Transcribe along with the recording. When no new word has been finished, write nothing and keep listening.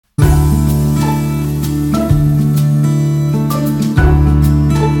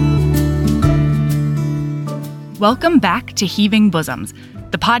Welcome back to Heaving Bosoms,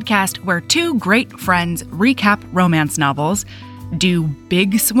 the podcast where two great friends recap romance novels, do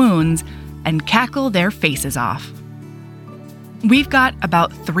big swoons, and cackle their faces off. We've got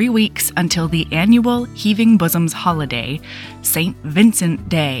about 3 weeks until the annual Heaving Bosoms holiday, St. Vincent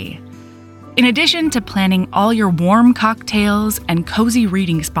Day. In addition to planning all your warm cocktails and cozy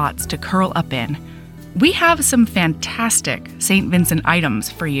reading spots to curl up in, we have some fantastic St. Vincent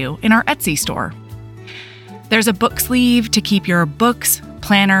items for you in our Etsy store. There's a book sleeve to keep your books,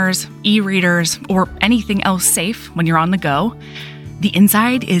 planners, e-readers, or anything else safe when you're on the go. The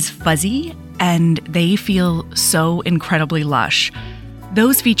inside is fuzzy, and they feel so incredibly lush.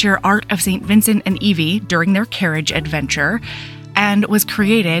 Those feature art of St. Vincent and Evie during their carriage adventure, and was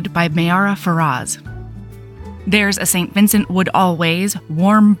created by Mayara Faraz. There's a St. Vincent Would Always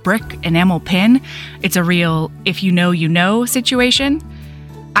warm brick enamel pin. It's a real if you know situation.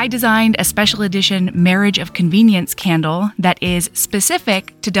 I designed a special edition Marriage of Convenience candle that is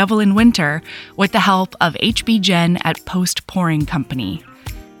specific to Devil in Winter with the help of HB Jen at Post Pouring Company.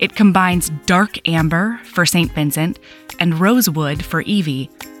 It combines dark amber for St. Vincent and rosewood for Evie,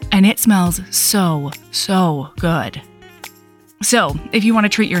 and it smells so good. So, if you want to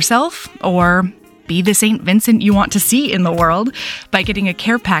treat yourself or be the St. Vincent you want to see in the world by getting a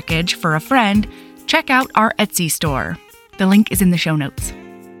care package for a friend, check out our Etsy store. The link is in the show notes.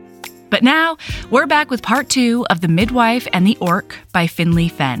 But now, we're back with part 2 of The Midwife and the Orc by Finley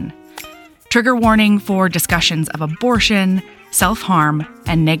Fenn. Trigger warning for discussions of abortion, self-harm,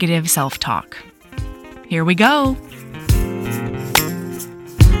 and negative self-talk. Here we go.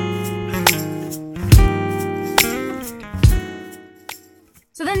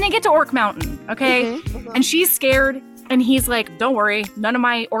 So then they get to Orc Mountain, okay? And she's scared. And he's like, don't worry, none of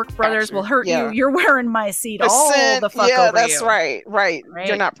my orc brothers will hurt you. You're wearing my seed all the fuck over you. Yeah, that's right.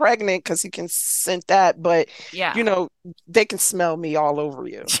 You're not pregnant because you can scent that, but, they can smell me all over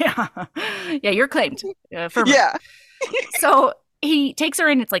you. Yeah, you're claimed. So he takes her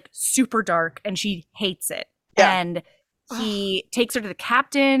in. It's like super dark and she hates it. Yeah. And he takes her to the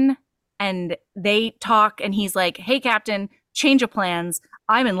captain and they talk and he's like, hey, captain, change of plans.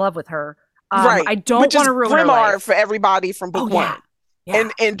 I'm in love with her. I don't want to ruin her life. For everybody from book one. Yeah.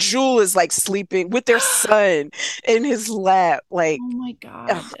 And Jewel is like sleeping with their son in his lap. Like, oh my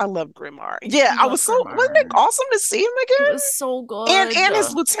God. I love Grimmar. Yeah, wasn't it awesome to see him again? It was so good. And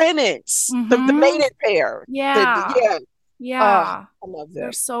his lieutenants, the maiden pair. Yeah. I love them.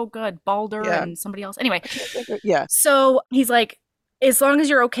 They're so good. Balder and somebody else. Anyway. Yeah. So he's like, as long as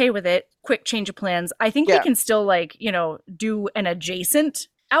you're okay with it, quick change of plans. I think we can still do an adjacent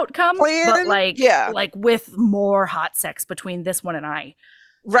outcome, but like with more hot sex between this one and I.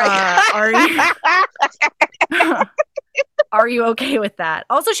 Right. Are you okay with that?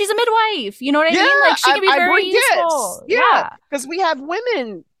 Also, she's a midwife. You know what I mean? Like she can be very useful. Yeah. Because we have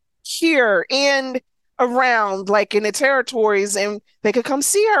women here and around, like in the territories, and they could come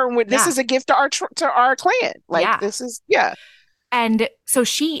see her. And this is a gift to our clan. Like this is And so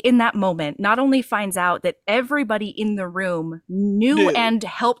she, in that moment, not only finds out that everybody in the room knew and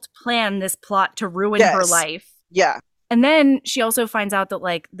helped plan this plot to ruin her life. Yeah. And then she also finds out that,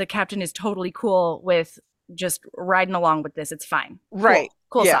 like, the captain is totally cool with just riding along with this. It's fine. Right.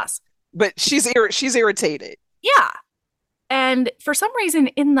 Cool sauce. But she's irritated. Yeah. And for some reason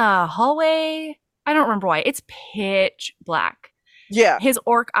in the hallway, I don't remember why, it's pitch black. Yeah. His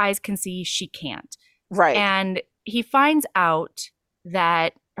orc eyes can see, she can't. Right. And he finds out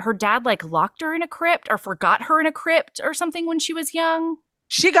that her dad locked her in a crypt or forgot her in a crypt or something when she was young.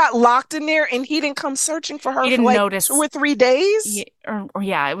 She got locked in there and he didn't come searching for her for notice. 2 or 3 days. It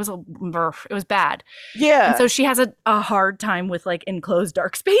was bad. Yeah. And so she has a hard time with enclosed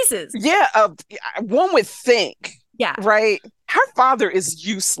dark spaces. Yeah. One would think. Yeah. Right. Her father is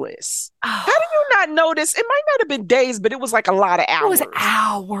useless. Oh. How do you not notice? It might not have been days, but it was a lot of hours.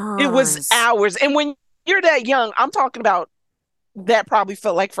 It was hours. And when you're that young, I'm talking about that probably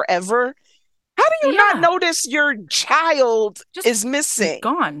felt like forever. How do you not notice your child is missing?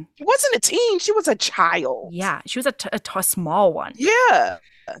 Gone. She wasn't a teen. She was a child. Yeah. She was a small one. Yeah.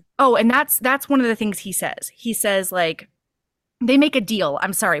 Oh, and that's one of the things he says. He says, they make a deal.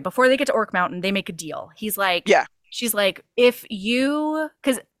 I'm sorry. Before they get to Orc Mountain, they make a deal. He's like, she's like, if you,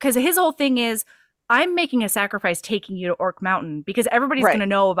 because his whole thing is, I'm making a sacrifice taking you to Orc Mountain because everybody's going to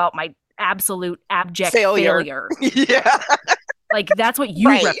know about my absolute abject failure. Yeah. That's what you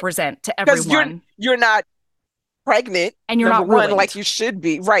represent to everyone. Because you're not pregnant. And you're not ruined. Like you should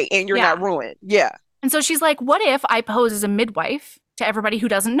be. Right. And you're not ruined. Yeah. And so she's like, what if I pose as a midwife to everybody who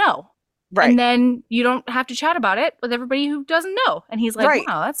doesn't know? Right. And then you don't have to chat about it with everybody who doesn't know. And he's like,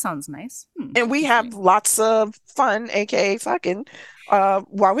 wow, that sounds nice. And we have lots of fun, aka fucking, while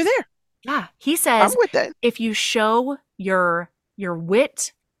we're there. Yeah. He says, I'm with that. If you show your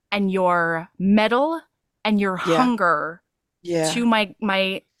wit and your mettle and your hunger to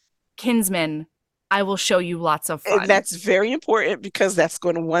my kinsmen, I will show you lots of fun. And that's very important because that's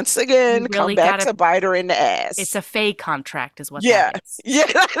going to once again come back to bite her in the ass. It's a Fae contract is what that is. Yeah.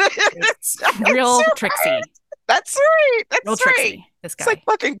 It's real tricksy. Right. That's right. That's real right. Tricksy, this guy. It's like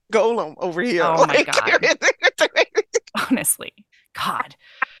fucking Golem over here. Oh my God. Honestly. God.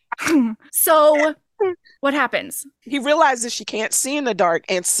 So what happens? He realizes she can't see in the dark.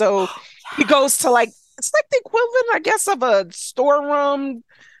 And so he goes to it's like the equivalent, I guess, of a storeroom.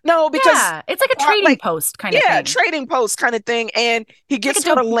 No, because it's like a trading post kind of thing. Yeah, trading post kind of thing. And he gets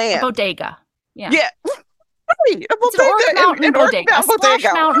her a lamp. A bodega. Yeah. Yeah. Right. A bodega. It's an Mountain bodega. A Splash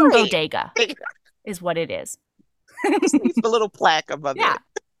Mountain bodega is what it is. The little plaque above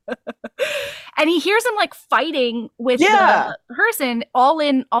it. And he hears him fighting with the person all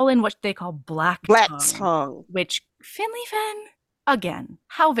in what they call black tongue. Which Finley Fenn, again,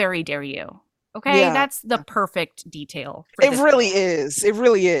 how very dare you? Okay, that's the perfect detail. It really is. It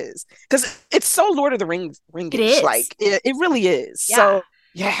really is. Because it's so Lord of the Rings. It is. It really is. Yeah.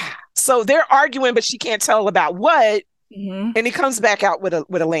 So, So they're arguing, but she can't tell about what. Mm-hmm. And he comes back out with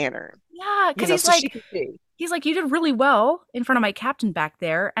a lantern. Yeah, because he's like, you did really well in front of my captain back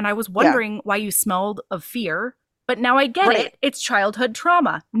there. And I was wondering why you smelled of fear. But now I get it. It's childhood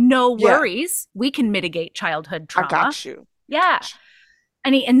trauma. No worries. We can mitigate childhood trauma. I got you. Yeah.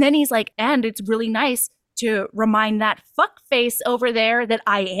 And then he's like, and it's really nice to remind that fuckface over there that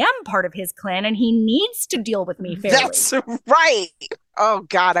I am part of his clan and he needs to deal with me fairly. That's right. Oh,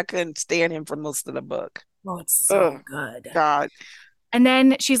 God, I couldn't stand him for most of the book. Oh, it's so good. God. And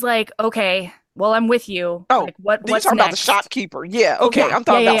then she's like, okay, well, I'm with you. Oh, what's you're talking about the shopkeeper. Yeah, okay. I'm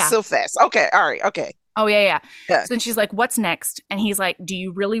talking about Sylphast. Okay, all right, okay. Oh, yeah. So then she's like, what's next? And he's like, do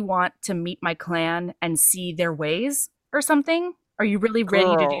you really want to meet my clan and see their ways or something? Are you really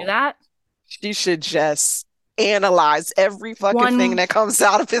ready to do that? She should just analyze every fucking thing that comes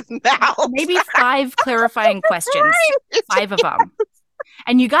out of his mouth. Maybe 5 clarifying questions. 5 of them.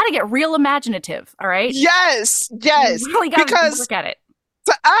 And you got to get real imaginative, all right? Yes. You really got to look at it.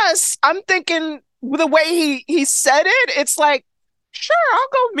 To us, I'm thinking the way he said it, it's like, sure, I'll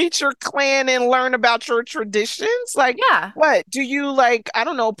go meet your clan and learn about your traditions. What? Do you I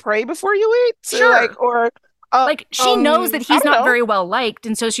don't know, pray before you eat? Sure. She knows that he's not very well liked,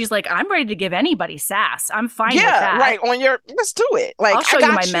 and so she's like, I'm ready to give anybody sass. I'm fine with that. Yeah, right. Let's do it. I'll show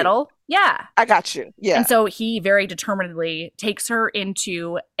you my medal. Yeah. I got you. Yeah. And so he very determinedly takes her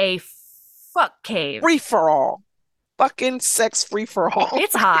into a fuck cave. Free for all. Fucking sex free for all.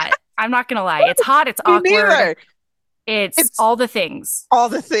 It's hot. I'm not going to lie. It's hot. It's awkward. It's all the things. All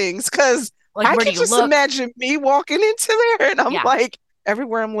the things. Because I can just imagine me walking into there and I'm like,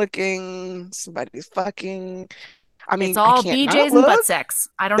 everywhere I'm looking, somebody's fucking. I mean, it's all BJs and butt sex.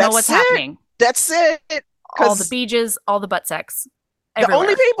 I don't know what's happening. That's it. All the BJs, all the butt sex. Everywhere.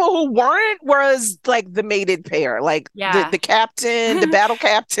 The only people who weren't was the mated pair, the captain, the battle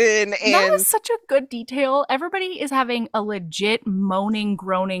captain, and that was such a good detail. Everybody is having a legit moaning,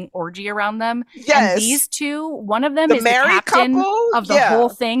 groaning orgy around them. Yes, and these two, one of them is the captain of the whole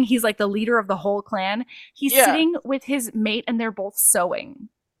thing. He's the leader of the whole clan. He's sitting with his mate, and they're both sewing.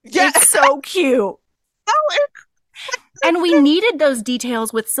 Yeah, it's so cute. And we needed those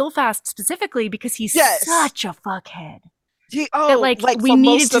details with Sylphast specifically because he's such a fuckhead. We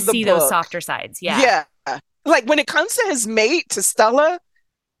needed to see those softer sides. Yeah. When it comes to his mate, to Stella,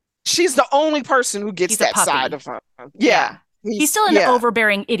 she's the only person who gets that side of him. Yeah. He's still an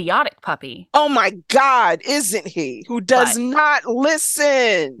overbearing, idiotic puppy. Oh my God, isn't he? Who does not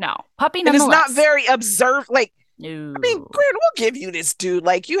listen. No. Puppy nonetheless. And is not very observant. No. I mean, Grant, we'll give you this, dude.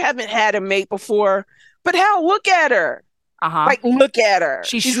 You haven't had a mate before, but hell, look at her. Look at her.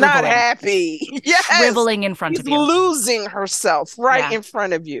 She's not happy. Yes. Shriveling in front of you. Losing herself in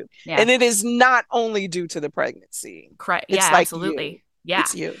front of you. Yeah. And it is not only due to the pregnancy. It's absolutely. You.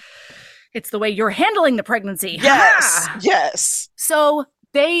 It's you. It's the way you're handling the pregnancy. Yes. Yes. So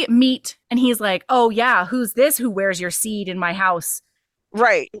they meet and he's like, oh yeah, who's this who wears your seed in my house?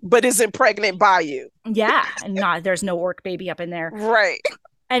 Right. But isn't pregnant by you. Yeah. And there's no orc baby up in there. Right.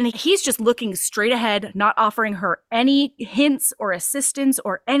 And he's just looking straight ahead, not offering her any hints or assistance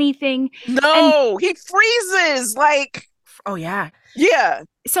or anything. No, he freezes oh, yeah. Yeah.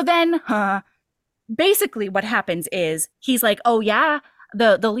 So then, basically what happens is he's like, oh, yeah,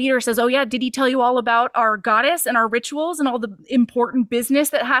 the leader says, "Oh yeah, did he tell you all about our goddess and our rituals and all the important business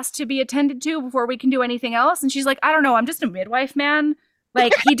that has to be attended to before we can do anything else?" And she's like, "I don't know. I'm just a midwife, man.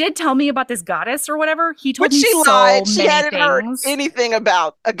 Like, he did tell me about this goddess or whatever. He told me so lied. She many hadn't things. Heard anything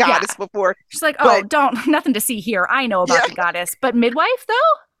about a goddess before." She's like, "Oh, don't, nothing to see here. I know about the goddess, but midwife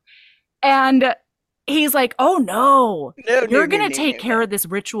though." And he's like, "Oh no, you're gonna take care of this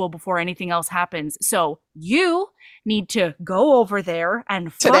ritual before anything else happens. So you need to go over there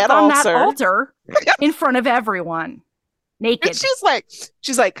and fuck on that altar in front of everyone, naked." And she's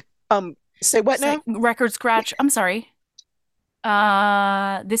like, say what now? Record scratch. I'm sorry.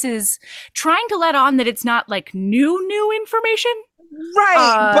 This is trying to let on that it's not like new information,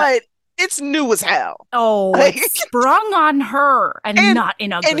 right? But it's new as hell. Oh, it's sprung on her, and not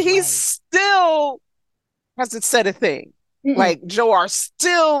in a good way. And he still hasn't said a thing. Mm-mm. Like Joar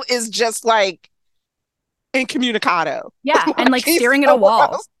still is just like incommunicado. Yeah, and like staring at a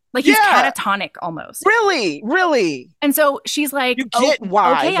wall. Like he's catatonic almost. Really. And so she's like, you get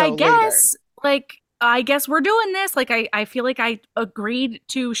why. Okay, I guess. Like, I guess we're doing this. Like, I feel like I agreed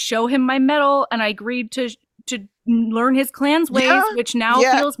to show him my medal, and I agreed to learn his clan's ways, which now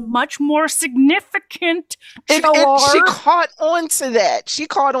feels much more significant. And she caught on to that.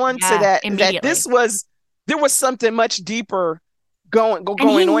 That there was something much deeper going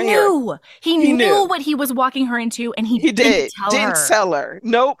on here. He knew what he was walking her into, and he didn't tell her.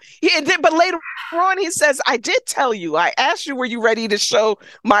 Nope. But later on, he says, "I did tell you. I asked you, were you ready to show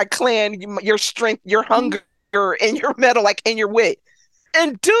my clan your strength, your hunger, and your mettle, like, and your wit?"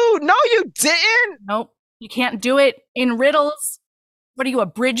 And dude, no, you didn't. Nope. You can't do it in riddles. What are you, a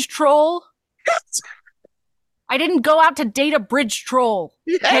bridge troll? I didn't go out to date a bridge troll.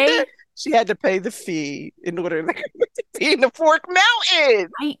 Okay? She had to pay the fee in order to be in the Fork Mountain.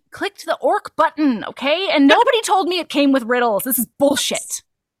 I clicked the orc button, okay? And nobody told me it came with riddles. This is bullshit.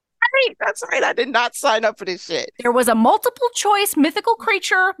 Right, that's right. I did not sign up for this shit. There was a multiple choice mythical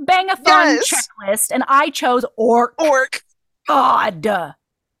creature bang-a-thon checklist, and I chose orc. God.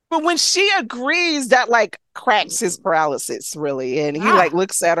 But when she agrees, that like cracks his paralysis, really. And he like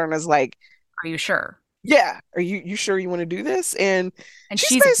looks at her and is like, "Are you sure? Yeah. Are you sure you want to do this?" And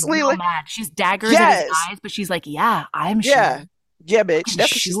she's basically like, mad. She's daggers in his eyes, but she's like, "Yeah, I'm sure." Yeah, bitch.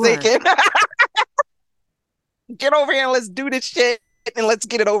 That's what she's thinking. Get over here and let's do this shit and let's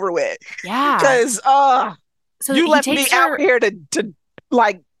get it over with. Yeah. Because so you left me out here to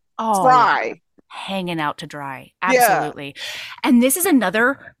like dry. Hanging out to dry. Absolutely. Yeah. And this is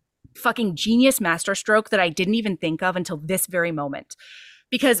another fucking genius masterstroke that I didn't even think of until this very moment.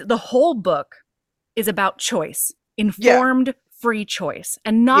 Because the whole book is about choice, informed, free choice.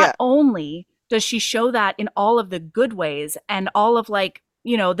 And not only does she show that in all of the good ways and all of like,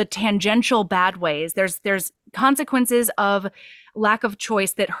 you know, the tangential bad ways, there's consequences of lack of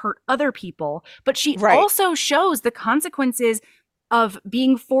choice that hurt other people, but she also shows the consequences of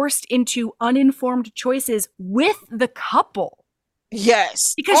being forced into uninformed choices with the couple.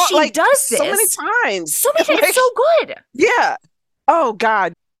 Yes. Because she does this so many times. So many times. It's so good. Yeah. Oh,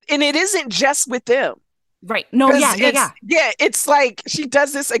 God. And it isn't just with them. Right. No, yeah. Yeah, it's like she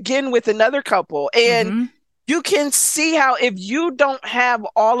does this again with another couple. And you can see how if you don't have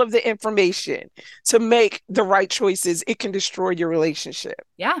all of the information to make the right choices, it can destroy your relationship.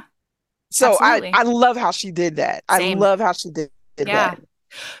 Yeah. So I love how she did that. Same. I love how she did that.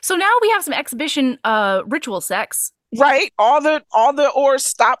 So now we have some exhibition ritual sex. Right. All the oars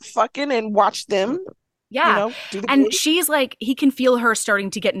stop fucking and watch them. Yeah. You know, and she's like, he can feel her starting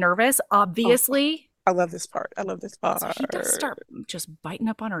to get nervous, obviously. I love this part. So he does start just biting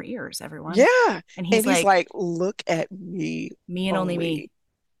up on her ears, everyone. Yeah. And he's like, look at me. Me and only me.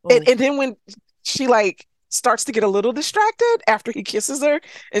 And then when she like starts to get a little distracted after he kisses her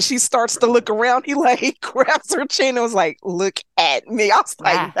and she starts to look around, he grabs her chin and was like, look at me. I was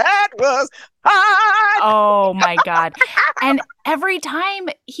like, that was hot. Oh my God. And every time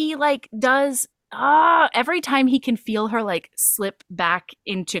he like does every time he can feel her like slip back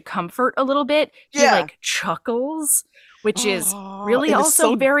into comfort a little bit, he like chuckles, which is really also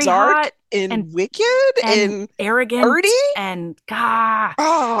so very hot and wicked and arrogant and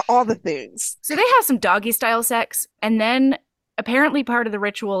all the things. So they have some doggy style sex, and then apparently part of the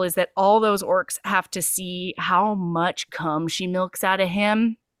ritual is that all those orcs have to see how much cum she milks out of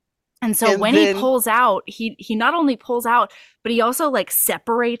him. And so when he pulls out, he not only pulls out, but he also like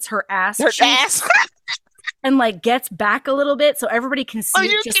separates her ass and like gets back a little bit so everybody can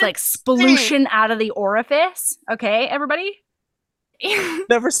see just like splution out of the orifice. Okay, everybody?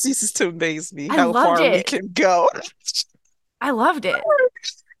 Never ceases to amaze me how far we can go. I loved it.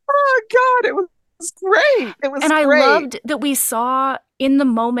 Oh God, it was great. It was great. I loved that we saw in the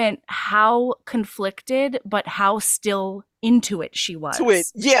moment how conflicted, but how still into it she was. To it.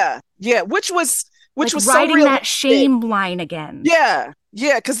 Yeah. Yeah. Which was like so riding realistic. that shame line again. Yeah.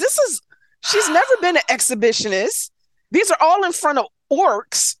 Yeah. Because she's never been an exhibitionist. These are all in front of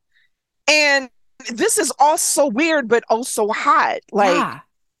orcs. And this is all so weird, but also hot. Like,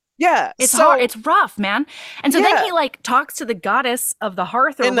 yeah. It's hard. It's rough, man. And so then he like talks to the goddess of the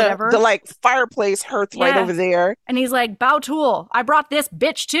hearth or whatever. The like fireplace hearth right over there. And he's like, Bautul, I brought this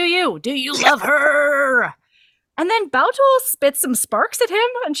bitch to you. Do you love her? And then Bautul spits some sparks at him.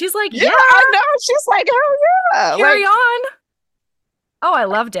 And she's like, yeah. I know. She's like, hell yeah. Carry on. Oh, I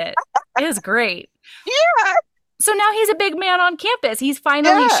loved it. It was great. Yeah. So now he's a big man on campus. He's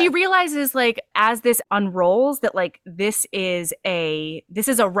finally, she realizes like as this unrolls that like this is a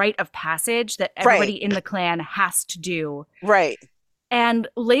rite of passage that everybody in the clan has to do. Right. And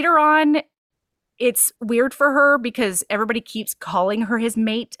later on, it's weird for her because everybody keeps calling her his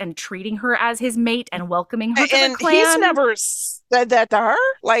mate and treating her as his mate and welcoming her to the clan. He's never said that to her.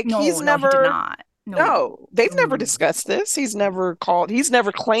 Like he's never. He did not. No, they've never discussed this. He's never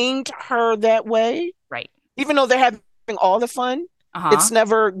claimed her that way. Right. Even though they're having all the fun, it's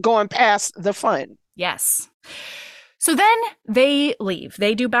never going past the fun. Yes. So then they leave.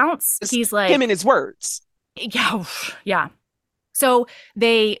 They do bounce. He's like... him and his words. Yeah. Yeah. So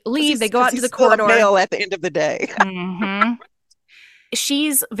they leave. They go out to the corridor. Male at the end of the day. Mm-hmm.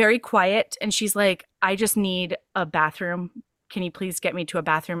 She's very quiet. And she's like, I just need a bathroom. Can you please get me to a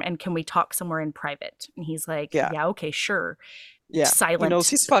bathroom? And can we talk somewhere in private? And he's like, yeah okay, sure. Yeah. Silent. He knows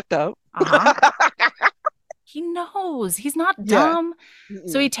he's fucked up. He knows. He's not dumb.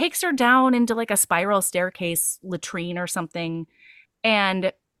 So he takes her down into like a spiral staircase latrine or something.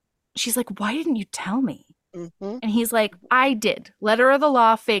 And she's like, why didn't you tell me? Mm-hmm. And he's like, I did. Letter of the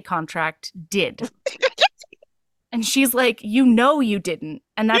law, fake contract, did. And she's like, you know you didn't.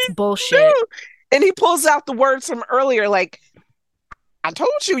 And that's bullshit. And he pulls out the words from earlier, like, I told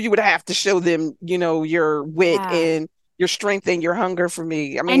you you would have to show them, you know, your wit and your strength and your hunger for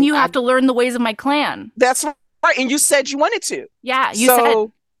me. I mean, and you have to learn the ways of my clan. That's right. And you said you wanted to. Yeah, you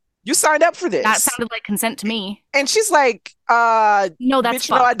said you signed up for this. That sounded like consent to me. And she's like, no, that's bitch,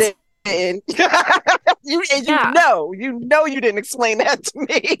 no, I didn't. you know you didn't explain that to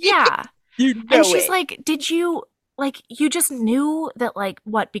me. Yeah. You know and she's like, did you like you just knew that like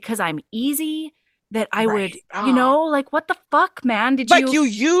what, because I'm easy that I would, you know, like what the fuck, man? Did like you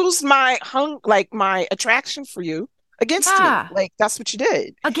used my my attraction for you against me. Like that's what you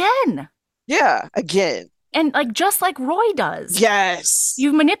did. Again. Yeah, again. And like just like Roy does. Yes.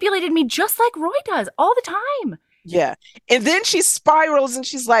 You've manipulated me just like Roy does all the time. Yeah. And then she spirals and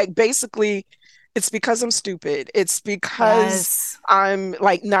she's like, basically, it's because I'm stupid. It's because I'm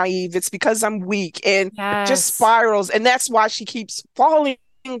like naive. It's because I'm weak, and just spirals. And that's why she keeps falling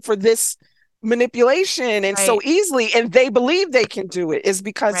for this manipulation and so easily. And they believe they can do it is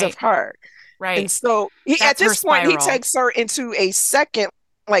because of her. Right. And so at this point, he takes her into a second,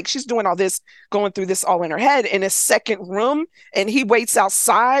 like she's doing all this, going through this all in her head in a second room. And he waits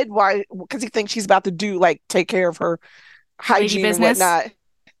outside because he thinks she's about to do take care of her hygiene and whatnot.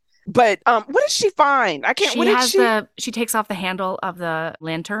 But what did she find? I can't. She takes off the handle of the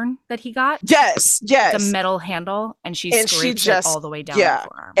lantern that he got. Yes. The metal handle, and she scrapes it all the way down her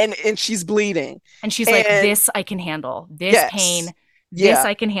forearm. And she's bleeding. And she's like, "This I can handle. This pain. This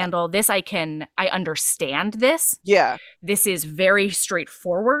I can handle. I understand this. Yeah. This is very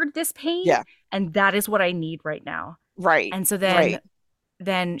straightforward. This pain. Yeah. And that is what I need right now. Right. And so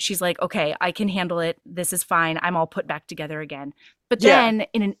then she's like, okay, I can handle it. This is fine. I'm all put back together again. But then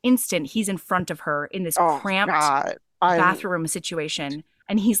in an instant, he's in front of her in this cramped bathroom situation.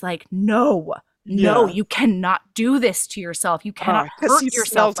 And he's like, no, you cannot do this to yourself. You cannot hurt yourself.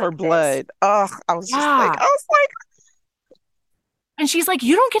 Smelled her blood. I was just like, and she's like,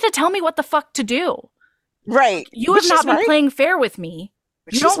 you don't get to tell me what the fuck to do. Right. You have not been playing fair with me.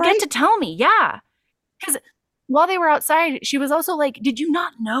 You don't get to tell me. Yeah. Because while they were outside, she was also like, did you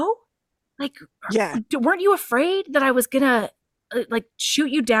not know? Like, weren't you afraid that I was going to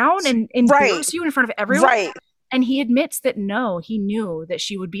shoot you down and embarrass you in front of everyone? Right. And he admits that no, he knew that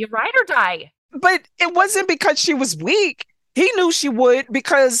she would be a ride or die. But it wasn't because she was weak. He knew she would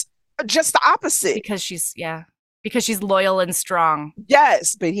because just the opposite. Because she's loyal and strong.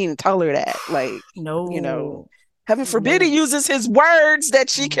 Yes, but he didn't tell her that. No. You know, heaven forbid he uses his words that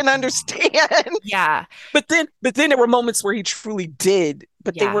she can understand. Yeah. But then there were moments where he truly did,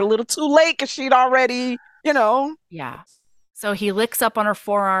 but they were a little too late because she'd already, you know. Yeah. So he licks up on her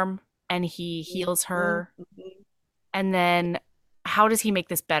forearm and he heals her. Mm-hmm. And then how does he make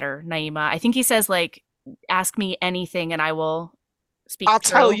this better, Naima? I think he says ask me anything and I will speak I'll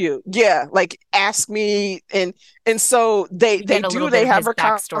through. tell you. Yeah, like ask me, and so they have a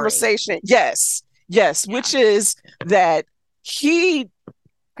conversation. Yes, yeah. Which is that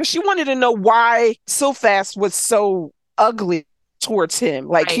because she wanted to know why Silfast was so ugly towards him,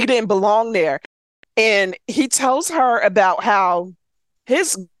 like he didn't belong there, and he tells her about how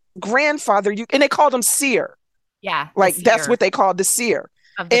his grandfather, and they called him Seer. Yeah, like that's what they called the Seer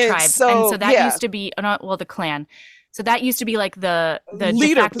of the tribe, and so that used to be the clan. So that used to be like the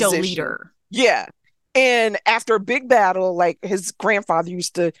de facto leader. Yeah. And after a big battle, like his grandfather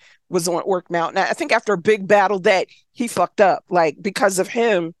was on Orc Mountain. I think after a big battle that he fucked up, like because of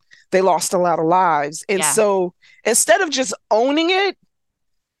him, they lost a lot of lives. And so instead of just owning it,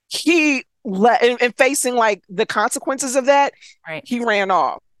 he and facing like the consequences of that, he ran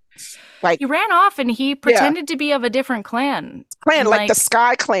off. Like he ran off and he pretended to be of a different clan. Like the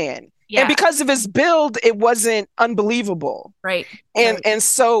Sky Clan. Yeah. And because of his build, it wasn't unbelievable. Right. And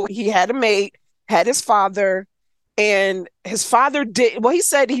so he had a mate, had his father, and his father he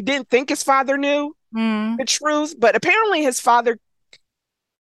said he didn't think his father knew the truth, but apparently his father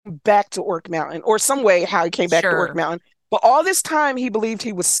back to Orc Mountain, or some way how he came back to Orc Mountain. But all this time he believed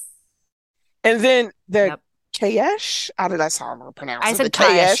he was, and then the Kaesh, that's how I'm gonna pronounce it. I said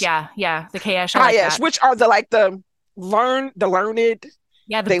Kaesh, yeah, the Kaesh. Kaesh, which are the learned.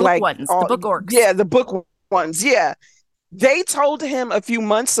 Yeah, the book ones, the book orcs. Yeah, the book ones. Yeah, they told him a few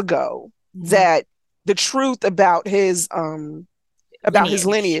months ago that the truth about his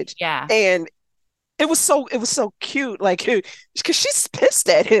lineage. Yeah, and it was so cute, like because she's pissed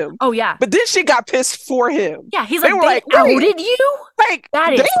at him. Oh yeah, but then she got pissed for him. Yeah, he's like, they outed you. Like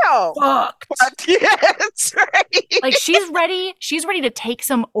that is fucked. Yeah, that's right. Like she's ready to take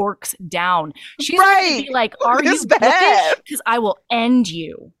some orcs down. She's ready to be like, "Are you bad? Because I will end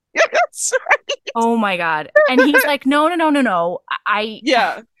you." Yeah, that's right. Oh my god! And he's like, "No.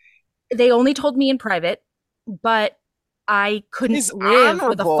 They only told me in private, but I couldn't live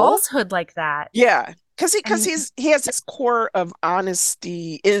with a falsehood like that." Yeah, because he has this core of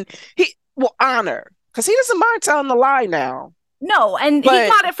honesty, and honor, because he doesn't mind telling the lie now. No, and he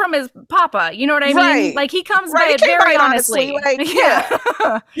got it from his papa. You know what I mean? Like he comes by it very honestly. Like,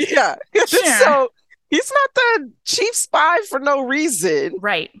 yeah. Yeah. So he's not the chief spy for no reason.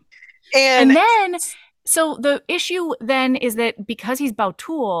 Right. And then, so the issue then is that because he's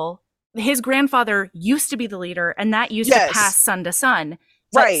Bautul, his grandfather used to be the leader, and that used to pass son to son.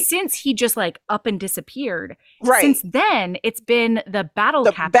 But since he just like up and disappeared, since then it's been the battle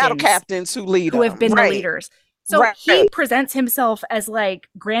captains who have been the leaders. So he presents himself as like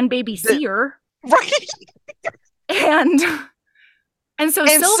grandbaby Seer. And so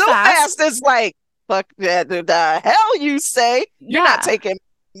Silfast is like, fuck that, the hell you say? You're not taking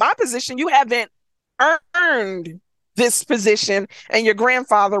my position. You haven't earned this position, and your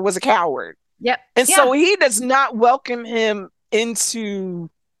grandfather was a coward. Yep. And so he does not welcome him into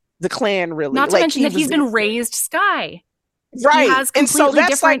the clan, really. Not to mention that he's been raised Sky. Right. He has and so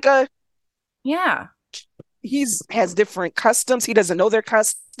that's different... like he has different customs. He doesn't know their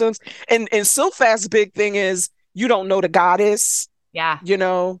customs. And Silfast's big thing is, you don't know the goddess. Yeah. You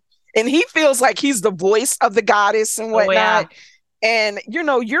know? And he feels like he's the voice of the goddess and whatnot. And,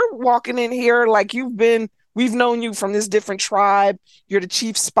 you're walking in here like we've known you from this different tribe. You're the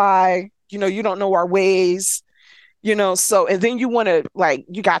chief spy. You don't know our ways. So, and then you want to, like,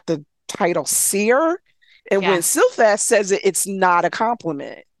 you got the title Seer. And when Silfast says it, it's not a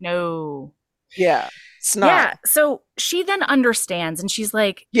compliment. No. Yeah. It's not. Yeah. So she then understands, and she's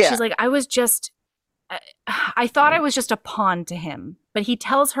like, I was just, I thought I was just a pawn to him. But he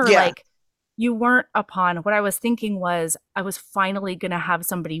tells her, like, you weren't a pawn. What I was thinking was I was finally going to have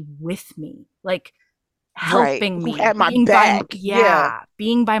somebody with me, like helping me. At my back.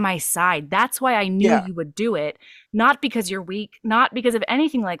 Being by my side. That's why I knew you would do it. Not because you're weak, not because of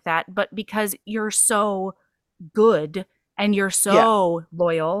anything like that, but because you're so good and you're so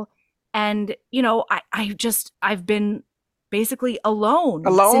loyal. And, I've been basically alone.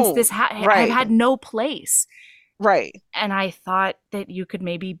 Since this I've had no place. Right. And I thought that you could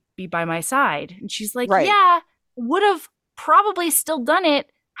maybe be by my side. And she's like, would have probably still done it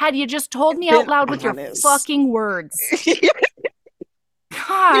had you just told me out loud with your fucking words.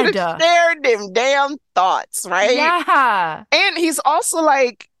 God. You'd have shared them damn thoughts, right? Yeah. And he's also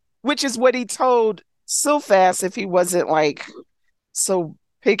like, which is what he told Silfast if he wasn't like so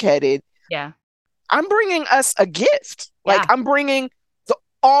pig-headed. Yeah. I'm bringing us a gift. Like, I'm bringing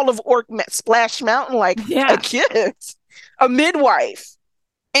all of Splash Mountain, like a gift, a midwife.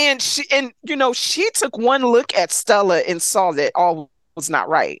 And she took one look at Stella and saw that all was not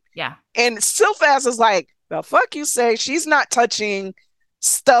right. Yeah. And Silfast is like, The fuck you say? She's not touching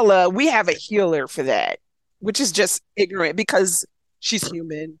Stella. We have a healer for that, which is just ignorant because she's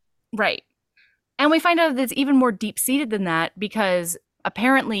human. Right. And we find out that it's even more deep-seated than that because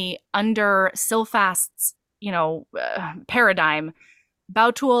apparently under Silfast's, paradigm,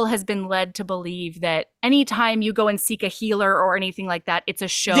 Bautul has been led to believe that anytime you go and seek a healer or anything like that, it's a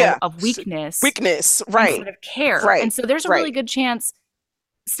show of weakness. Weakness, right. Instead of care. Right. And so there's a really good chance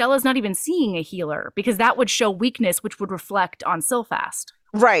Stella's not even seeing a healer because that would show weakness, which would reflect on Silfast.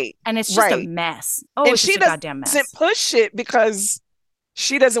 Right. And it's just a mess. Oh, and it's just a goddamn mess. She doesn't push it because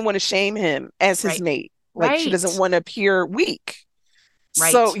she doesn't want to shame him as his mate. Like, she doesn't want to appear weak.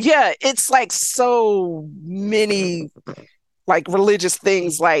 Right. So, yeah, it's like so many like religious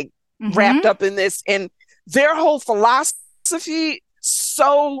things like wrapped up in this. And their whole philosophy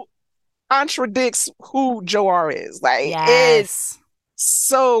so contradicts who Joar is. Like, it's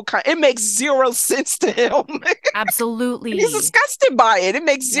so it makes zero sense to him. Absolutely. He's disgusted by it. It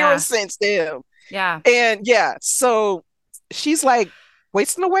makes zero sense to him. Yeah. And so she's like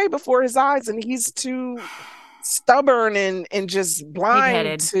wasting away before his eyes, and he's too stubborn and just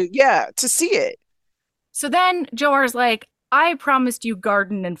blind to see it. So then Joar's like, I promised you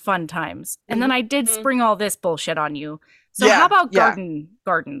garden and fun times, and then I did spring all this bullshit on you. So how about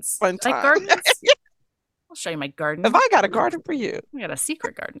gardens? Fun time. Like gardens? I'll show you my garden. Have I got a garden for you? I got a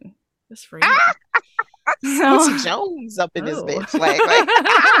secret garden just for you. So Jones up in this bitch. Like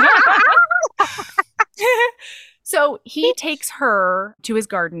So he takes her to his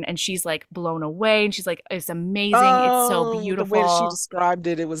garden and she's like blown away and she's like, it's amazing. It's so beautiful. The way she described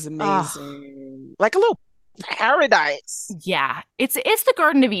it, it was amazing. Like a little paradise. Yeah. It's the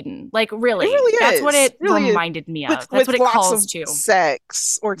Garden of Eden. Like, really. It really That's is. what it really reminded me of. That's what it calls to.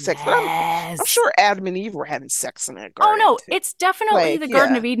 Sex. Yes. But I'm sure Adam and Eve were having sex in that garden. Oh, no. Too. It's definitely the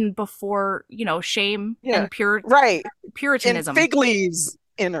Garden of Eden before, shame and Puritanism. And fig leaves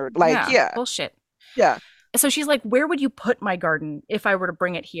in her. Like, Bullshit. Yeah. So she's like, where would you put my garden if I were to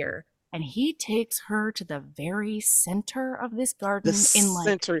bring it here? And he takes her to the very center of this garden in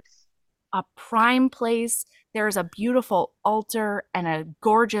like a prime place. There's a beautiful altar and a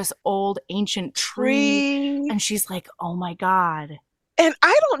gorgeous old ancient tree. And she's like, oh my God. And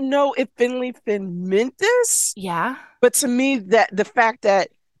I don't know if Finley Finn meant this. Yeah. But to me, that the fact that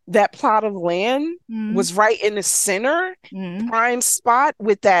that plot of land was right in the center, prime spot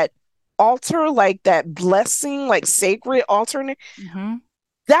with that altar, like that blessing, like sacred altar.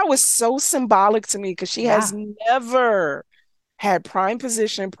 That was so symbolic to me because she has never had prime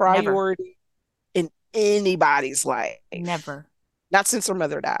position, priority in anybody's life. Never. Not since her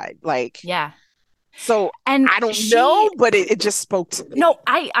mother died. Like, So and I don't know, but it just spoke to me. No,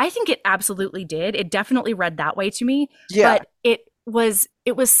 I think it absolutely did. It definitely read that way to me. Yeah. But it was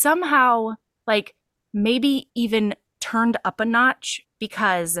somehow like maybe even turned up a notch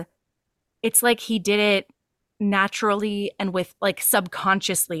because it's like he did it naturally and with like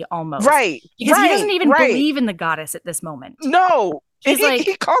subconsciously almost. Right. Because he doesn't even believe in the goddess at this moment. No.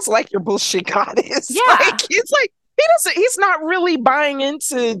 He calls like your bullshit goddess. Yeah. Like, he's not really buying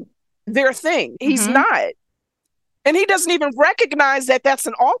into their thing. He's not. And he doesn't even recognize that that's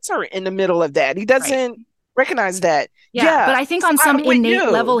an altar in the middle of that. He doesn't recognize that. Yeah, but I think on some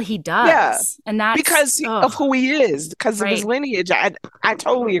innate level he does. Yeah. And that's because of who he is, because of his lineage. I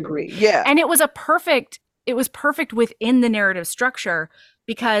totally agree. Yeah. And it was perfect within the narrative structure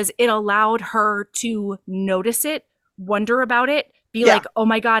because it allowed her to notice it, wonder about it, be like, oh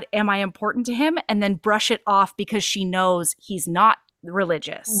my God, am I important to him? And then brush it off because she knows he's not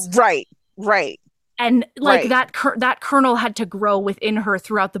religious. Right. And like that kernel had to grow within her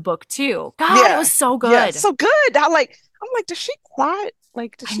throughout the book too. God, it was so good. Yeah, so good. I'm like, does she plot?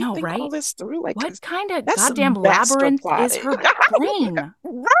 Like, does she think all this through? Like, what kind of goddamn labyrinth is her brain?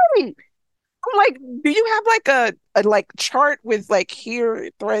 Right. I'm like, do you have like a like chart with like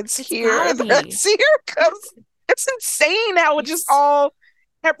threads here, threads here? Because it's insane how it just all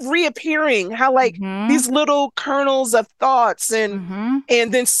kept reappearing, how like these little kernels of thoughts and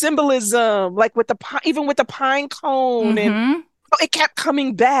then symbolism, like with even with the pine cone, and it kept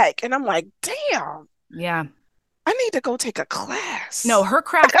coming back, and I'm like, damn, I need to go take a class. No, her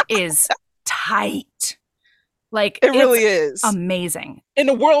craft is tight, like it really is amazing, and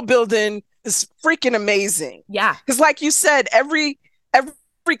the world building is freaking amazing. Yeah, because like you said, every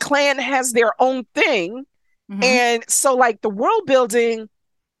clan has their own thing, and so like the world building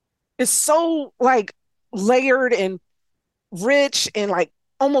is so like layered and rich and like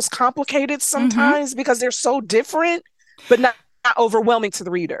almost complicated sometimes because they're so different, but not overwhelming to the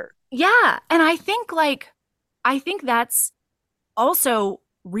reader. Yeah. And I think that's also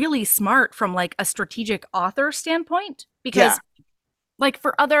really smart from like a strategic author standpoint because like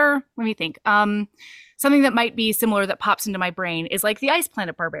for other, let me think, something that might be similar that pops into my brain is like the Ice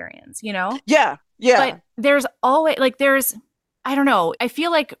Planet Barbarians, you know? Yeah. But there's always like I don't know. I feel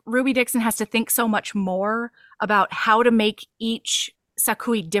like Ruby Dixon has to think so much more about how to make each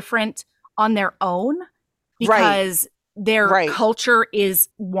Sakui different on their own because their culture is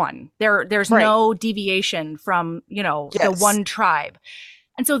one. There's no deviation from, you know, the one tribe.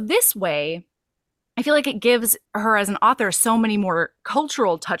 And so this way, I feel like it gives her as an author so many more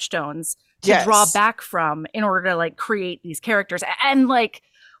cultural touchstones to draw back from in order to like create these characters. And like,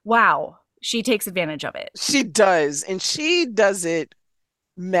 wow, she takes advantage of it. She does. And she does it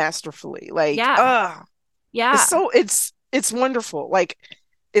masterfully. Like, it's wonderful. Like,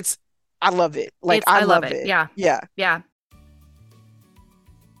 I love it. Like, I love it. Yeah.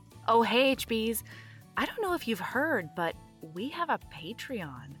 Oh, hey, HBs. I don't know if you've heard, but we have a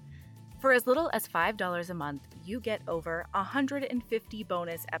Patreon. For as little as $5 a month, you get over 150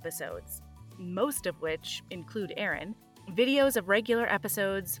 bonus episodes, most of which include Aaron, videos of regular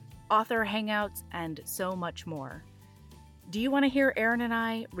episodes, author hangouts, and so much more. Do you want to hear Aaron and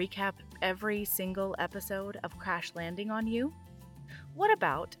I recap every single episode of Crash Landing on You? What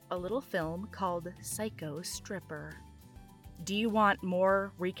about a little film called Psycho Stripper? Do you want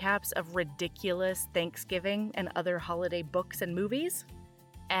more recaps of ridiculous Thanksgiving and other holiday books and movies?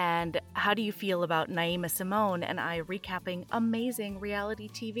 And how do you feel about Naima Simone and I recapping amazing reality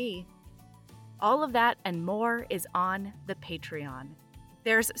TV? All of that and more is on the Patreon.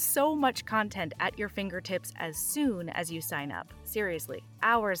 There's so much content at your fingertips as soon as you sign up. Seriously,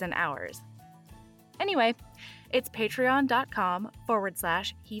 hours and hours. Anyway, it's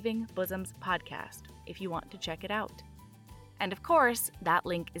patreon.com/Heaving Bosoms Podcast if you want to check it out. And of course, that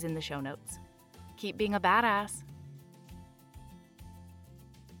link is in the show notes. Keep being a badass.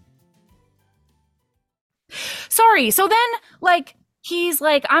 Sorry, so then, like, he's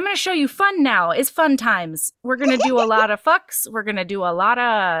like, I'm going to show you fun now. It's fun times. We're going to do a lot of fucks. We're going to do a lot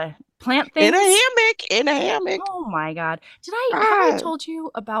of plant things. In a hammock. Oh my God. Have I told you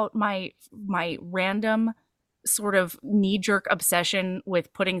about my random sort of knee-jerk obsession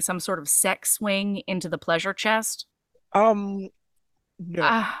with putting some sort of sex swing into the pleasure chest? No,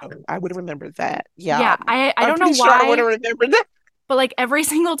 I would have remembered that. Yeah, I don't know why. I would have remembered that. But like every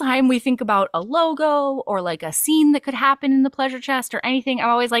single time we think about a logo or like a scene that could happen in the pleasure chest or anything, I'm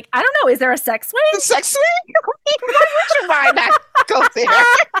always like, I don't know, is there a sex swing? Sex swing? Why would you mind not go there?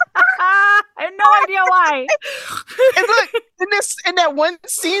 I have no idea why. And look, in that one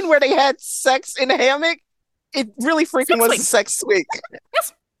scene where they had sex in a hammock, it really freaking was a sex swing.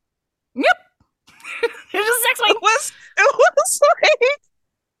 Yes. Yep. It was a sex swing.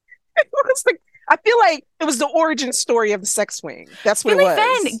 It was like I feel like it was the origin story of the sex swing. That's what Billy it was.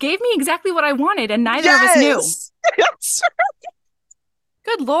 Fenn gave me exactly what I wanted, and neither of us knew.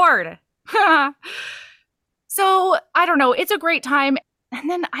 Good Lord. So, I don't know. It's a great time. And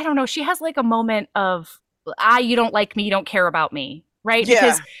then, I don't know. She has like a moment of, you don't like me, you don't care about me. Right? Yeah.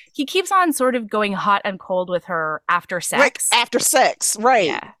 Because he keeps on sort of going hot and cold with her after sex. Like, after sex, right.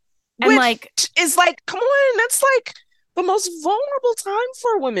 Yeah. And like, it's like, come on, that's like the most vulnerable time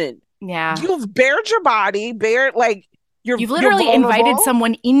for a woman. Yeah. You've bared your body, you've literally invited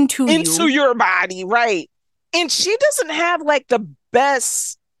someone into your body, right? And she doesn't have like the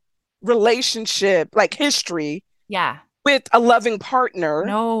best relationship, like history. Yeah. With a loving partner.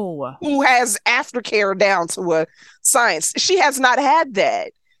 No. Who has aftercare down to a science. She has not had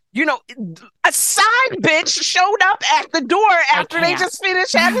that. You know, a side bitch showed up at the door after they just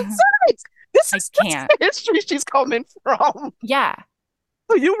finished having sex. This is the history she's coming from. Yeah.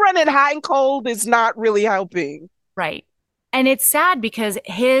 So you running hot and cold is not really helping. Right. And it's sad because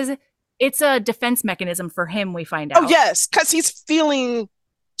it's a defense mechanism for him, we find out. Oh, yes. Because he's feeling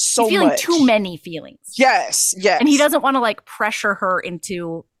so he's feeling much. Too many feelings. Yes. Yes. And he doesn't want to like pressure her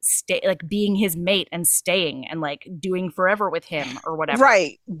into being his mate and staying and like doing forever with him or whatever.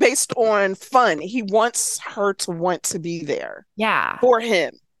 Right. Based on fun. He wants her to want to be there. Yeah. For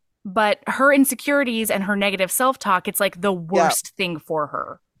him. But her insecurities and her negative self-talk, it's like the worst thing for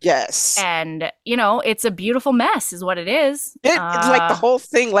her. Yes. And, you know, it's a beautiful mess is what it is. It's like the whole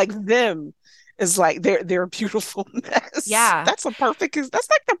thing, like them is like they're a beautiful mess. Yeah. That's like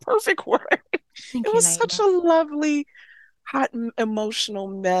the perfect word. It was such a lovely, hot, emotional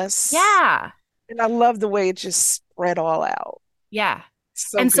mess. Yeah. And I love the way it just spread all out. Yeah.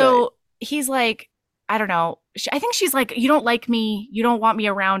 So he's like, I don't know. I think she's like, you don't like me. You don't want me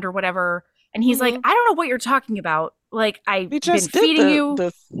around or whatever. And he's like, I don't know what you're talking about. Like, I've been feeding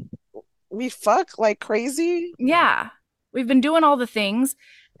you. We fuck like crazy. Yeah. We've been doing all the things.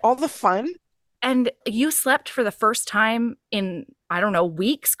 All the fun. And you slept for the first time in, I don't know,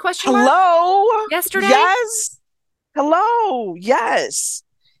 weeks, question mark? Hello? Yesterday? Yes. Hello. Yes.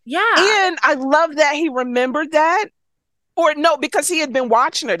 Yeah. And I love that he remembered that. Or no, because he had been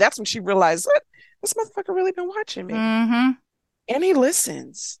watching her. That's when she realized, what? This motherfucker really been watching me. Mm-hmm. And he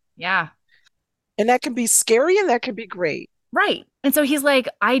listens. Yeah. And that can be scary and that can be great. Right. And so he's like,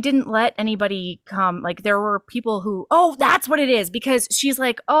 I didn't let anybody come. Like, there were people who, oh, that's what it is. Because she's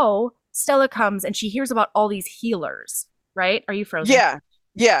like, oh, Stella comes and she hears about all these healers, right? Are you frozen? Yeah.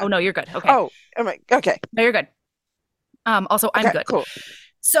 Yeah. Oh, no, you're good. Okay. Oh, okay. No, you're good. Also, I'm okay, good. Cool.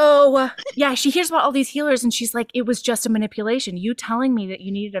 So, yeah, she hears about all these healers and she's like, it was just a manipulation. You telling me that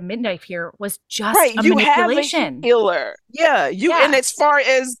you needed a midnife here was just a manipulation. Have a healer. Yeah. And as far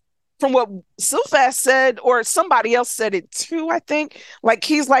as from what Silfast said, or somebody else said it too, I think, like,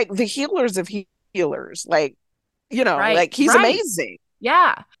 he's like the healers of healers. Like, like he's amazing.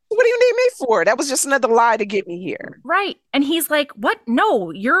 Yeah. What do you need me for? That was just another lie to get me here. Right. And he's like, what?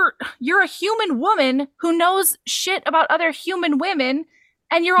 No, you're a human woman who knows shit about other human women.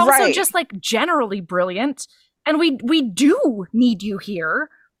 And you're also just like generally brilliant. And we do need you here.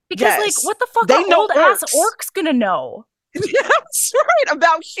 Because like, what the fuck are old ass orcs gonna know? That's right.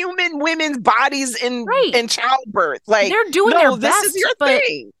 About human women's bodies in childbirth. Like, they're doing their best. This is your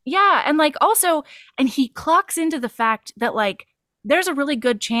thing. Yeah. And like also, and he clocks into the fact that like, there's a really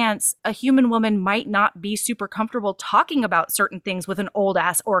good chance a human woman might not be super comfortable talking about certain things with an old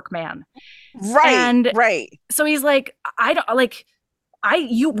ass orc man. Right. And right. So he's like,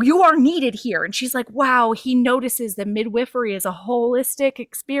 you are needed here. And she's like, wow, he notices that midwifery is a holistic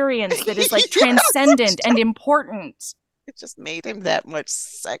experience that is like transcendent and important. It just made him that much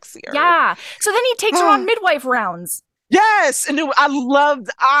sexier. Yeah. So then he takes her on midwife rounds. Yes, and I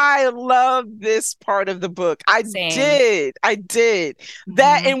loved this part of the book. I did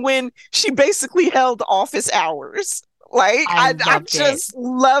that, and when she basically held office hours, like I just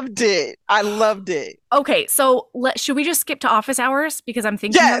loved it. I loved it. Okay, so should we just skip to office hours because I'm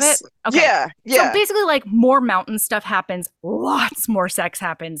thinking of it? Okay. Yeah. So basically, like more mountain stuff happens, lots more sex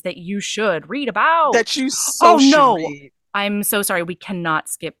happens that you should read about. That you should read. I'm so sorry. We cannot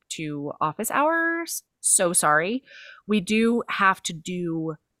skip to office hours. So sorry. We do have to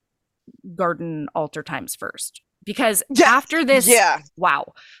do garden altar times first because after this,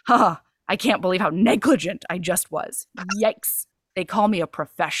 wow, I can't believe how negligent I just was. Yikes. They call me a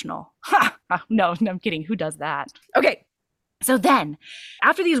professional. No, I'm kidding. Who does that? Okay. So then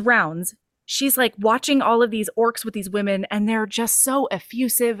after these rounds, she's like watching all of these orcs with these women and they're just so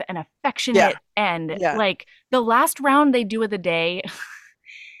effusive and affectionate. And like the last round they do of the day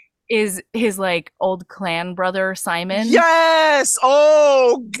is his like old clan brother Simon. Yes.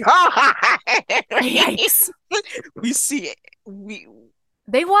 Oh God. Yikes. We see it.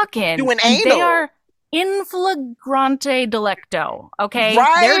 They walk in. Doing anal. They are in flagrante delicto. Okay.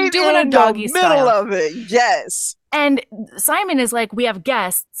 Right. They're doing a doggy style. Middle of it. Yes. And Simon is like, we have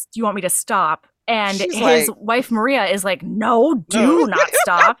guests. Do you want me to stop? And his wife, Maria, is like, no, do not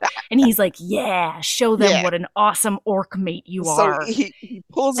stop. And he's like, yeah, show them what an awesome orc mate you are. So he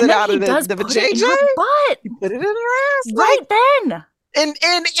pulls it out of the vajayjay. Butt. He put it in her ass. Right then. And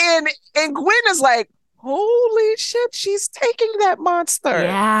Gwen is like, holy shit, she's taking that monster.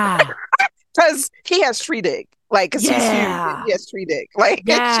 Yeah. Because he has tree dick. Like, because he's huge. He has tree dick. Like,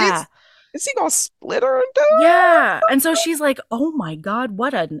 is he gonna split her in two? Yeah. And so she's like, oh my God,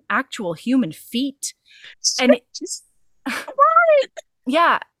 what an actual human feat. And right.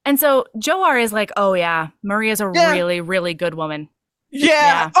 Yeah. And so Joar is like, oh yeah, Maria's a really, really good woman.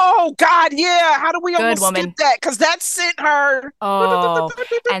 Yeah. Oh God. Yeah. How do we almost skip that? Because that sent her. Oh,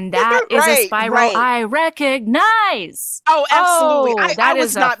 and that is a spiral I recognize. Oh, absolutely. That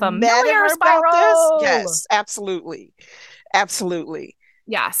is a familiar spiral. Yes, absolutely. Absolutely.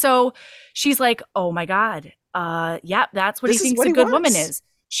 Yeah. So she's like, oh my God. That's what he thinks a good woman is.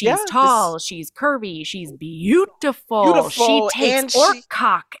 She's tall. She's curvy. She's beautiful. She takes orc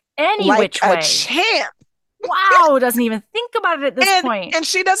cock any which way. A champ. Wow, doesn't even think about it at this point. And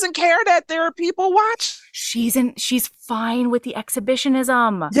she doesn't care that there are people watching. She's fine with the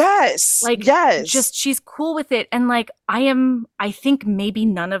exhibitionism. Yes. Just she's cool with it. And like I think maybe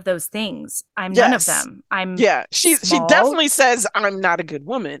none of those things. I'm none of them. She definitely says I'm not a good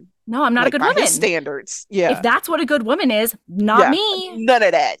woman. No, I'm not a good woman. By his standards. Yeah. If that's what a good woman is, not me. None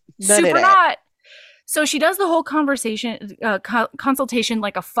of that. Super not. So she does the whole consultation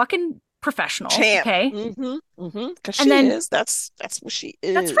like a fucking professional. Champ. Okay. Because she is. That's what she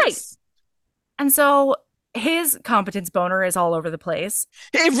is. That's right. And so his competence boner is all over the place.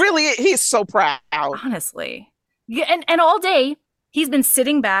 It really is. He's so proud. Honestly. Yeah, and all day he's been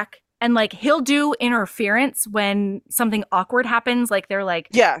sitting back and like he'll do interference when something awkward happens. Like they're like,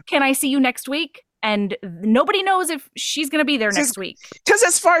 yeah, can I see you next week? And nobody knows if she's going to be there next week. Because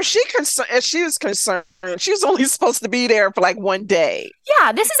as far as she was concerned, she was only supposed to be there for like one day.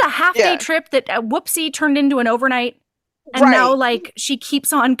 Yeah, this is a half-day trip that whoopsie turned into an overnight. And now, like, she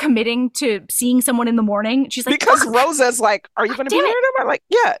keeps on committing to seeing someone in the morning. She's like, because Rosa's like, are you going to be here? I'm like,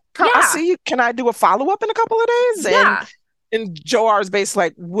 yeah, I'll see you. Can I do a follow-up in a couple of days? Yeah. And Joar's basically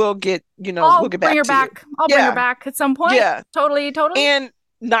like, we'll get back to I'll bring her back at some point. Yeah. Totally. And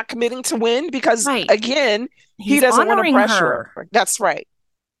not committing to win because, again, he doesn't want to pressure her. That's right.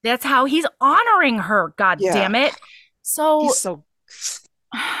 That's how he's honoring her. God damn it. So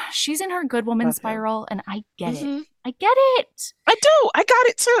she's in her good woman spiral, and I get it. I get it. I do. I got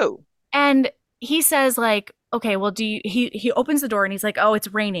it too. And he says, like, okay, well, he opens the door and he's like, oh, it's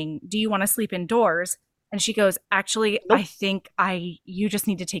raining. Do you want to sleep indoors? And she goes, actually, nope. I think you just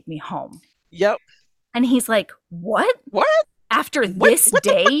need to take me home. Yep. And he's like, what? What? After this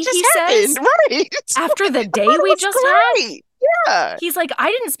day, he says, right? After the day we just had? Yeah. He's like,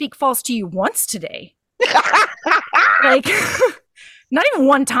 I didn't speak false to you once today. Like, not even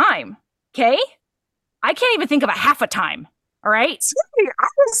one time. Okay? I can't even think of a half a time. All right? I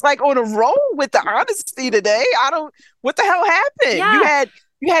was like on a roll with the honesty today. What the hell happened? Yeah.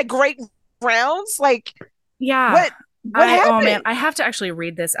 You had great rounds. Like, yeah. What happened? Oh man, I have to actually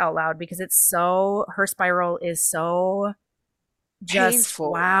read this out loud because her spiral is so just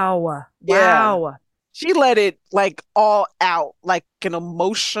painful. Wow. Yeah. Wow. She let it like all out, like an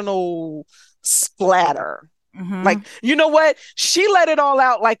emotional splatter. Mm-hmm. Like, you know what? She let it all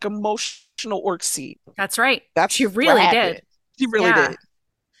out like emotional orc seed. That's right. She really did. She really did.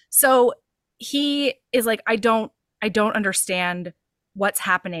 So he is like, I don't understand what's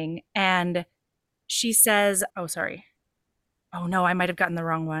happening. And she says, oh, sorry. Oh no, I might have gotten the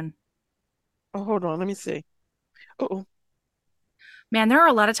wrong one. Oh, hold on. Let me see. Oh. Man, there are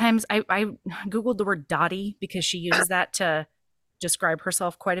a lot of times I Googled the word Dottie because she uses that to describe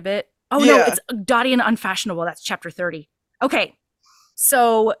herself quite a bit. Oh, no, it's Dottie and Unfashionable. That's chapter 30. Okay.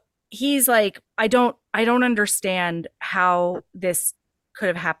 So he's like, I don't understand how this could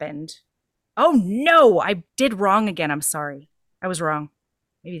have happened. Oh, no, I did wrong again. I'm sorry. I was wrong.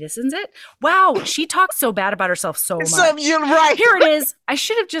 Maybe this isn't it. Wow, she talks so bad about herself so much. You're right. Here it is. I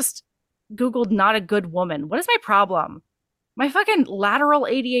should have just Googled not a good woman. What is my problem? My fucking lateral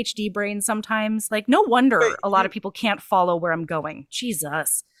ADHD brain sometimes. Like, no wonder a lot of people can't follow where I'm going.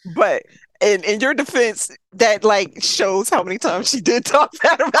 Jesus. But in your defense, that like shows how many times she did talk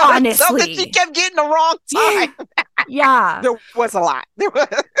bad about herself that she kept getting the wrong time. Yeah. There was a lot.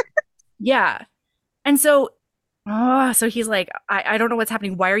 Yeah. And so he's like, I don't know what's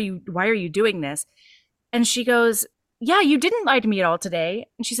happening. Why are you doing this? And she goes, yeah, you didn't lie to me at all today.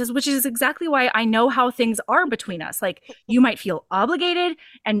 And she says, which is exactly why I know how things are between us. Like, you might feel obligated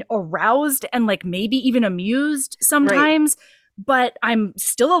and aroused and like maybe even amused sometimes, but I'm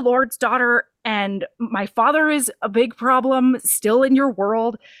still a Lord's daughter and my father is a big problem still in your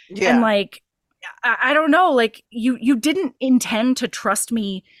world. Yeah. And like, I don't know, like you didn't intend to trust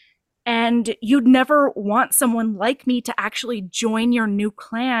me and you'd never want someone like me to actually join your new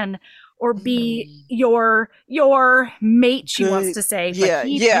clan or be your mate, she wants to say. Yeah,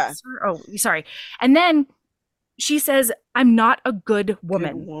 yeah. Oh, sorry. And then she says, I'm not a good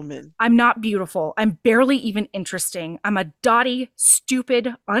woman. I'm not beautiful. I'm barely even interesting. I'm a dotty,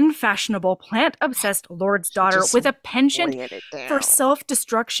 stupid, unfashionable, plant-obsessed Lord's daughter with a penchant for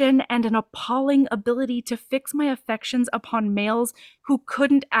self-destruction and an appalling ability to fix my affections upon males who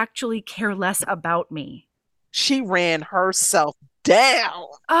couldn't actually care less about me. She ran herself down.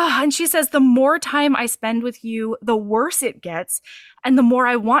 And she says, the more time I spend with you, the worse it gets. And the more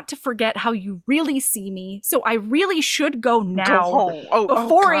I want to forget how you really see me. So I really should go now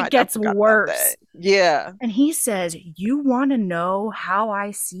before it gets worse. Yeah. And he says, you want to know how I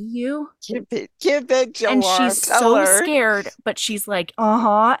see you? Give it, Joar. And she's so scared, but she's like,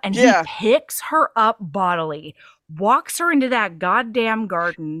 And he picks her up bodily, walks her into that goddamn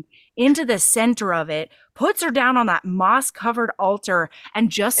garden, into the center of it, puts her down on that moss-covered altar,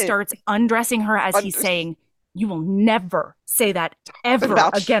 and just starts undressing her as he's saying, you will never say that ever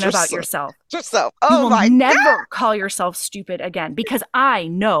again about yourself. Oh, you will never call yourself stupid again because I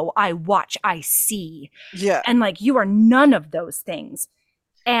know, I watch, I see. Yeah. And like, you are none of those things.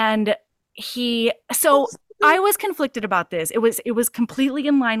 And I was conflicted about this. It was completely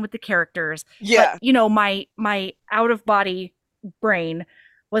in line with the characters. Yeah. But, you know, my out of body brain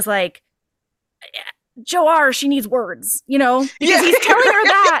was like, Joar, she needs words, you know, because he's telling her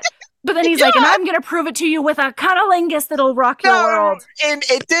that. But then he's like, and I'm going to prove it to you with a cunnilingus that'll rock your world. And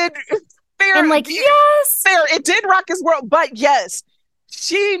it did. Fair, and like, yes. Fair. It did rock his world. But yes,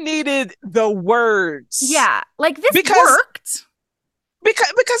 she needed the words. Yeah. Like this worked.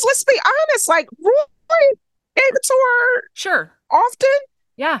 Because let's be honest, like Roy gave it to her. Sure. Often.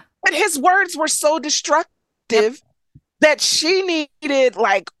 Yeah. But his words were so destructive that she needed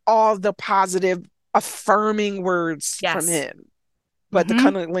like all the positive affirming words from him. But the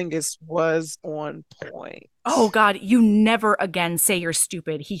cunnilingus was on point. Oh, God, you never again say you're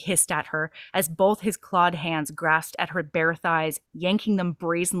stupid, he hissed at her as both his clawed hands grasped at her bare thighs, yanking them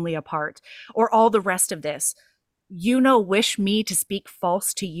brazenly apart. Or all the rest of this. You wish me to speak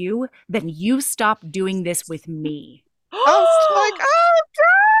false to you? Then you stop doing this with me. I was like, oh,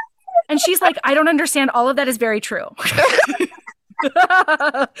 God. And she's like, I don't understand. All of that is very true.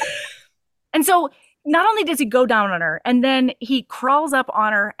 And so not only does he go down on her, and then he crawls up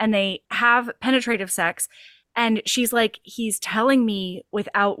on her and they have penetrative sex. And she's like, he's telling me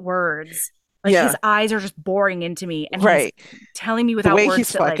without words. Like his eyes are just boring into me. And he's telling me without words. The way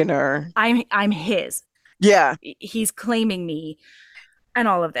he's fucking her. I'm his. Yeah. He's claiming me and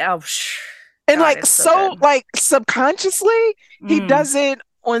all of that. Oh, and God, like, so like subconsciously, he does it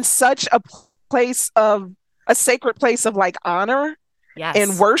on such a sacred place of like honor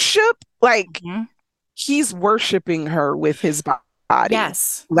and worship. Like, he's worshiping her with his body.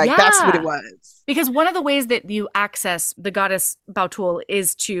 Yes. Like, that's what it was. Because one of the ways that you access the goddess Bautul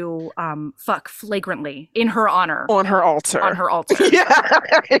is to fuck flagrantly in her honor. On her altar. On her altar. Yeah,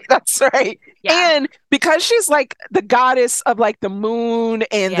 that's right. Yeah. And because she's like the goddess of like the moon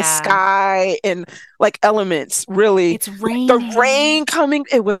and the sky and like elements, really. It's rain. The rain coming,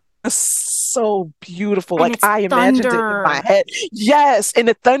 it was so beautiful. And like I imagined it in my head. Yes. And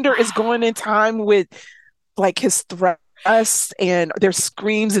the thunder is going in time with like his thrust and their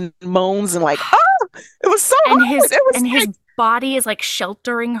screams and moans and like, it was so and his body is like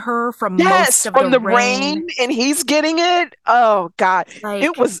sheltering her from most of the rain. And he's getting it. Oh God. Like,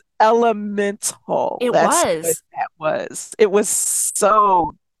 it was elemental. It was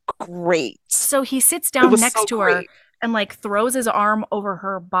so great. So he sits down next to her and like throws his arm over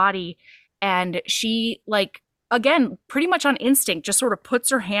her body, and she like, again, pretty much on instinct, just sort of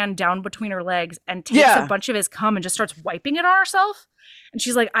puts her hand down between her legs and takes a bunch of his cum and just starts wiping it on herself. And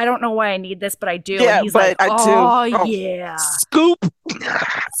she's like, I don't know why I need this, but I do. Yeah, and he's like, oh, yeah. Scoop.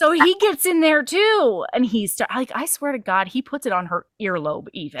 So he gets in there too. And he's like, I swear to God, he puts it on her earlobe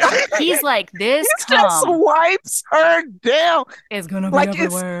even. He's like, this cum just wipes her down. It's going to be like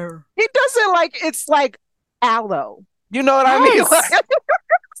everywhere. He does it like it's like aloe. You know what I mean? Like,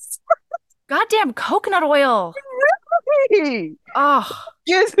 goddamn coconut oil. Really? Oh.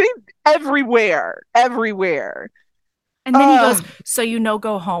 Yes, everywhere. And then he goes, so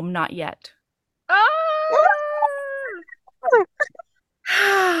go home, not yet.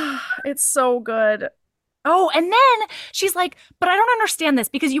 It's so good. Oh, and then she's like, but I don't understand this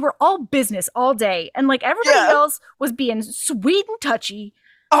because you were all business all day. And like everybody else was being sweet and touchy.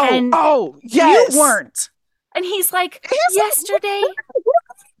 Oh, yes. You weren't. And he's like, yesterday.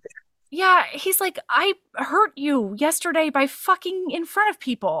 Yeah, he's like, I hurt you yesterday by fucking in front of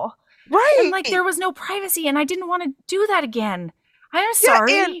people. Right. And like, there was no privacy and I didn't want to do that again. I'm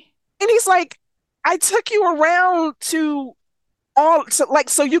sorry. And he's like, I took you around so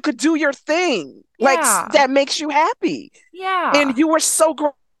you could do your thing. Yeah. Like, that makes you happy. Yeah. And you were so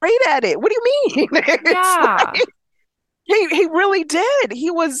great at it. What do you mean? Yeah. Like, he really did. He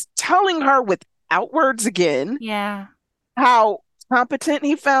was telling her without words again. Yeah. How competent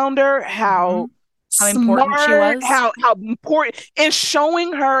he found her, how important she was, how important, and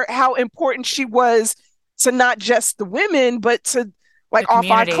showing her how important she was to not just the women, but to like all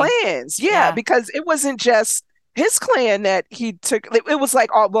 5 clans. Yeah, because it wasn't just his clan that he took. It was like,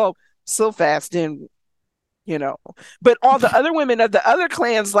 oh well, Silfast and but all the other women of the other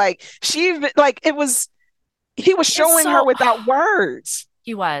clans, like he was showing her without words.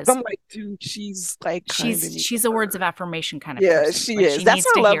 He was. I'm like, dude, she's like, she's a words of affirmation kind of person. Yeah, she is. That's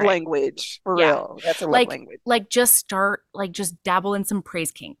her love language, for real. That's her love language. Like, just dabble in some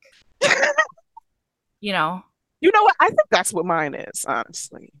praise kink. You know what? I think that's what mine is,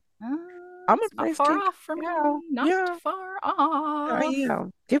 honestly. I'm a praise far kink. Off from me. Not far off. I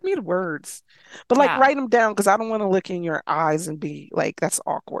am. Give me the words, but like write them down because I don't want to look in your eyes and be like, that's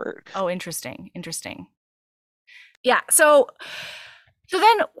awkward. Oh, interesting. Yeah. So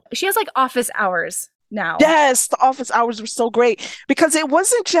then she has like office hours now. Yes, the office hours were so great because it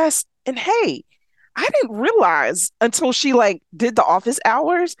wasn't just, and hey, I didn't realize until she like did the office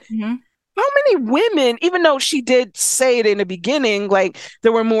hours how many women, even though she did say it in the beginning, like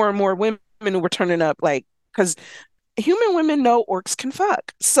there were more and more women who were turning up, like, because human women know orcs can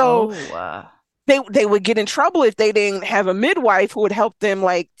fuck. So they would get in trouble if they didn't have a midwife who would help them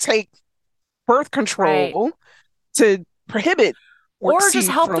like take birth control to prohibit or just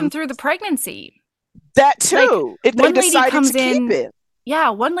help them through the pregnancy. That too. Like, if they decided to keep it. Yeah,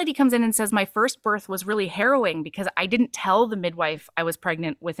 one lady comes in and says, my first birth was really harrowing because I didn't tell the midwife I was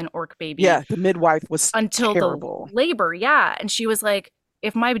pregnant with an orc baby. Yeah, the midwife was until terrible. The labor. Yeah. And she was like,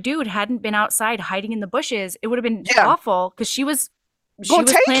 if my dude hadn't been outside hiding in the bushes, it would have been awful because she was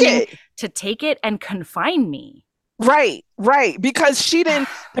planning to take it and confine me. Right. Because the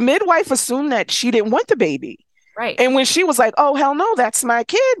midwife assumed that she didn't want the baby. Right. And when she was like, oh, hell no, that's my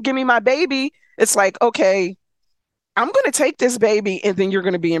kid. Give me my baby. It's like, okay, I'm going to take this baby and then you're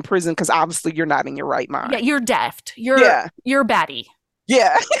going to be in prison because obviously you're not in your right mind. Yeah, you're deft. You're batty.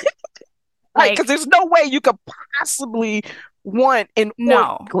 Yeah. Right, because there's no way you could possibly want an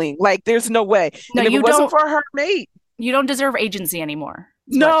orcling. Like, there's no way. No, and if it wasn't for her mate. You don't deserve agency anymore.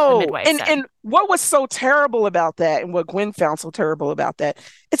 No. And what was so terrible about that and what Gwen found so terrible about that,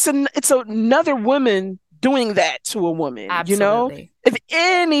 it's another woman doing that to a woman. Absolutely. You know, if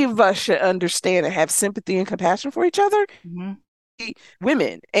any of us should understand and have sympathy and compassion for each other,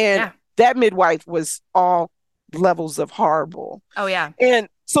 women. And that midwife was all levels of horrible. Oh yeah. And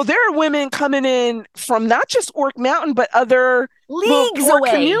so there are women coming in from not just Orc Mountain but other leagues away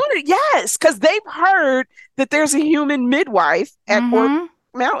community. Yes, because they've heard that there's a human midwife at Orc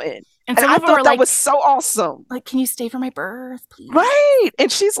Mountain. And I thought that was so awesome. Like, can you stay for my birth, please? Right. And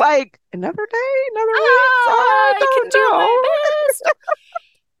she's like, another day, another week. I can do my best.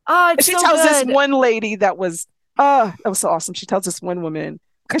 And she tells this one lady that was so awesome. She tells this one woman,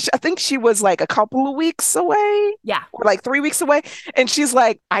 because I think she was like a couple of weeks away. Yeah. Or like 3 weeks away. And she's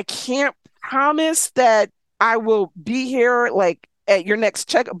like, I can't promise that I will be here like at your next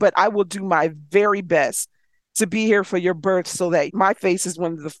checkup, but I will do my very best to be here for your birth so that my face is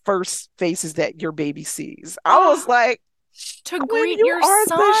one of the first faces that your baby sees. I was like, to greet your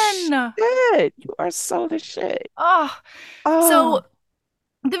son. You are so the shit. So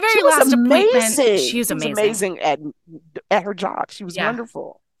the very last appointment, she was amazing at her job. She was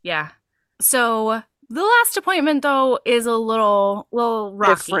wonderful. Yeah. So the last appointment though is a little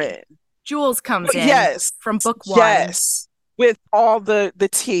rocky. Different. Jules comes in from book 1. Yes. With all the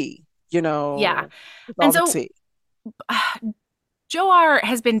tea, you know. Yeah. And so Joar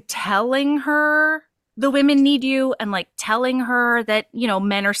has been telling her the women need you and like telling her that, you know,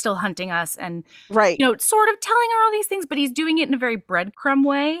 men are still hunting us and, you know, sort of telling her all these things, but he's doing it in a very breadcrumb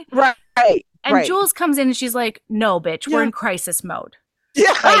way. Right. And Jules comes in and she's like, no, bitch, we're in crisis mode.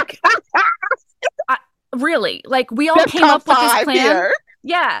 Yeah. Like, really? Like, we all came up with this plan. Here.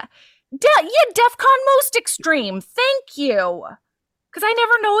 Yeah. DEFCON most extreme. Thank you. Because I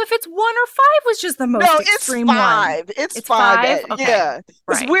never know if it's 1 or 5 was just the most extreme one. It's 5. Okay. Yeah.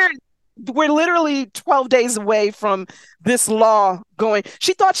 It's weird. We're literally 12 days away from this law going.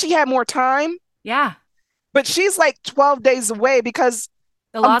 She thought she had more time. Yeah. But she's like 12 days away because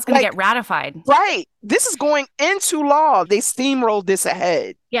the law's going to get ratified. Right. This is going into law. They steamrolled this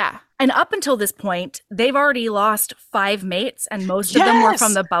ahead. Yeah. And up until this point, they've already lost 5 mates, and most of them were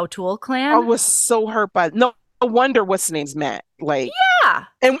from the Bautul clan. I was so hurt by no wonder what's his name's Matt. Like, yeah.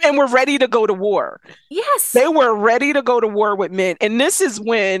 And we're ready to go to war. Yes. They were ready to go to war with men. And this is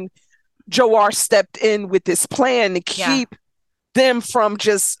when Joar stepped in with this plan to keep them from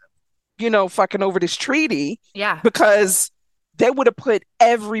just, you know, fucking over this treaty. Yeah. Because they would have put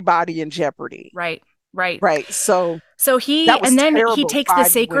everybody in jeopardy. Right. So he takes the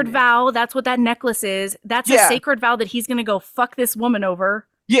sacred vow. That's what that necklace is. That's a sacred vow that he's going to go fuck this woman over.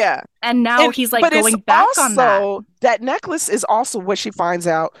 Yeah. And now he's like going back on that. That necklace is also what she finds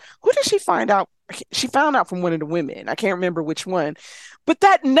out. Who did she find out? She found out from one of the women. I can't remember which one. But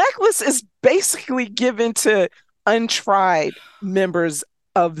that necklace is basically given to untried members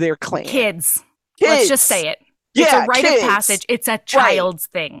of their clan. Kids. Let's just say it. It's a rite of passage. It's a child's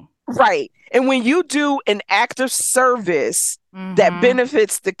thing. Right. And when you do an act of service that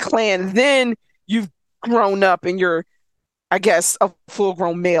benefits the clan, then you've grown up and you're, I guess, a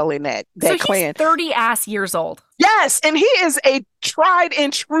full-grown male in that clan. He's 30-ass years old. Yes, and he is a tried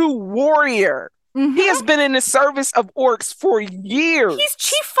and true warrior. Mm-hmm. He has been in the service of orcs for years. He's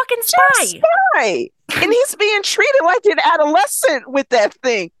chief fucking spy. And he's being treated like an adolescent with that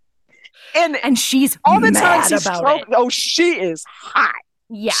thing. And she's all the mad time about it. Oh, she is hot.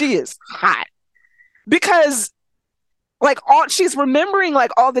 Yeah. She is hot. Because like she's remembering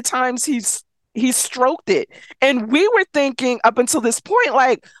like all the times he's stroked it. And we were thinking up until this point,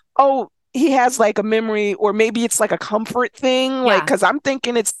 like, oh, he has like a memory, or maybe it's like a comfort thing, like, because I'm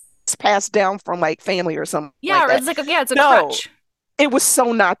thinking it's passed down from like family or something like that. It's like it's a crutch. It was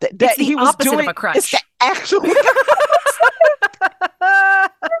so not that. That he was doing of a crutch. It's the actual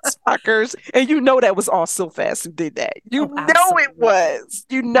fuckers, and you know that was all so fast who did that. You know it was.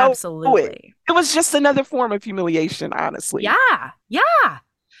 You know absolutely. It was just another form of humiliation, honestly. Yeah.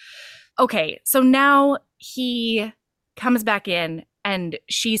 Okay, so now he comes back in and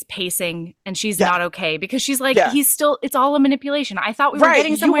she's pacing and she's not okay because she's like, he's still, it's all a manipulation. I thought we were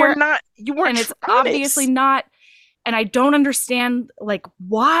getting somewhere. You weren't, and it's obviously not. And I don't understand, like,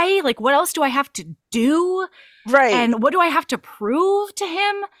 why? Like, what else do I have to do? Right. And what do I have to prove to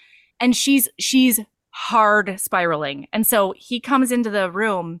him? And she's hard spiraling. And so he comes into the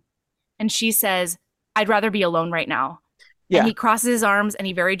room and she says, I'd rather be alone right now. Yeah. And he crosses his arms and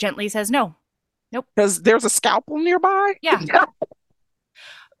he very gently says, no. Nope. Because there's a scalpel nearby? Yeah.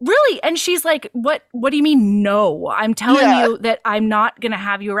 Really? And she's like, what do you mean, no? I'm telling you that I'm not going to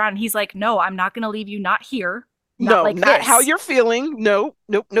have you around. And he's like, no, I'm not going to leave you, not here. Not how you're feeling. Nope.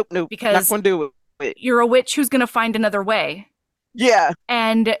 Because not going to do it. You're a witch who's going to find another way. Yeah.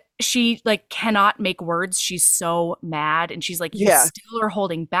 And she like cannot make words. She's so mad. And she's like, you still are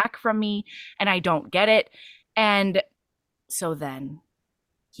holding back from me. And I don't get it. And so then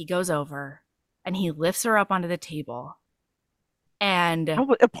he goes over and he lifts her up onto the table. And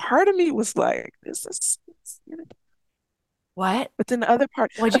a part of me was like, this is what? But then the other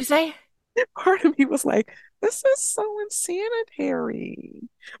part, what'd you say? Part of me was like, this is so insanitary.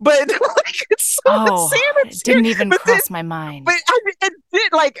 But like, it's so insanitary. It didn't even cross my mind. But it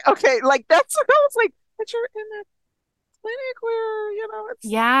did, like, okay, like that's what I was like, but you're in a clinic where,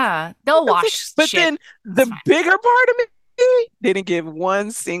 it's they'll wash. But then the bigger part of me didn't give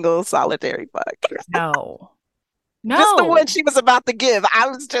one single solitary fuck. No. Just the one she was about to give.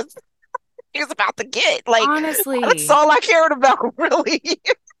 She was about to get. Like, honestly, that's all I cared about, really.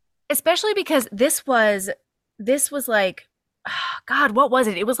 Especially because this was like, God, what was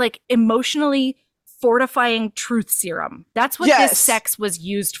it? It was like emotionally fortifying truth serum. That's what this sex was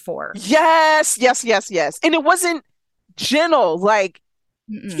used for. Yes. And it wasn't gentle. Like,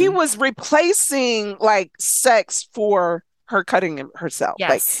 he was replacing like sex for her cutting herself. Yes.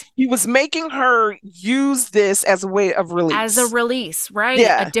 Like, he was making her use this as a way of release. As a release, right?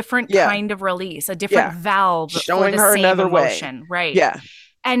 Yeah. A different kind of release, a different valve showing for the her same another emotion. Way. Right. Yeah.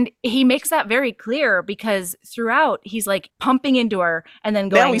 And he makes that very clear because throughout he's like pumping into her and then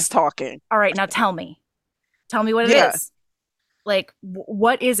going, now he's talking. All right, now tell me what it is. Like,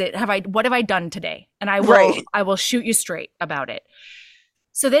 what is it? What have I done today? And I will shoot you straight about it.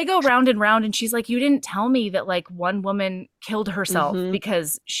 So they go round and round and she's like, you didn't tell me that like one woman killed herself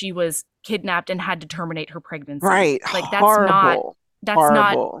because she was kidnapped and had to terminate her pregnancy. Right. Like, that's horrible.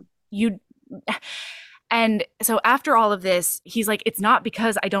 not you. And so after all of this, he's like, it's not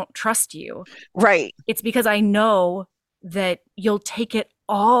because I don't trust you. Right. It's because I know that you'll take it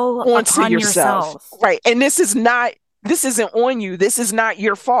all onto upon yourself. Right. And this isn't on you. This is not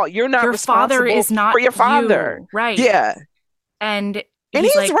your fault. You're not responsible father is not for your father. You. Right. Yeah. And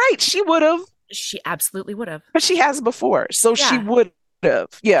he's like, right. She would have. She absolutely would have. But she has before. So she would have.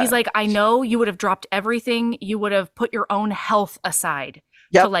 Yeah. He's like, I know you would have dropped everything. You would have put your own health aside.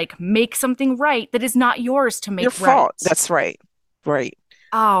 To like make something right that is not yours to make your fault. That's right. Right.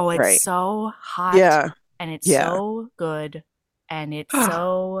 Oh, it's so hot. Yeah. And it's so good. And it's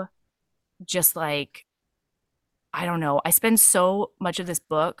so just like, I don't know. I spend so much of this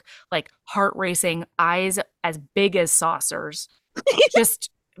book like heart racing, eyes as big as saucers, just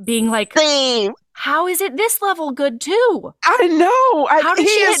being like, same. How is it this level good too? I know. How did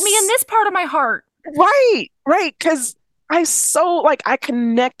she hit me in this part of my heart? Right. Because I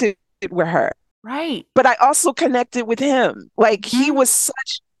connected with her. Right. But I also connected with him. Like, he was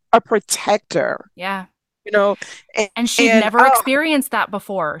such a protector. Yeah. And she'd never experienced that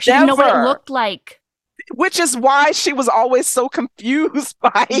before. She didn't know what it looked like. Which is why she was always so confused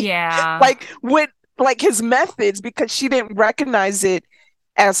by like his methods, because she didn't recognize it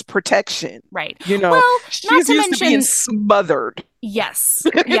as protection. Right. Well, she's used to being smothered. Yes.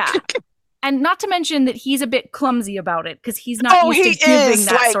 Yeah. And not to mention that he's a bit clumsy about it because he's not used to giving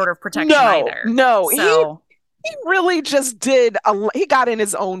that sort of protection either. No, so. He really just did. He got in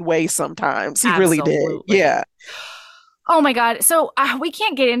his own way sometimes. He really did. Yeah. Oh my God. So we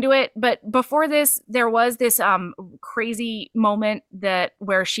can't get into it, but before this, there was this crazy moment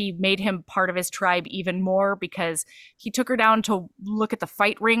where she made him part of his tribe even more because he took her down to look at the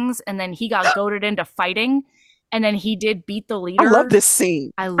fight rings and then he got goaded into fighting. And then he did beat the leader. I love this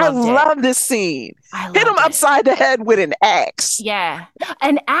scene. I love this scene. Hit him upside the head with an axe. Yeah.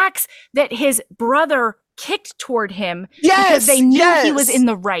 An axe that his brother kicked toward him because they knew he was in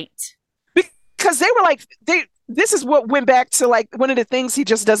the right. Because they were like, this is what went back to like one of the things he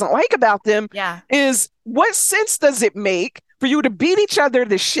just doesn't like about them is what sense does it make for you to beat each other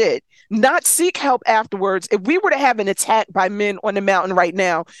to shit, not seek help afterwards? If we were to have an attack by men on the mountain right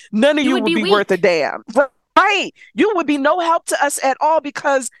now, none of you would be worth a damn. Right. You would be no help to us at all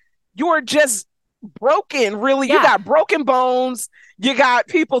because you're just broken, really. You got broken bones. You got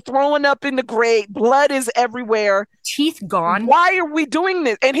people throwing up in the grave. Blood is everywhere. Teeth gone. Why are we doing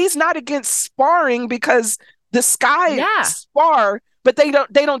this? And he's not against sparring because the Sky spar, but they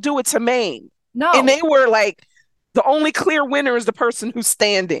don't do it to maim. No. And they were like, the only clear winner is the person who's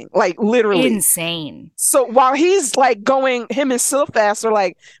standing. Like literally. Insane. So while he's like going, him and Silfast are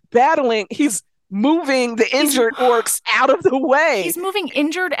like battling, he's moving the injured orcs out of the way. He's moving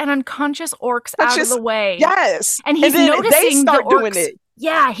injured and unconscious orcs out of the way. Yes. And he's noticing they start the orcs doing it.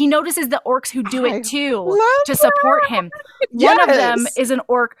 Yeah, he notices the orcs who do it too to support him. One of them is an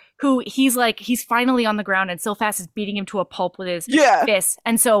orc who he's finally on the ground and Silfast is beating him to a pulp with his fists.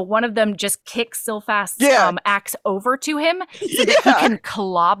 And so one of them just kicks Silfast's axe over to him so that he can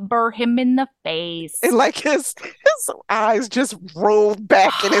clobber him in the face. And like his eyes just rolled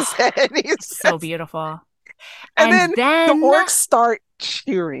back in his head. He's so beautiful. And then the orcs start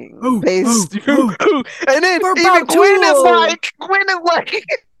cheering. And then even Gwen is like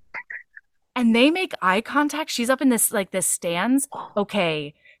and they make eye contact. She's up in this stands.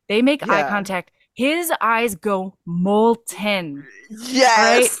 Okay. They make eye contact. His eyes go molten.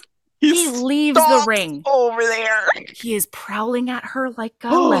 Yes. Right? He leaves the ring over there. He is prowling at her like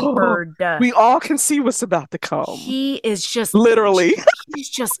a leopard. We all can see what's about to come. He is just literally. He's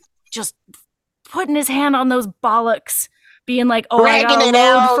just putting his hand on those bollocks, being like, "Oh, I got a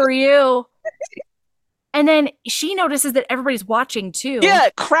load for you." And then she notices that everybody's watching too. Yeah,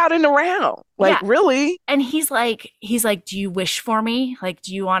 crowding around. Really? And he's like, "Do you wish for me? Like,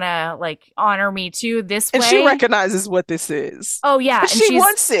 do you want to honor me too this way?" And she recognizes what this is. Oh yeah, and she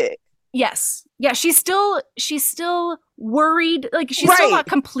wants it. Yes. Yeah, she's still worried. Like she's still not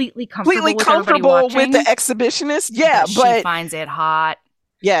completely comfortable with the exhibitionist. Yeah, but she finds it hot.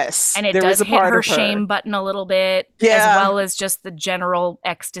 Yes. And it does hit her shame button a little bit, as well as just the general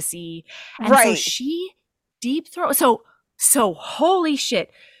ecstasy. And so she deep throat. So holy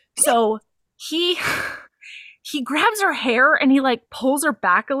shit. So he grabs her hair and he pulls her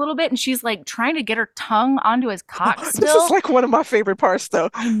back a little bit and she's trying to get her tongue onto his cock still. This is one of my favorite parts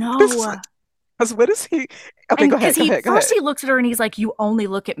though. I know. What is he? Okay, go ahead. He looks at her and he's like, "You only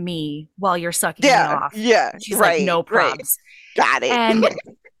look at me while you're sucking me off." Yeah. She's like, "No probs." Got it. And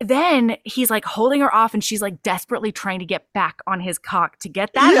then he's holding her off and she's desperately trying to get back on his cock to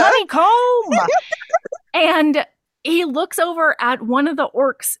get that honeycomb. And he looks over at one of the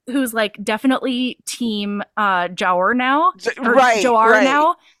orcs who's definitely team Jawar now. Jawar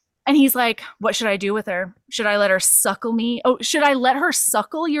now. And he's like, "What should I do with her? Should I let her suckle me? Oh, should I let her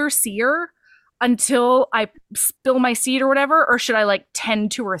suckle your seer until I spill my seed or whatever? Or should I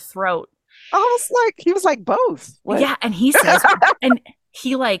tend to her throat?" He was like both. What? Yeah, and he says, and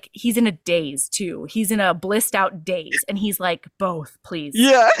he's in a daze too. He's in a blissed out daze, and he's like, "Both, please."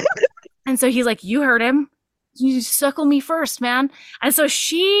 Yeah. And so he's like, "You heard him. You suckle me first, man." And so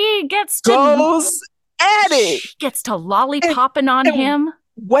she gets to lollipopping on him.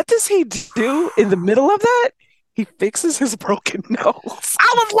 What does he do in the middle of that? He fixes his broken nose.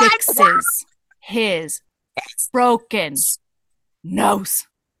 Fixes his broken nose.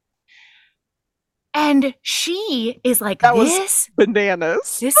 And she is like, "This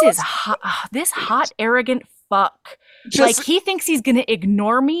bananas. This is this hot, arrogant fuck. He thinks he's gonna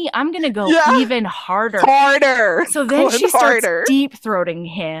ignore me. I'm gonna go even harder. So then she starts deep throating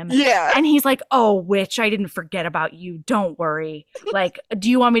him. Yeah. And he's like, "Oh, witch, I didn't forget about you. Don't worry. Do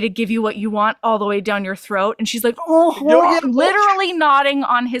you want me to give you what you want all the way down your throat?" And she's like, literally nodding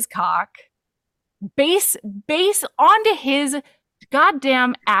on his cock. Base onto his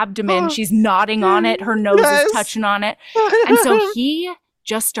goddamn abdomen. She's nodding on it. Her nose is touching on it. And so he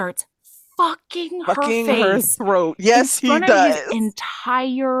just starts fucking her throat. Yes, he does. His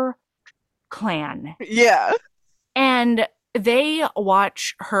entire clan. Yeah. And they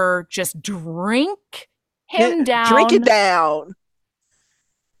watch her just drink him down. Drink it down.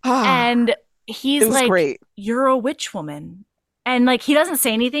 And he's like, great. "You're a witch woman." And he doesn't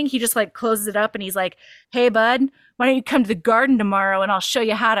say anything. He just closes it up and he's like, "Hey, bud, why don't you come to the garden tomorrow and I'll show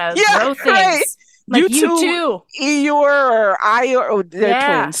you how to grow things." Right. You too. Eeyore or Ior,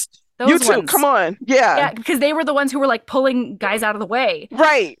 they're twins. Those you too. ones. Come on. Yeah. Yeah, because they were the ones who were like pulling guys out of the way.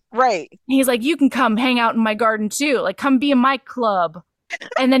 Right. And he's like, you can come hang out in my garden too. Like, come be in my club.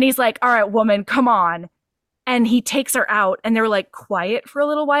 And then he's like, all right, woman, come on. And he takes her out, and they're like quiet for a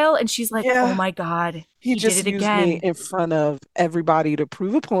little while. And she's like, oh my God, he just did it used again. Me in front of everybody to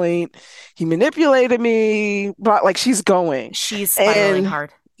prove a point. He manipulated me, but like she's spiraling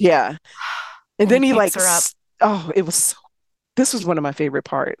hard. Yeah. And then he like, it was this was one of my favorite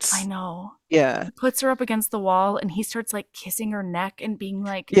parts. I know. Yeah. He puts her up against the wall, and he starts like kissing her neck and being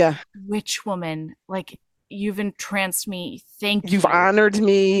like, witch woman, like, you've entranced me. Thank you. You've honored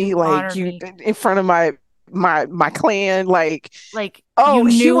me. Like, you in front of my clan. Like, you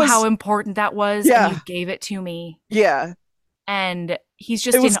knew how important that was, and you gave it to me. Yeah. And he's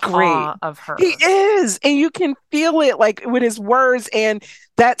just in awe of her. He is. And you can feel it like with his words, and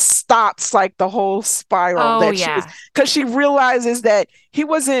that stops like the whole spiral because she realizes that he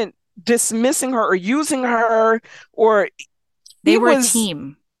wasn't dismissing her or using her, or they were a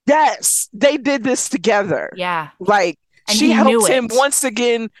team. Yes, they did this together. Yeah. Like, and she helped him once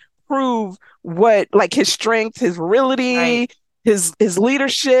again prove what, like, his strength, his virility, his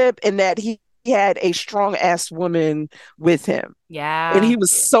leadership, and that he had a strong ass woman with him. Yeah. And he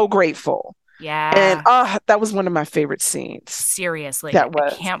was so grateful. Yeah. And that was one of my favorite scenes. Seriously. I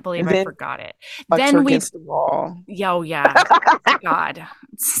can't believe I forgot it. Then we against the wall. Oh yeah. God.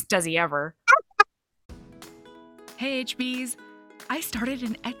 Does he ever? Hey HBs. I started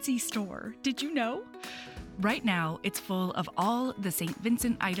an Etsy store. Did you know? Right now, it's full of all the St.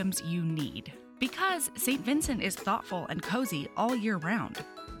 Vincent items you need, because St. Vincent is thoughtful and cozy all year round.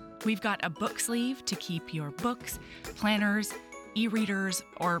 We've got a book sleeve to keep your books, planners, e-readers,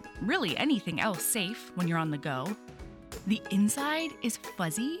 or really anything else safe when you're on the go. The inside is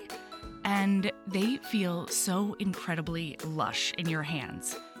fuzzy, and they feel so incredibly lush in your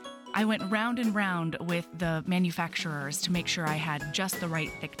hands. I went round and round with the manufacturers to make sure I had just the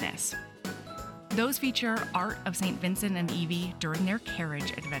right thickness. Those feature art of St. Vincent and Evie during their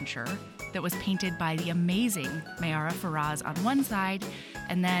carriage adventure that was painted by the amazing Mayara Faraz on one side,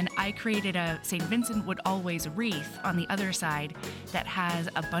 and then I created a St. Vincent Would Always wreath on the other side that has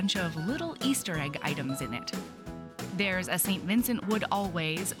a bunch of little Easter egg items in it. There's a St. Vincent Would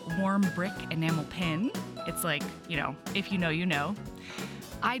Always warm brick enamel pin. It's like, if you know, you know.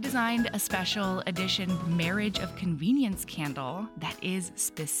 I designed a special edition Marriage of Convenience candle that is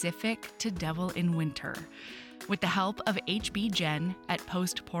specific to Devil in Winter, with the help of HB Jen at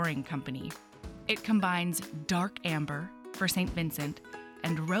Post Pouring Company. It combines dark amber for St. Vincent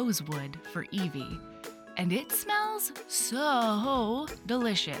and rosewood for Evie, and it smells so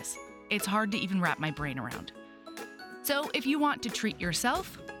delicious. It's hard to even wrap my brain around. So if you want to treat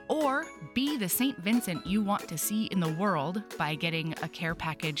yourself or be the St. Vincent you want to see in the world by getting a care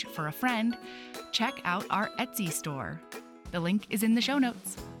package for a friend, check out our Etsy store. The link is in the show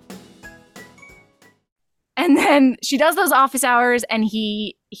notes. And then she does those office hours, and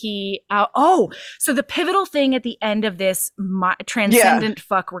so the pivotal thing at the end of this transcendent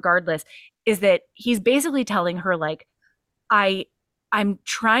fuck regardless is that he's basically telling her, like, I'm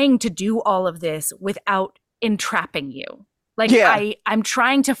trying to do all of this without entrapping you. Like, I'm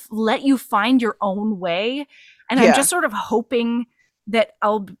trying to let you find your own way, and I'm just sort of hoping that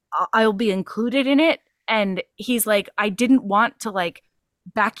I'll be included in it. And he's like, I didn't want to like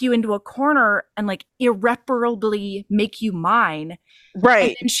back you into a corner and like irreparably make you mine.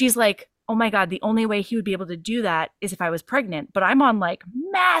 Right. And she's like, oh my God, the only way he would be able to do that is if I was pregnant. But I'm on like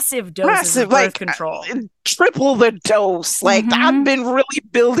massive doses of birth control. Triple the dose. Like, I've been really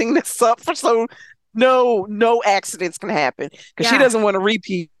building this up for no accidents can happen, because she doesn't want to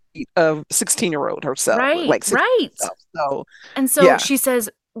repeat of 16-year-old herself. Right. So she says,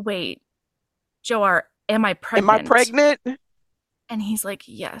 wait, Joar, am I pregnant? And he's like,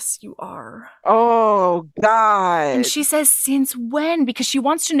 yes, you are. Oh, God. And she says, since when? Because she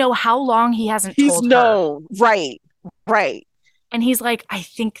wants to know how long he hasn't told her. He's known. Right. And he's like, I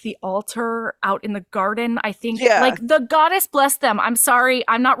think the altar out in the garden, like, the goddess bless them. I'm sorry.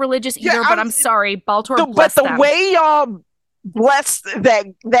 I'm not religious either, but I'm sorry. Baltor bless them. But the way y'all blessed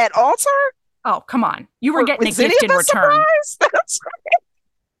that altar? Oh, come on. You were getting a gift in return. That's right.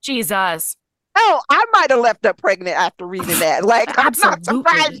 Jesus. Oh, I might have left up pregnant after reading that. Like, I'm not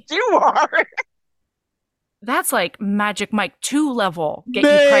surprised you are. That's like Magic Mike 2 level. Get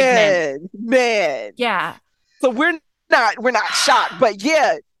you pregnant. Man. Yeah. So we're not shocked, but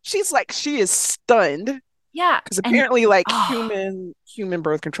she is stunned. Yeah. Because apparently, human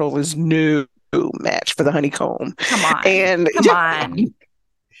birth control is no match for the honeycomb. Come on.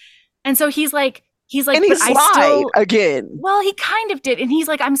 And so he's like, he's like, and he but I still again. Well, he kind of did, and he's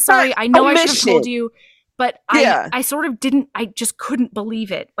like, I'm sorry, I know I should have told you, but I sort of didn't. I just couldn't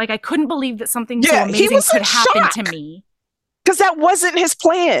believe it. Like I couldn't believe that something so amazing could happen to me. Because that wasn't his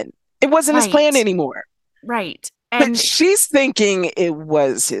plan. It wasn't his plan anymore. Right. But she's thinking it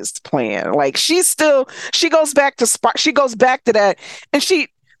was his plan. Like she goes back to that. And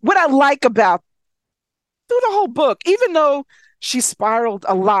what I like about through the whole book, even though she spiraled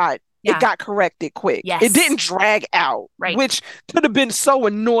a lot, it got corrected quick. Yes. It didn't drag out, which could have been so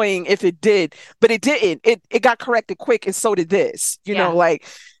annoying if it did, but it didn't. It got corrected quick, and so did this. You know, like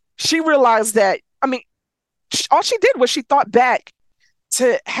she realized that, I mean, all she did was she thought back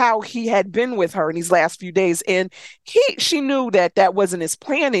to how he had been with her in these last few days, and she knew that wasn't his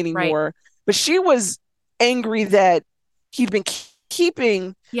plan anymore, but she was angry that he'd been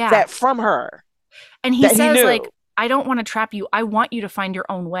keeping that from her. And he says, like, I don't want to trap you. I want you to find your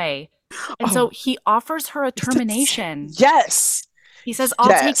own way. And so he offers her a termination. Yes. He says, I'll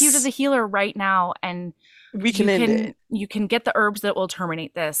take you to the healer right now, and we can end it. You can get the herbs that will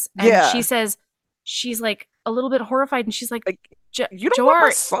terminate this. And she says, she's like a little bit horrified, and she's like Jor,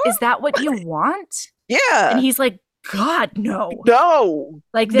 is that what you want? Yeah. And he's like, God, no. No.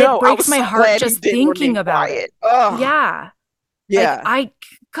 Like, that breaks my heart just thinking about it. Yeah. Yeah. Like,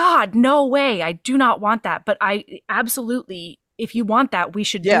 God, no way. I do not want that. But I absolutely, if you want that, we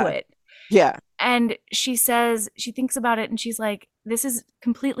should do it. Yeah. And she says, she thinks about it, and she's like, this is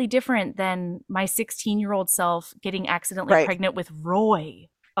completely different than my 16-year-old self getting accidentally pregnant with Roy,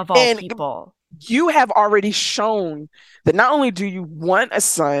 of all people. You have already shown that not only do you want a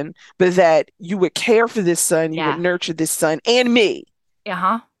son, but that you would care for this son, you would nurture this son and me.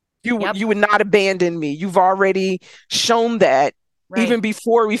 You would not abandon me. You've already shown that even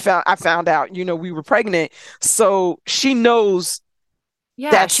before I found out, we were pregnant. So she knows.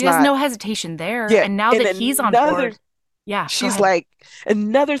 Yeah, she has no hesitation there. Yeah, and now that he's on board. Yeah. She's like,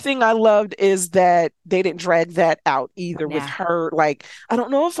 another thing I loved is that they didn't drag that out either with her. Like, I don't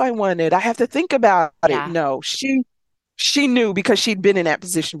know if I want it. I have to think about it. No, she knew because she'd been in that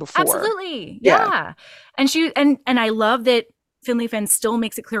position before. Absolutely. Yeah. And I love that Finley Fenn still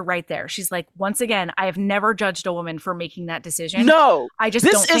makes it clear right there. She's like, once again, I have never judged a woman for making that decision. No. I just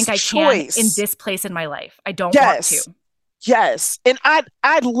don't think I can in this place in my life. I don't want to. Yes. And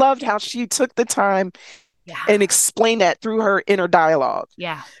I loved how she took the time and explain that through her inner dialogue.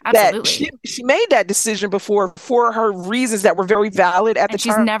 Yeah, absolutely. That she made that decision before for her reasons that were very valid at the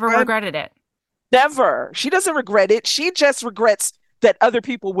time. She's never regretted it. Never. She doesn't regret it. She just regrets that other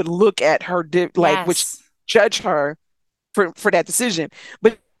people would look at her, which judge her for that decision.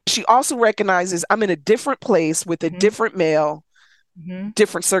 But she also recognizes I'm in a different place with a different male,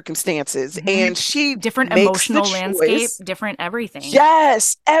 different circumstances, and she different emotional landscape, different everything.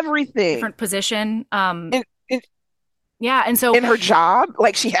 Yes, everything. Different position. And so in her job,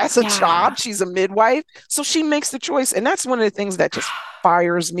 like she has a job, she's a midwife, so she makes the choice, and that's one of the things that just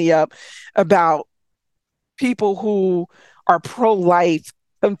fires me up about people who are pro-life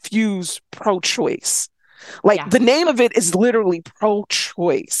confuse pro-choice. Like the name of it is literally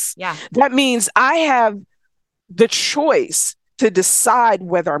pro-choice. Yeah, that means I have the choice to decide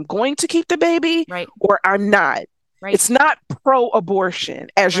whether I'm going to keep the baby or I'm not. Right. It's not pro-abortion,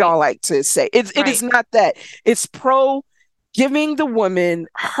 as y'all like to say. It is not that. It's pro giving the woman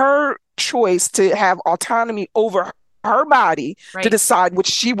her choice to have autonomy over her body to decide what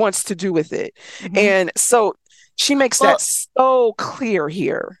she wants to do with it. And so she makes that so clear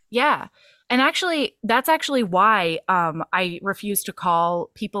here. Yeah. And actually, that's actually why I refuse to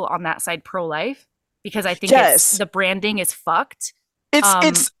call people on that side pro-life. Because I think the branding is fucked.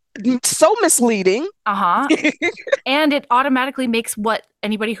 It's so misleading. And it automatically makes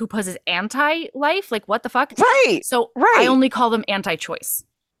anybody who poses anti-life, like what the fuck? Right. So I only call them anti-choice.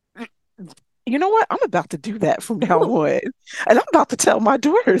 You know what? I'm about to do that from now on. And I'm about to tell my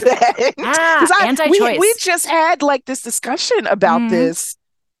daughter that. Anti-choice. We just had like this discussion about this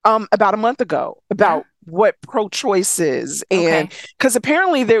about a month ago, about what pro-choice is. And because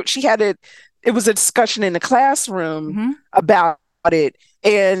apparently it was a discussion in the classroom about it.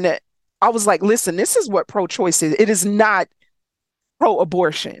 And I was like, listen, this is what pro-choice is. It is not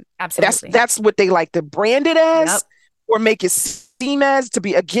pro-abortion. Absolutely. That's what they like to brand it as or make it seem as, to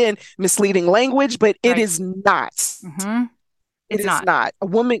be, again, misleading language, but it is not. It's not. A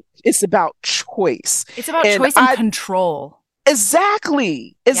woman, it's about choice. It's about choice and control.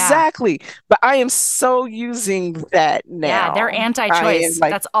 Exactly. But I am so using that now. Yeah, they're anti-choice.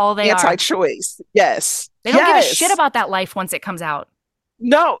 That's all they are. Anti-choice. Yes. They don't give a shit about that life once it comes out.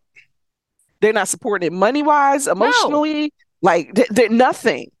 No. They're not supporting it money-wise, emotionally. No. Like, they're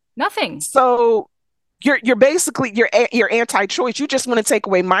nothing. Nothing. So you're basically you're anti-choice. You just want to take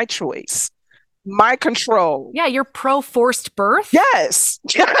away my choice, my control. Yeah, you're pro forced birth. Yes.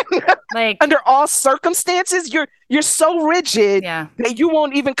 Like under all circumstances, you're so rigid that you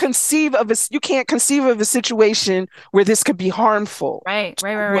won't even conceive of you can't conceive of a situation where this could be harmful. Right.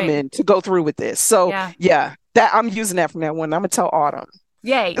 Women to go through with this. So yeah, that I'm using that from that one. I'm gonna tell Autumn.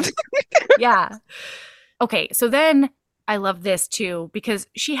 Yay. Yeah. Okay, so then I love this too because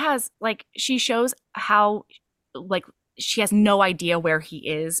she shows how like she has no idea where he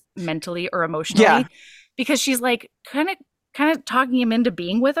is mentally or emotionally because she's like kind of talking him into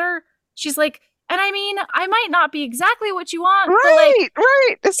being with her. She's like, and I mean, I might not be exactly what you want, right, but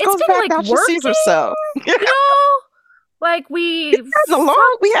right. This goes back how she sees herself. You know, like we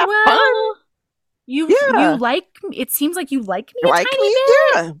have fun. You like me. It seems like you like me a tiny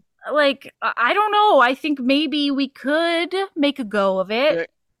bit. Yeah. Like, I don't know. I think maybe we could make a go of it.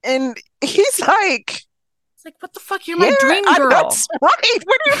 And he's like, it's like, what the fuck? You're my dream girl. That's right.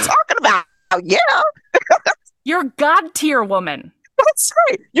 What are you talking about? Yeah. You're God tier woman. That's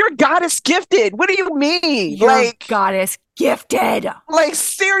right. You're goddess gifted. What do you mean? You're like goddess gifted. Like,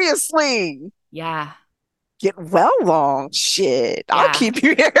 seriously. Yeah. Get well long. Shit. Yeah. I'll keep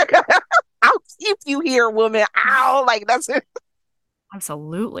you here. I'll keep you here, woman. Ow. Like, that's it.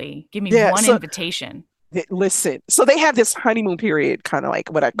 Absolutely. Give me one invitation. Listen, so they have this honeymoon period, kind of like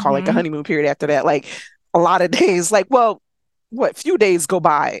what I call like a honeymoon period after that. Like a lot of days, like, well, few days go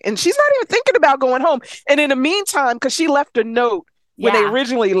by and she's not even thinking about going home. And in the meantime, because she left a note when they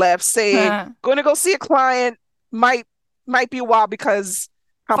originally left saying, going to go see a client, might be a while because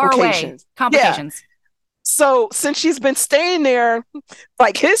complications. Complications. Yeah. So since she's been staying there,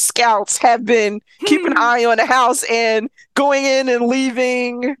 like his scouts have been keeping an eye on the house and going in and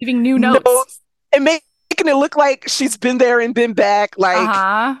leaving new notes and making it look like she's been there and been back.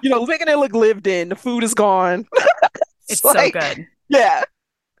 Like, making it look lived in. The food is gone. It's like, so good. Yeah.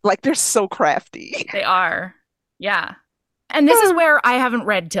 Like they're so crafty. They are. Yeah. And this is where I haven't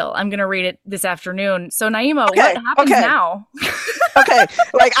read till. I'm going to read it this afternoon. So Naima, what happens now? Okay.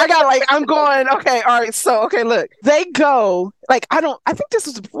 I'm going, okay. All right. So, look, they go, I think this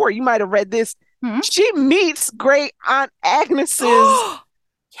was before you might've read this. Mm-hmm. She meets great Aunt Agnes's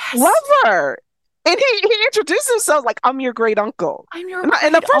lover. And he introduced himself like, I'm your great uncle. I'm your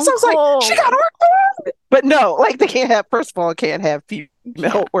and at first I was like, she got orc. But no, like they can't have, first of all, can't have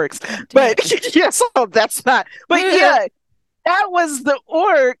female orcs. But so that's not, but that was the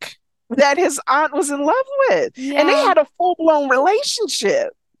orc that his aunt was in love with. Yeah. And they had a full-blown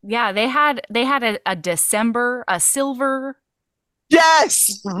relationship. Yeah, they had a silver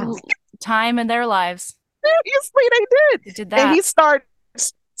time in their lives. Seriously, they did. They did that. And he starts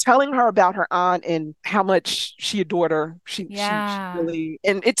telling her about her aunt and how much she adored her. She really,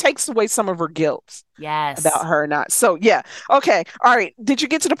 and it takes away some of her guilt. Yes. About her not. So yeah. Okay. All right. Did you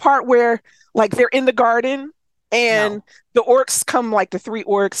get to the part where like they're in the garden? And the orcs come, like the three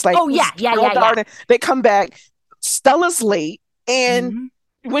orcs, like garden. They come back. Stella's late, and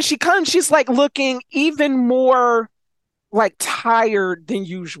when she comes, she's like looking even more like tired than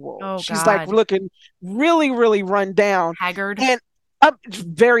usual. Oh, she's like looking really, really run down, haggard, and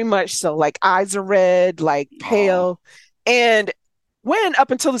very much so. Like eyes are red, like pale, and Gwen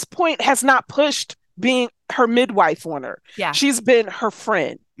up until this point has not pushed being her midwife on her. Yeah, she's been her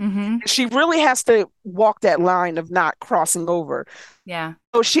friend. Mm-hmm. She really has to walk that line of not crossing over. Yeah.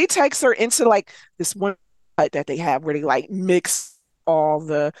 So she takes her into like this one hut that they have where they like mix all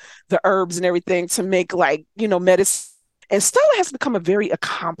the herbs and everything to make like, medicine. And Stella has become a very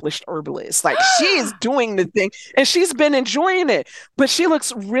accomplished herbalist. Like she is doing the thing and she's been enjoying it, but she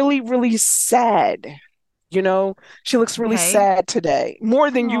looks really, really sad. She looks really sad today,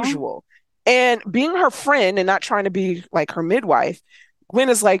 more than usual. And being her friend and not trying to be like her midwife, Gwen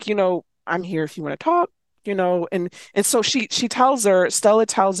is like, I'm here if you want to talk, and so Stella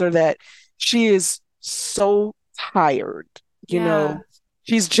tells her that she is so tired,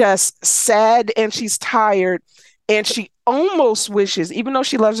 she's just sad and she's tired and she almost wishes, even though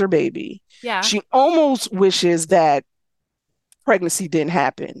she loves her baby, she almost wishes that pregnancy didn't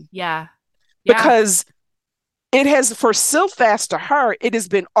happen. Yeah. Because it has, for Sylphast to her, it has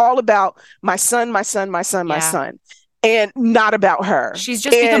been all about my son, my son, my son, my son. And not about her. She's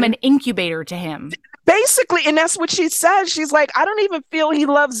just become an incubator to him. Basically, and that's what she said. She's like, I don't even feel he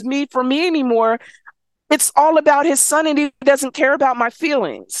loves me for me anymore. It's all about his son and he doesn't care about my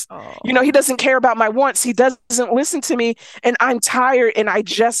feelings. Oh. He doesn't care about my wants. He doesn't listen to me and I'm tired and I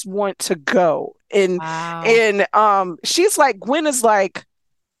just want to go. And she's like, Gwen is like,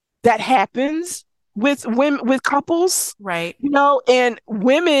 that happens with women, with couples. Right. And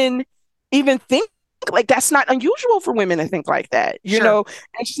women even think like that's not unusual for women to think like that, you know?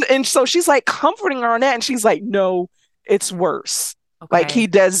 And so she's like comforting her on that. And she's like, no, it's worse. Okay. Like he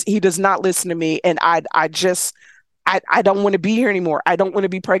does not listen to me. And I don't want to be here anymore. I don't want to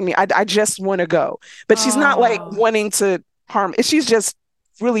be pregnant. I just want to go. But she's not like wanting to harm. She's just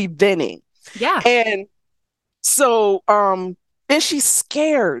really venting. Yeah. And so, and she's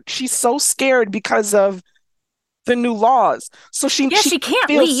scared. She's so scared because of the new laws. So she can't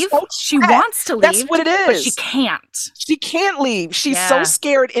leave. So she wants to leave. That's what it is. But she can't. She can't leave. She's so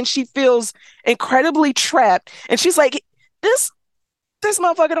scared and she feels incredibly trapped. And she's like, this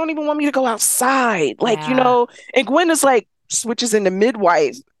motherfucker don't even want me to go outside. Like, you know, and Gwen is like, switches into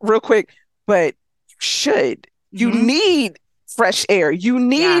midwife real quick, but you should. You need fresh air. You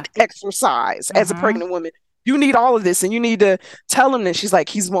need exercise as a pregnant woman. You need all of this, and you need to tell him that. She's like,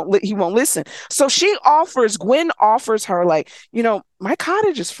 he won't listen. So Gwen offers her, like, you know, my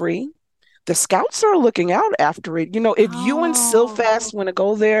cottage is free. The scouts are looking out after it. You know, if you and Silfast want to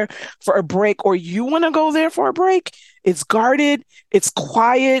go there for a break, or you want to go there for a break, it's guarded, it's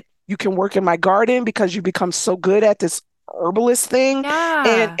quiet. You can work in my garden because you become so good at this herbalist thing.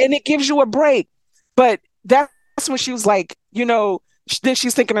 Yeah. And it gives you a break. But that's when she was like, you know, then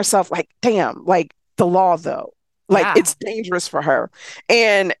she's thinking to herself, like, damn, like, the law though, like it's dangerous for her.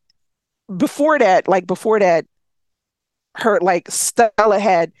 And before that, her, like, Stella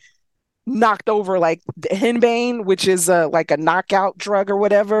had knocked over like the henbane, which is like a knockout drug or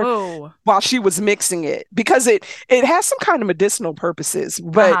whatever. Whoa. While she was mixing it, because it has some kind of medicinal purposes.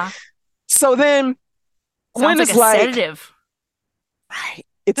 But so then Gwen is like, sedative. Right,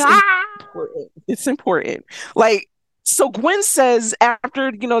 it's important. Like, so Gwen says,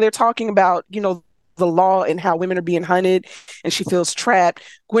 after, you know, they're talking about, you know, the law and how women are being hunted and she feels trapped,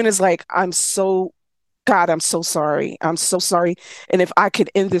 Gwen is like, I'm so sorry. I'm so sorry. And if I could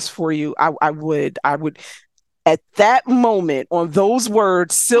end this for you, I would. At that moment, on those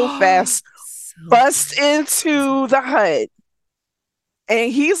words, Silfast busts into the hut.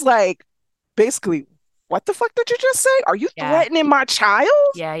 And he's like, basically, what the fuck did you just say? Are you threatening my child?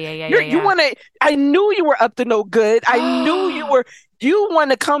 Yeah. You want to, I knew you were up to no good. I knew you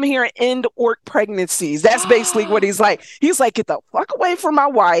want to come here and end orc pregnancies. That's basically what he's like. He's like, get the fuck away from my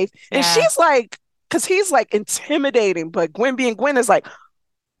wife. And she's like, because he's like intimidating, but Gwen being Gwen is like,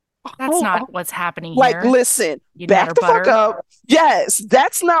 that's not what's happening like, here. Like, listen, back the fuck up. Yes,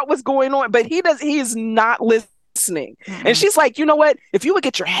 that's not what's going on. But he is not listening. Mm-hmm. And she's like, you know what? If you would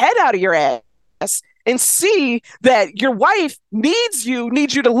get your head out of your ass and see that your wife needs you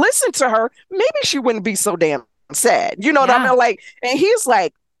to listen to her, maybe she wouldn't be so damn sad. You know what I mean? Like, and he's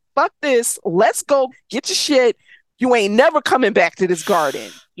like, fuck this. Let's go get your shit. You ain't never coming back to this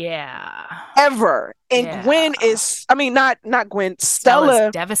garden. Yeah. Ever. And Gwen is, I mean, not Gwen, Stella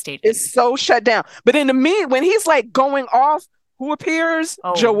devastated. Is so shut down. But in the when he's like going off, who appears?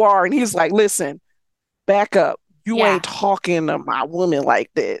 Jawar. And he's like, listen, back up. You ain't talking to my woman like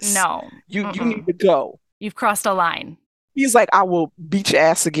this. No. You need to go. You've crossed a line. He's like, I will beat your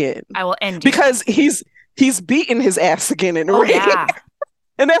ass again. I will end you. Because he's beating his ass again in the ring. Yeah.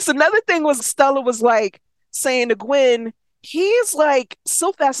 And that's another thing was Stella was like saying to Gwen, he's like,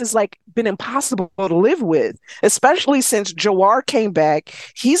 Silfast has like been impossible to live with, especially since Jawar came back.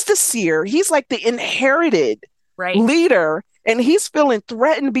 He's the seer. He's like the inherited leader. And he's feeling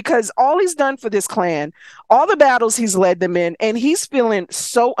threatened because all he's done for this clan, all the battles he's led them in, and he's feeling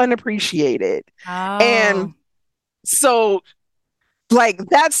so unappreciated. And so, like,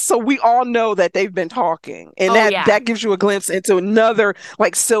 so we all know that they've been talking. And that gives you a glimpse into another,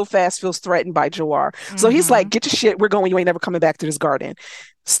 like, Silfast feels threatened by Jawar. Mm-hmm. So he's like, get your shit, we're going, you ain't never coming back to this garden.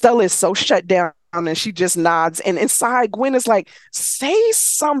 Stella is so shut down and she just nods. And inside, Gwen is like, say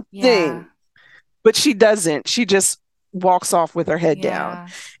something. Yeah. But she doesn't. She just walks off with her head down.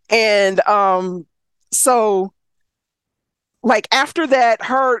 And so, like, after that,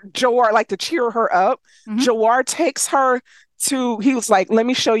 Jawar, like, to cheer her up, Jawar takes her to, he was like, let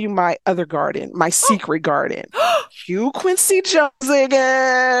me show you my other garden, my secret garden. Hugh Quincy Jones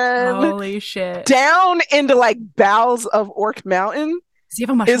again. Holy shit. Down into, like, bowels of Orc Mountain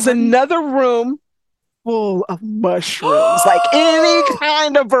is another room full of mushrooms, like any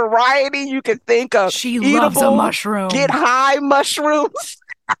kind of variety you can think of. She loves a mushroom. Get high mushrooms.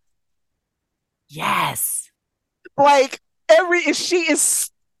 Yes. Like, she is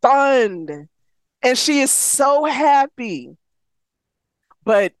stunned and she is so happy.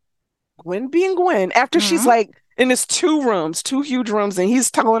 But Gwen being Gwen, after she's like in this two huge rooms, and he's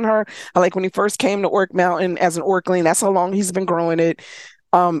telling her, like, when he first came to Orc Mountain as an Orcling, that's how long he's been growing it.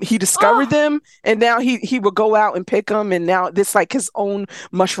 he discovered them, and now he would go out and pick them, and now this like his own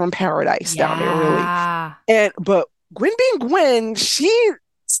mushroom paradise down there, really. But Gwen being Gwen, she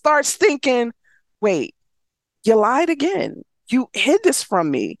starts thinking, wait, you lied again. You hid this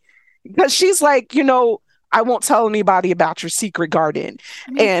from me. Because she's like, I won't tell anybody about your secret garden.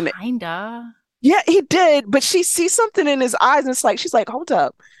 I mean, kinda. Yeah, he did, but she sees something in his eyes, and it's like, she's like, hold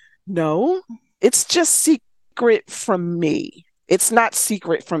up. No, it's just secret from me. It's not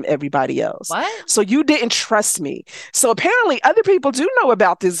secret from everybody else. What? So you didn't trust me. So apparently other people do know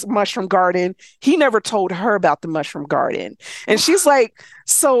about this mushroom garden. He never told her about the mushroom garden. And she's like,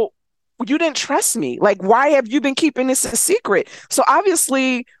 so you didn't trust me. Like, why have you been keeping this a secret? So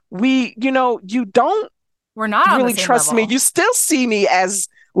obviously you don't We're not really trust me. You still see me as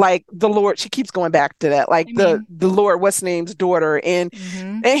like the Lord. She keeps going back to that, like the Lord what's name's daughter. And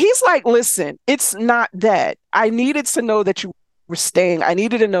he's like, listen, it's not that. I needed to know that you were staying. I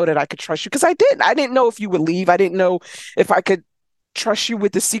needed to know that I could trust you, because I didn't know if you would leave. I didn't know if I could trust you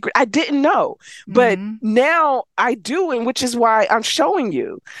with the secret. I didn't know, but now I do, and which is why I'm showing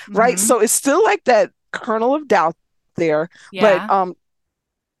you, right? So it's still like that kernel of doubt there, but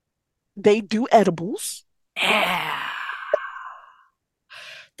they do edibles. Yeah.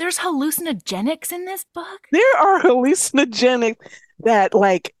 There's hallucinogenics in this book? There are hallucinogenics that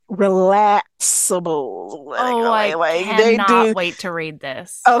like relaxables. I cannot wait to read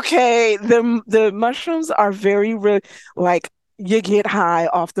this. Okay, the mushrooms are very like, you get high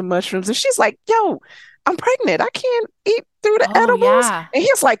off the mushrooms, and she's like, yo, I'm pregnant. I can't eat through the edibles. Yeah. And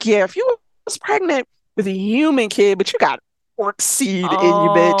he's like, yeah, if you was pregnant with a human kid, but you got orc seed in you,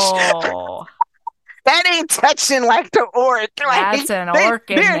 bitch. That ain't touching like the orc. Like, that's an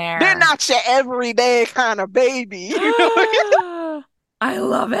orc in there. They're not your everyday kind of baby. I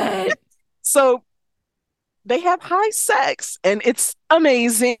love it. So they have high sex, and it's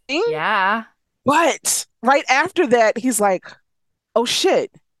amazing. Yeah. But right after that, he's like, oh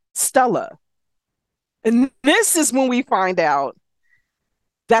shit, Stella. And this is when we find out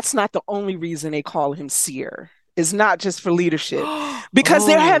that's not the only reason they call him seer. It's not just for leadership. Because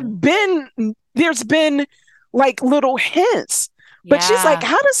there's been like little hints. But she's like,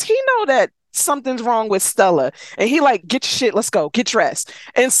 how does he know that something's wrong with Stella? And he like, get your shit, let's go, get dressed.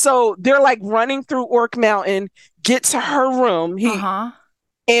 And so they're like running through Orc Mountain, get to her room.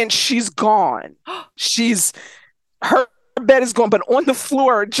 And she's gone. Her bed is gone, but on the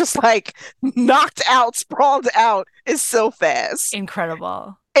floor, just like knocked out, sprawled out, is Silphas.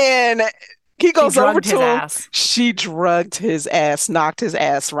 Incredible. And he goes over to him. She drugged his ass, knocked his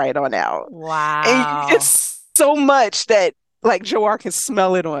ass right on out. Wow. And it's so much that like Joar can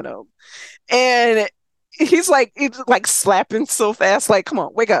smell it on him. And he's like slapping Silphas, like, come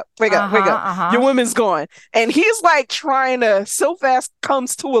on, wake up. Your woman's gone. And he's like trying to, Silphas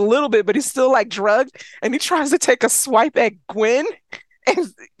comes to a little bit, but he's still like drugged. And he tries to take a swipe at Gwen. And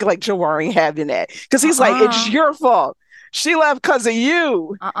like, Joar ain't having that. Because he's like, it's your fault. She left because of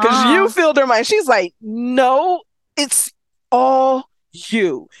you. Because you filled her mind. She's like, no, it's all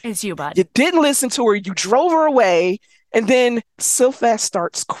you. It's you, bud. You didn't listen to her. You drove her away. And then Silphas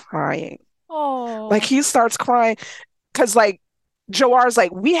starts crying. Oh. Like, he starts crying because like Joar's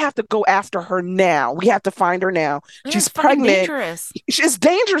like, we have to go after her now. We have to find her now. She's pregnant. Dangerous. She's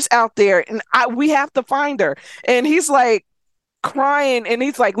dangerous out there. And we have to find her. And he's like crying. And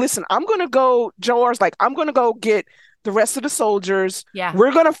he's like, listen, Joar's like, I'm going to go get the rest of the soldiers. Yeah.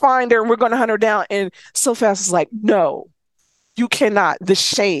 We're going to find her and we're going to hunt her down. And Silphas is like, no, you cannot. The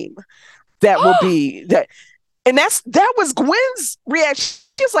shame that will be that. And that was Gwen's reaction.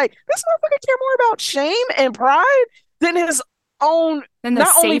 She's like, this motherfucker care more about shame and pride than his own, than the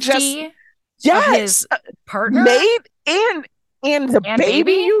not safety only just of his partner, maid and the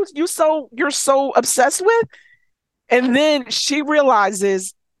baby you're so obsessed with. And then she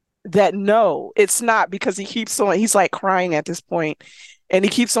realizes that no, it's not, because he's like crying at this point, and he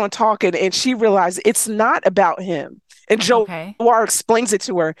keeps on talking, and she realizes it's not about him. And Joar explains it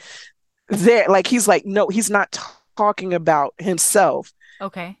to her. There, like, he's like, no, he's not talking about himself.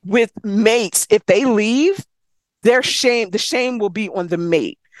 Okay. With mates, if they leave, the shame will be on the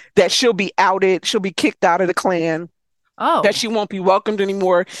mate, that she'll be outed, she'll be kicked out of the clan, that she won't be welcomed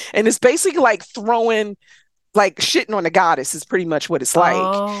anymore. And it's basically like throwing, like shitting on the goddess is pretty much what it's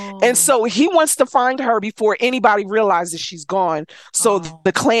like. And so he wants to find her before anybody realizes she's gone, so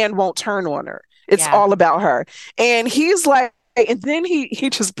the clan won't turn on her. It's all about her. And he's like, and then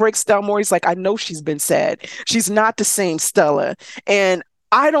he just breaks down more. He's like, I know she's been sad. She's not the same Stella. And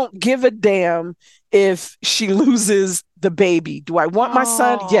I don't give a damn if she loses the baby. Do I want my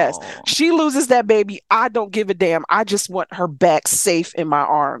son? Yes. She loses that baby. I don't give a damn. I just want her back safe in my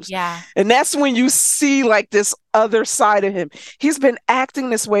arms. Yeah. And that's when you see like this other side of him. He's been acting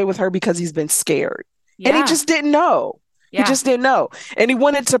this way with her because he's been scared. Yeah. And he just didn't know. Yeah. He just didn't know. And he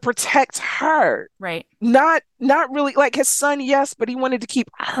wanted to protect her. Right. Not really like his son, yes, but he wanted to keep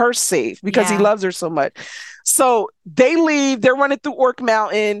her safe because he loves her so much. So they leave, they're running through Orc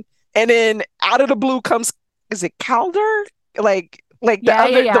Mountain, and then out of the blue comes, is it Calder? Like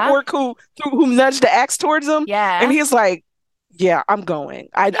the orc who nudged the axe towards him. Yeah. And he's like, yeah, I'm going.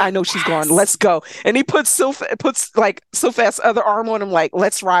 I know she's going. Let's go. And he puts Sylphast's other arm on him, like,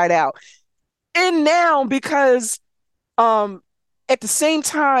 let's ride out. And now, because at the same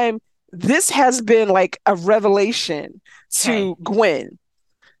time, this has been like a revelation to Gwen.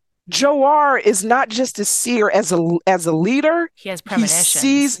 Joar is not just a seer as a leader. He has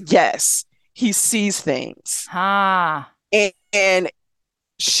premonitions. He sees things. Ah. And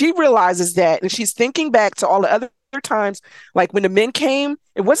she realizes that, and she's thinking back to all the other times, like when the men came,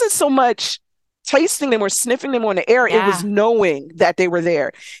 it wasn't so much tasting them or sniffing them on the air. It was knowing that they were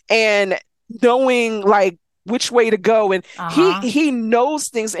there and knowing like which way to go. And he knows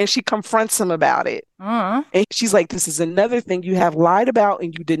things, and she confronts him about it. And she's like, this is another thing you have lied about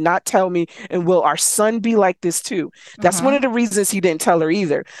and you did not tell me. And will our son be like this too? That's one of the reasons he didn't tell her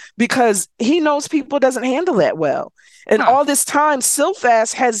either, because he knows people doesn't handle that well. And all this time,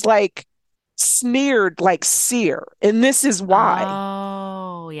 Sylphast has like sneered like seer. And this is why.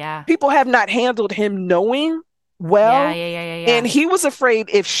 Oh, yeah. People have not handled him knowing well. Yeah. And he was afraid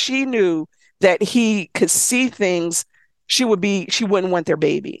if she knew that he could see things, she wouldn't want their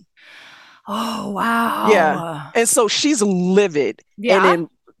baby. Oh, wow. Yeah. And so she's livid. Yeah. And in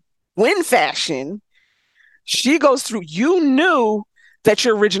Gwen fashion, she goes through, you knew that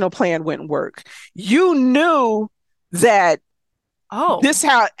your original plan wouldn't work. You knew that this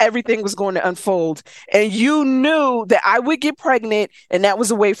how everything was going to unfold. And you knew that I would get pregnant, and that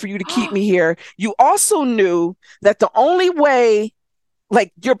was a way for you to keep me here. You also knew that the only way,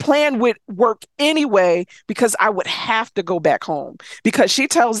 like, your plan would work anyway, because I would have to go back home, because she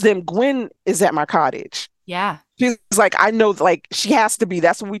tells them Gwen is at my cottage. Yeah. She's like, I know, like, she has to be.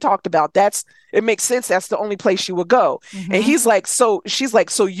 That's what we talked about. It makes sense. That's the only place she would go. And he's like, she's like,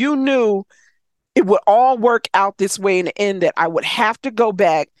 so you knew it would all work out this way in the end, that I would have to go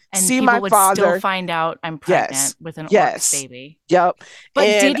back and see my father. Still find out I'm pregnant with an orc baby. Yep. But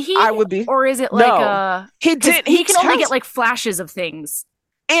and did he? I would be. Or is it like he did. He can only get like flashes of things.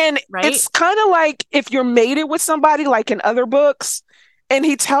 And it's kind of like if you're mated with somebody, like in other books, and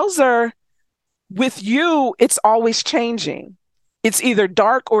he tells her, with you, it's always changing. It's either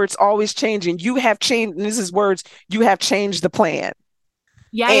dark or it's always changing. You have changed. And this is words. You have changed the plan.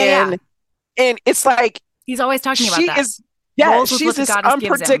 Yeah. And it's like he's always talking about that. She's this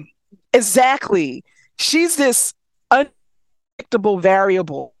unpredictable. Exactly. She's this unpredictable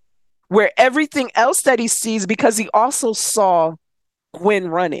variable where everything else that he sees, because he also saw Gwen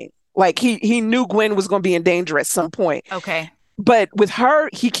running. Like he knew Gwen was going to be in danger at some point. Okay. But with her,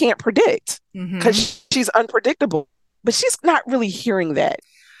 he can't predict because she's unpredictable. But she's not really hearing that.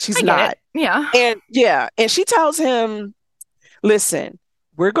 She's not. Yeah. And she tells him, listen,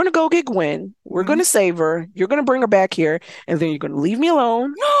 we're going to go get Gwen. We're going to save her. You're going to bring her back here. And then you're going to leave me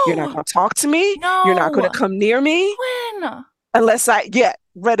alone. No. You're not going to talk to me. No. You're not going to come near me. Gwen. Unless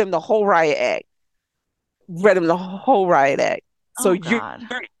read him the whole riot act. So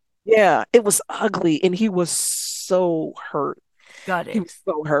it was ugly. And he was so hurt. Gutted. He was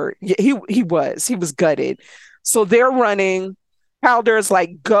so hurt. Yeah, he was gutted. So they're running. Calder's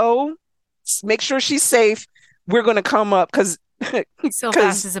like, go, make sure she's safe. We're going to come up because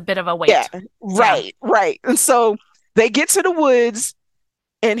Sylphast is a bit of a wait. Yeah, right. And so they get to the woods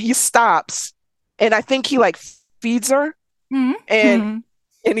and he stops. And I think he like feeds her and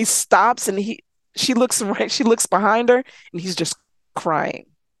he stops and she looks behind her and he's just crying.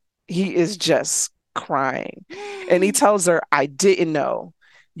 He is just crying. And he tells her, I didn't know.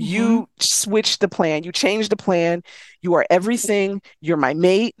 You switched the plan. You changed the plan. You are everything. You're my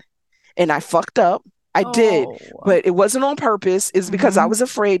mate. And I fucked up. I did. But it wasn't on purpose. It's because I was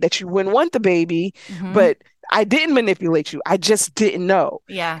afraid that you wouldn't want the baby. But I didn't manipulate you. I just didn't know.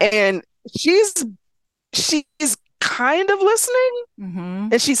 Yeah. And she's kind of listening.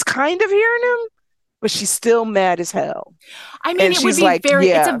 And she's kind of hearing him. But she's still mad as hell. I mean, it would be like,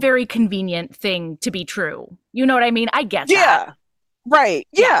 it's a very convenient thing to be true. You know what I mean? I get that. Yeah. Right.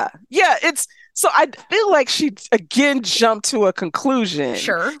 Yeah. It's so I feel like she again jumped to a conclusion.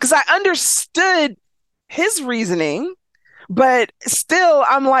 Sure. Because I understood his reasoning, but still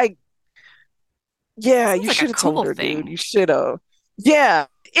I'm like, Yeah, you like should a have told cool her, thing. dude. You should have. Yeah.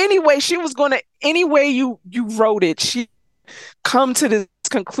 Anyway, she was gonna. Anyway, you wrote it. She come to this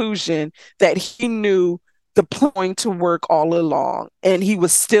conclusion that he knew the point to work all along, and he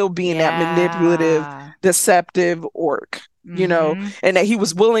was still being that manipulative, deceptive orc. You know, and that he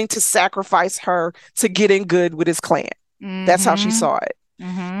was willing to sacrifice her to get in good with his clan. That's how she saw it.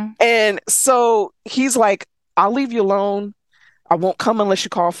 And so he's like, I'll leave you alone. I won't come unless you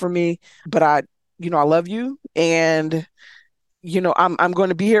call for me, but I love you, and I'm going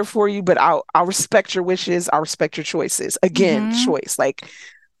to be here for you, but I'll respect your wishes. I'll respect your choices. Again, choice. Like,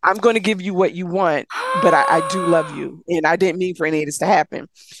 I'm going to give you what you want, but I do love you, and I didn't mean for any of this to happen.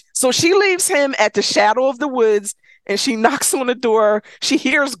 So she leaves him at the shadow of the woods, and she knocks on the door. She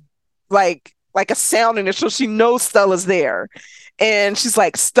hears like a sound in it, so she knows Stella's there. And she's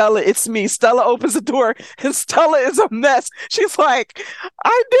like, Stella, it's me. Stella opens the door, and Stella is a mess. She's like,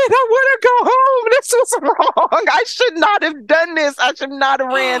 I want to go home. This was wrong. I should not have done this. I should not have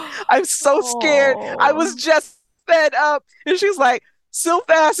ran. I'm so scared. I was just fed up. And she's like,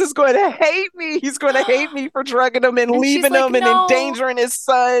 Silphas is going to hate me. He's going to hate me for drugging him and leaving him and endangering his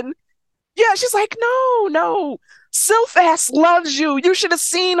son. Yeah, she's like, no. Silphas loves you. You should have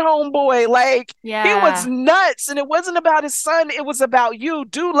seen homeboy. Like, he was nuts, and it wasn't about his son. It was about you.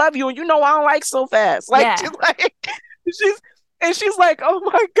 Do love you, and I don't like Silphas. Like, she's like, oh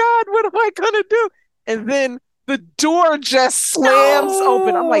my God, what am I gonna do? And then the door just slams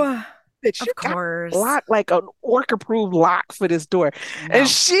open. I'm like, bitch, you got lock, like an orc-approved lock for this door, and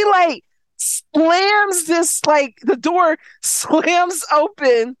she like slams this, like the door slams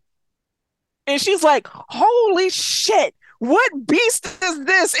open. And she's like, holy shit, what beast is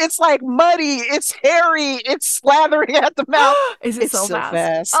this? It's like muddy, it's hairy, it's slathering at the mouth. Is it so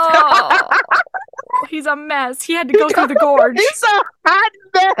fast? Oh, he's a mess. He had to go through the gorge. He's a hot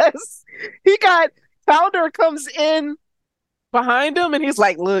mess. Calder comes in behind him, and he's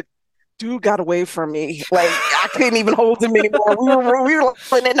like, look, dude got away from me. Like, I couldn't even hold him anymore. We were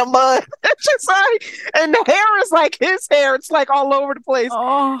in the mud. She's like, and the hair is like his hair. It's like all over the place.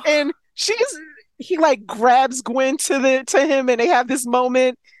 Oh. And he like grabs Gwen to him, and they have this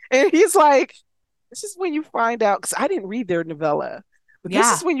moment, and he's like, this is when you find out, because I didn't read their novella, but this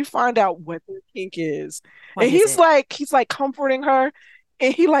is when you find out what their kink is. What and is he's like comforting her,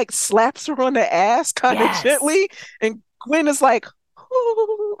 and he like slaps her on the ass kind of gently, and Gwen is like,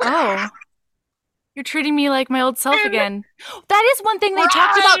 oh, you're treating me like my old self again. That is one thing they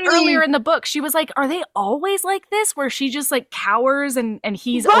talked about earlier in the book. She was like, are they always like this, where she just like cowers and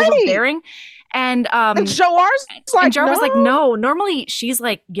he's overbearing? And Jawar's like, and Jawar was like, no, normally she's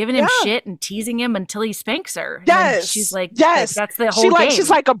like giving him shit and teasing him until he spanks her. And she's like, that's the whole game. She's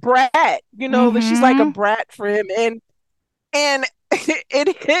like a brat, she's like a brat for him. And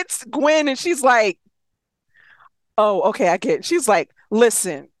it hits Gwen, and she's like, oh, okay, I get it. She's like,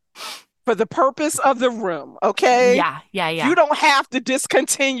 listen, for the purpose of the room, okay? Yeah. You don't have to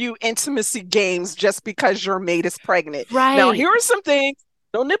discontinue intimacy games just because your mate is pregnant. Right. Now, here are some things.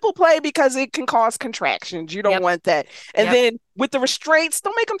 No nipple play, because it can cause contractions. You don't want that. And then with the restraints,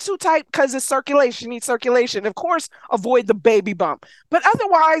 don't make them too tight, because it's circulation. You need circulation. Of course, avoid the baby bump. But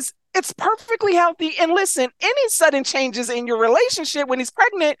otherwise, it's perfectly healthy. And listen, any sudden changes in your relationship when she's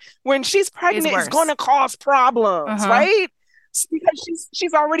pregnant is going to cause problems, right? Because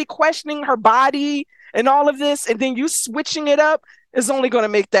she's already questioning her body and all of this, and then you switching it up is only going to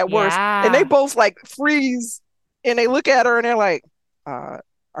make that worse. And they both like freeze, and they look at her, and they're like,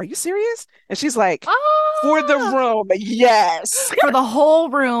 are you serious? And she's like, for the room, yes. For the whole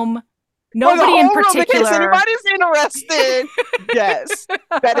room. Nobody in particular. If anybody's interested, yes,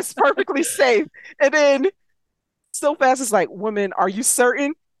 that is perfectly safe. And then Silphas is like, woman, are you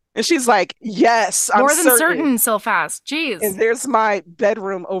certain? And she's like, yes, I'm certain. More than certain, Silphas. Jeez. And there's my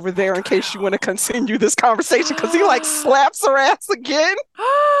bedroom over there in case you want to continue this conversation, because he like slaps her ass again.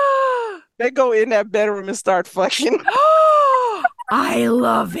 They go in that bedroom and start fucking. I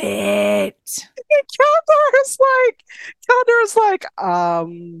love it. And Calder is like,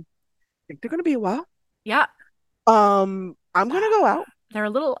 think they're gonna be a while. Yeah. I'm gonna go out. They're a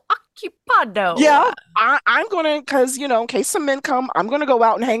little occupado. Yeah. I'm gonna, because in case some men come, I'm gonna go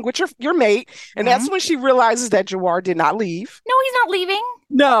out and hang with your mate. And that's when she realizes that Jawar did not leave. No, he's not leaving.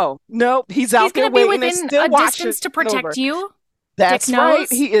 No, he's out there waiting and still watching. He's gonna be within a distance to protect you. That's right.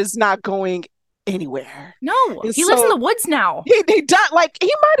 He is not going anywhere. No, he lives in the woods now. He died. Like,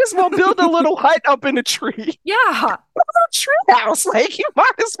 he might as well build a little hut up in a tree. Yeah, a tree house. Like, he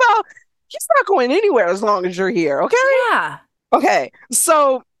might as well. He's not going anywhere as long as you're here. Okay. Yeah. Okay.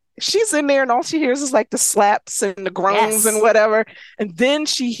 So she's in there, and all she hears is like the slaps and the groans and whatever. And then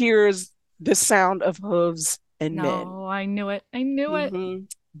she hears The Sound of Hooves and Men. No, I knew it. I knew it.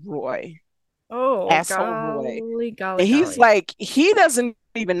 Roy. Oh, Asshole Roy. golly, And he's like, he doesn't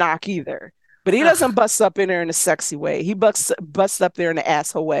even knock either. But he doesn't bust up in there in a sexy way. He busts up there in an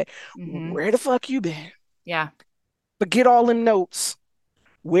asshole way. Where the fuck you been? Yeah. Forget all them notes.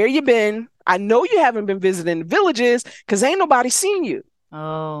 Where you been? I know you haven't been visiting the villages because ain't nobody seen you.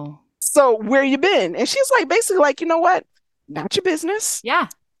 Oh. So where you been? And she's like, basically like, you know what? Not your business. Yeah.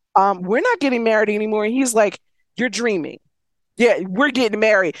 We're not getting married anymore. And he's like, you're dreaming. Yeah, we're getting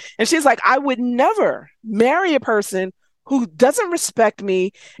married. And she's like, I would never marry a person who doesn't respect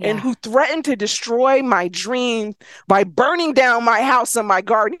me and who threatened to destroy my dream by burning down my house and my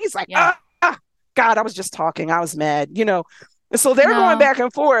garden. He's like, God, I was just talking. I was mad, you know. And so they're going back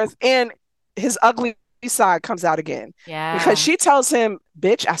and forth, and his ugly side comes out again. Yeah. Because she tells him,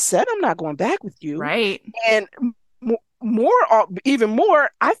 bitch, I said I'm not going back with you. Right. And even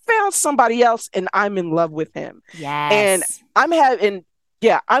more, I found somebody else and I'm in love with him. Yes. And I'm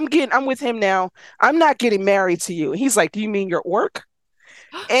with him now. I'm not getting married to you. He's like, do you mean your orc?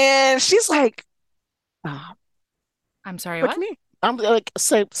 And she's like, I'm sorry, what? I'm like,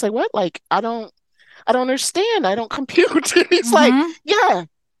 say what? Like, I don't understand. I don't compute. He's like,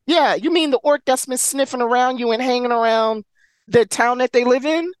 yeah. You mean the orc that's been sniffing around you and hanging around the town that they live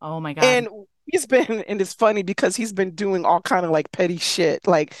in? Oh my God. And it's funny because he's been doing all kind of like petty shit,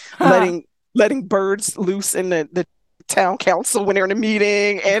 like letting birds loose in the town council when they're in a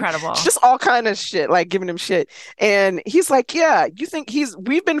meeting, and just all kind of shit, like giving him shit. And he's like, yeah, you think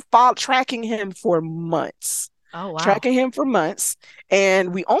we've been tracking him for months. Oh, wow. Tracking him for months,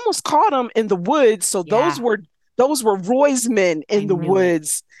 and we almost caught him in the woods. So those were Roy's men in the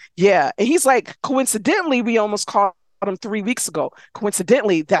woods. Yeah. And he's like, coincidentally, we almost caught him 3 weeks ago.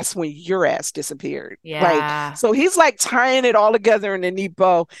 Coincidentally, that's when your ass disappeared. Yeah. Like, so he's like tying it all together in a neat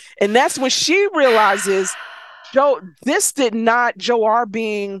bow. And that's when she realizes Joe R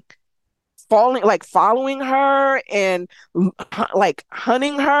being following her and like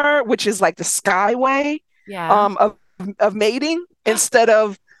hunting her, which is like the Skyway of mating, instead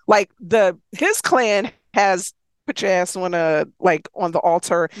of like his clan has put your ass on on the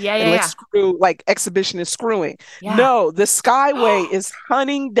altar and screw, like exhibitionist screwing. No, the Skyway is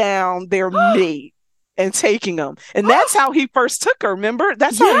hunting down their mate and taking them. And that's how he first took her, remember?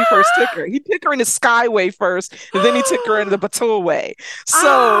 That's how he first took her. He took her in the Skyway first, and then he took her into the Batul Way. So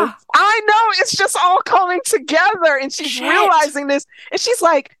I know it's just all coming together, and she's realizing this, and she's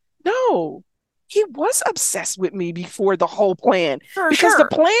like, no, he was obsessed with me before the whole plan. Because the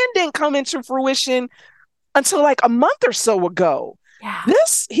plan didn't come into fruition until like a month or so ago. Yeah.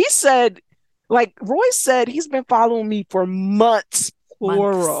 He said, like Roy said, he's been following me for months,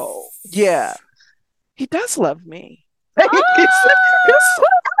 plural. Yeah. He does love me. Yeah,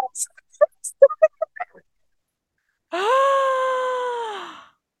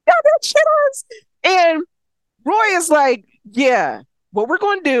 that shit is. And Roy is like, yeah, what we're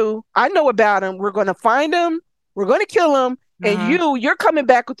going to do, I know about him. We're going to find him. We're going to kill him. And you're coming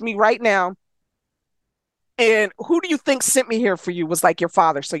back with me right now. And who do you think sent me here for you? Was like your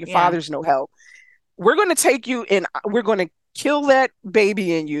father. So your father's no help. We're going to take you and we're going to kill that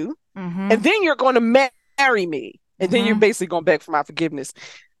baby in you. And then you're going to marry me. And then you're basically going to beg for my forgiveness.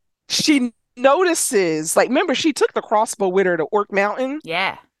 She notices, like, remember, she took the crossbow with her to Orc Mountain.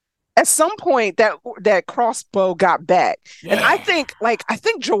 Yeah. At some point, that crossbow got back. Yeah. And I think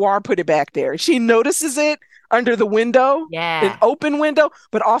Jawar put it back there. She notices it under the window, an open window,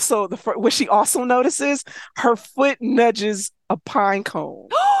 but also what she also notices, her foot nudges a pine cone.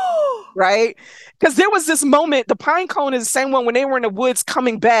 Right? Because there was this moment, the pine cone is the same one when they were in the woods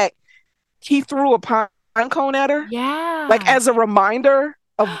coming back. He threw a pine cone at her. Yeah. Like as a reminder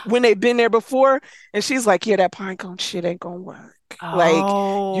of when they've been there before. And she's like, yeah, that pine cone shit ain't gonna work. Oh.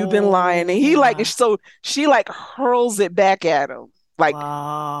 Like, you've been lying. And he so she like hurls it back at him. Like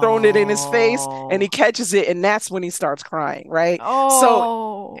throwing it in his face, and he catches it, and that's when he starts crying, right?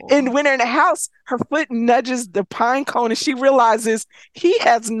 So, and when they're in the house, her foot nudges the pine cone, and she realizes he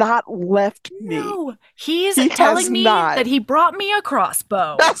has not left me. No, he telling me that he brought me a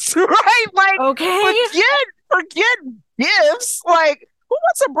crossbow. That's right. Like, okay, forget gifts. Like, who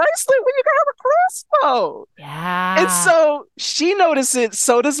wants a bracelet when you can have a crossbow? Yeah. And so she notices.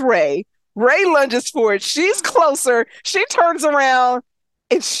 So does Ray. Ray lunges for it. She's closer. She turns around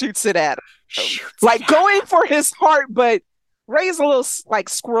and shoots it at him. Like going for his heart, but Ray's a little like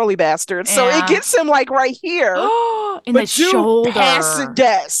squirrely bastard. So it gets him like right here. In the shoulder.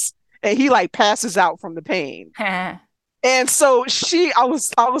 Yes. And he like passes out from the pain. And so I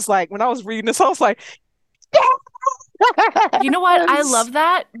was like, when I was reading this, I was like, you know what? I love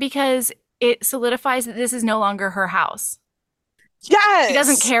that because it solidifies that this is no longer her house. Yes. She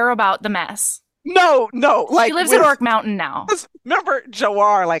doesn't care about the mess. No. Like, she lives at Orc Mountain now. Remember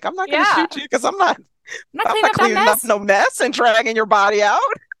Jawar, like, I'm not going to shoot you because I'm not cleaning up no mess and dragging your body out.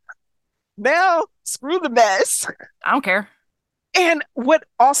 Now, screw the mess. I don't care. And what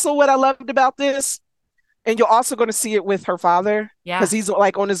I loved about this, and you're also going to see it with her father, because he's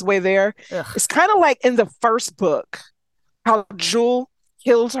like on his way there. Ugh. It's kind of like in the first book, how Jewel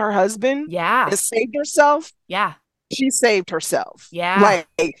killed her husband and saved herself. Yeah. She saved herself. Yeah.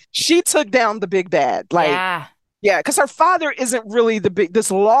 Like, she took down the big bad. Like, because her father isn't really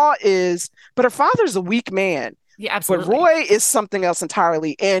this law is, but her father's a weak man. Yeah, absolutely. But Roy is something else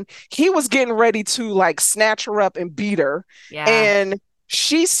entirely. And he was getting ready to like snatch her up and beat her. Yeah. And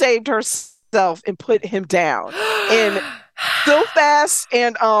she saved herself and put him down. And Silfast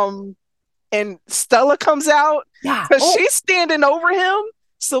and Stella comes out. Yeah. Because she's standing over him.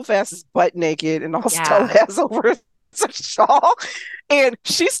 Silfast is butt naked and all Stella has over his shawl. And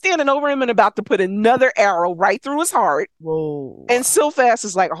she's standing over him and about to put another arrow right through his heart. Whoa. And Silfast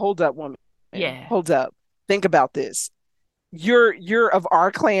is like, hold up, woman. Yeah. Hold up. Think about this. You're of our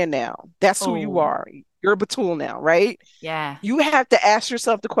clan now. That's who you are. You're a Batul now, right? Yeah. You have to ask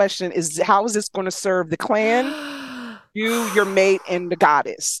yourself the question, how is this going to serve the clan, you, your mate, and the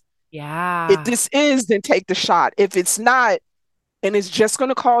goddess? Yeah. If this is, then take the shot. If it's not, and it's just going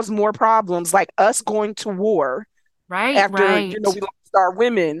to cause more problems, like us going to war after we lost our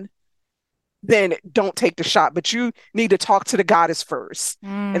women, then don't take the shot. But you need to talk to the goddess first.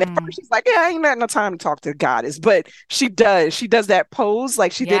 And at first she's like, I ain't got no time to talk to the goddess. But she does. She does that pose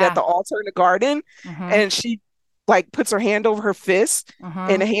like she did at the altar in the garden. And she like puts her hand over her fist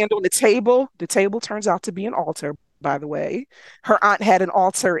and a hand on the table. The table turns out to be an altar, by the way. Her aunt had an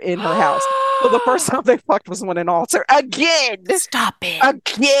altar in her house. So the first time they fucked was on an altar. Again. Stop it.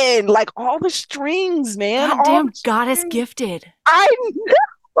 Again. Like all the strings, man. Goddamn goddess gifted. I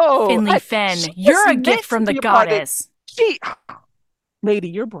know. Finley Fenn, you're a gift from the goddess. Lady,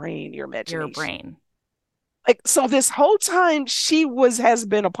 your brain, your imagination. Your brain. Like, so this whole time she has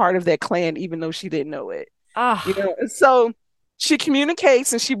been a part of that clan, even though she didn't know it. You know, and so she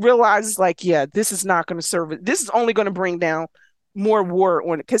communicates and she realizes, like, this is not going to serve it. This is only going to bring down more war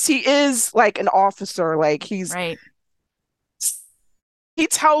on it. Because he is like an officer, like he's right. He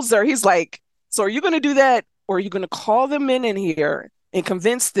tells her, he's like, so are you going to do that, or are you going to call them in here and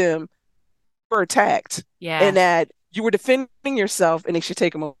convince them you were attacked and that you were defending yourself and they should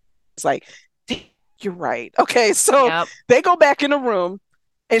take them over? It's like, you're right. Okay, so they go back in the room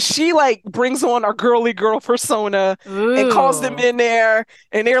and she like brings on our girly girl persona and calls them in there,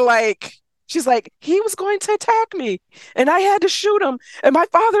 and they're like, she's like, he was going to attack me and I had to shoot him, and my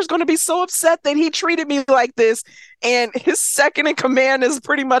father's going to be so upset that he treated me like this. And his second in command is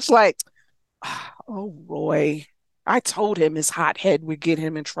pretty much like, oh, Roy, I told him his hot head would get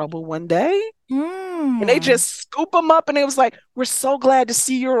him in trouble one day. And they just scoop him up and it was like, we're so glad to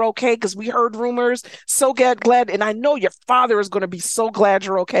see you're okay because we heard rumors. So glad. And I know your father is going to be so glad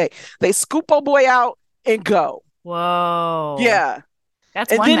you're okay. They scoop a boy out and go. Whoa. Yeah.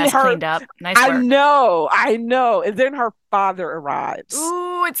 That's one mess cleaned up. Nice work. I know. And then her father arrives.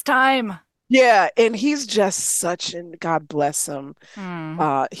 Ooh, it's time. Yeah, and he's just such an, God bless him.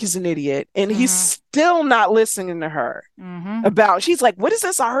 He's an idiot. And he's still not listening to her about, she's like, what is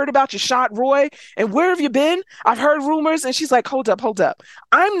this I heard about? You shot Roy? And where have you been? I've heard rumors. And she's like, hold up.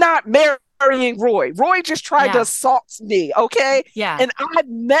 I'm not marrying Roy. Roy just tried to assault me, okay? Yeah. And I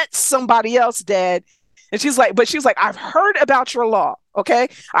met somebody else, Dad. And she's like, I've heard about your law, okay?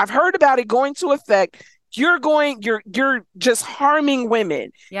 I've heard about it going to effect. You're just harming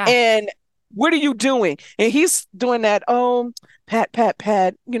women. Yeah. And what are you doing? And he's doing that,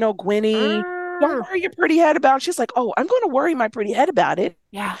 pat, you know, Gwenny, don't worry your pretty head about it. She's like, I'm going to worry my pretty head about it.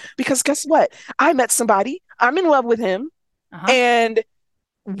 Yeah. Because guess what? I met somebody, I'm in love with him, and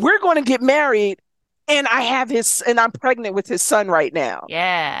we're going to get married, and I'm pregnant with his son right now.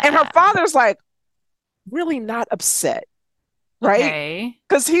 Yeah. And her father's like, really not upset, right?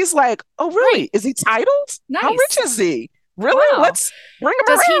 Because he's like, oh, really? Right. Is he titled? Nice. How rich is he? Really? Wow. Let's bring him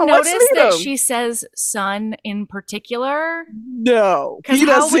Does around. Does he notice that she says son in particular? No. Because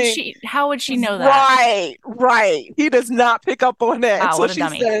how would she know that? Right. He does not pick up on that. Wow, so she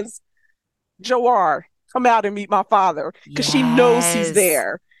says, Jawar, come out and meet my father. Because she knows he's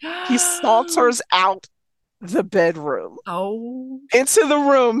there. He saunters out the bedroom. Into the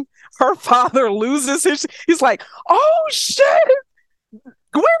room. Her father loses he's like, oh shit,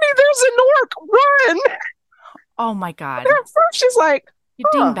 Gwenny, there's an orc, run. Oh my God. And at first she's like, you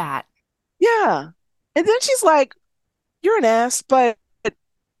dingbat. Yeah. And then she's like, you're an ass, but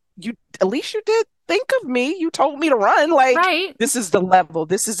at least you did think of me. You told me to run. Like, right. This is the level.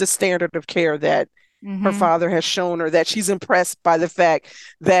 This is the standard of care that her father has shown her, that she's impressed by the fact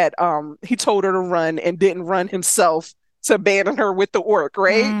that he told her to run and didn't run himself to abandon her with the orc,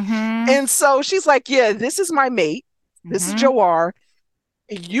 right? And so she's like, yeah, this is my mate. This is Jawar.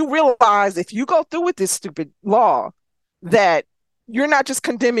 You realize if you go through with this stupid law that you're not just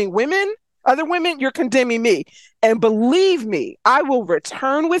condemning women, other women, you're condemning me. And believe me, I will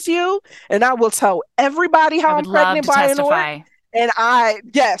return with you and I will tell everybody how I'm pregnant by an orc. And I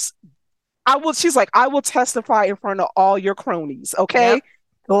will. She's like, I will testify in front of all your cronies. Okay. Yep.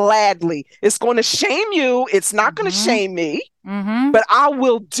 Gladly. It's going to shame you. It's not going to shame me, but I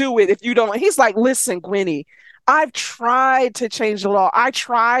will do it if you don't. He's like, listen, Gwenny, I've tried to change the law. I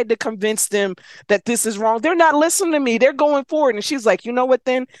tried to convince them that this is wrong. They're not listening to me. They're going forward. And she's like, you know what,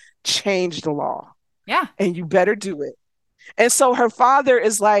 then change the law. Yeah. And you better do it. And so her father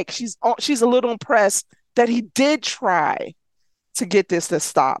is like, she's a little impressed that he did try to get this to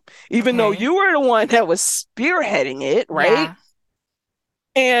stop, even though you were the one that was spearheading it, right? Yeah.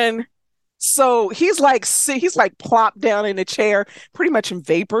 And so he's like plopped down in a chair, pretty much in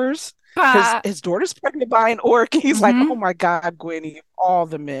vapors. His daughter's pregnant by an orc. He's like, oh my God, Gwenny, all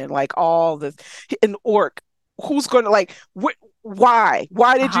the men, like an orc. Who's going to like, why?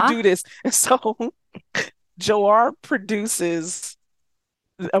 Why did you do this? And so Jawar produces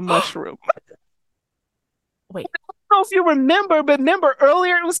a mushroom. Wait. I don't know if you remember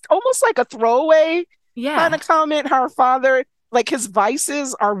earlier, it was almost like a throwaway kind of comment. Her father, like his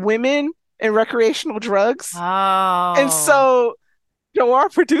vices are women and recreational drugs. Oh. And so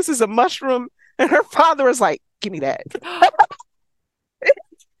Jawar produces a mushroom and her father is like, give me that.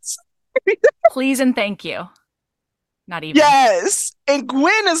 Please and thank you. Not even. Yes. And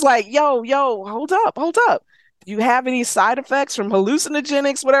Gwen is like, yo, hold up. Do you have any side effects from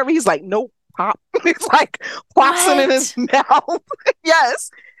hallucinogenics, whatever? He's like, nope. Pop. He's like pops it in his mouth. Yes.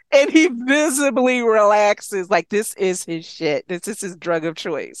 And he visibly relaxes. Like, this is his shit. This is his drug of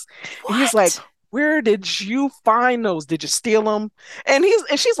choice. And he's like, where did you find those? Did you steal them? And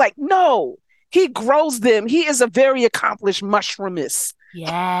she's like, no, he grows them. He is a very accomplished mushroomist.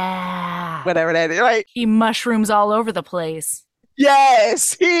 Yeah. Whatever that is. Right? He mushrooms all over the place.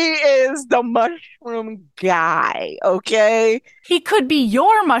 Yes, he is the mushroom guy, okay? He could be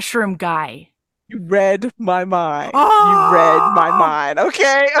your mushroom guy. You read my mind. Oh! You read my mind,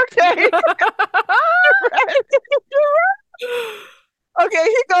 okay? Okay.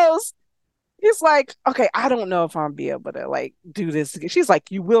 Okay, he's like, okay, I don't know if I'm be able to like do this. She's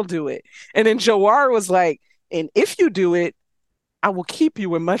like, you will do it. And then Jawar was like, and if you do it, I will keep you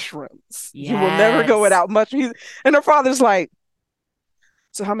with mushrooms. Yes. You will never go without mushrooms. And her father's like,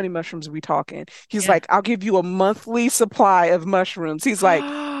 so how many mushrooms are we talking? He's like, I'll give you a monthly supply of mushrooms. He's like,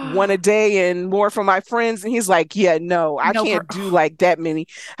 one a day and more for my friends. And he's like, yeah, no, I can't do like that many.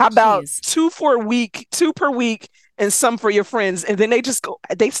 How about two per week and some for your friends? And then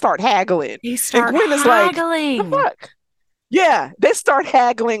they start haggling. And Gwen is like, the fuck? Yeah, they start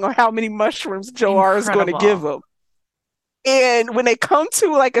haggling on how many mushrooms Jawar is going to give them. And when they come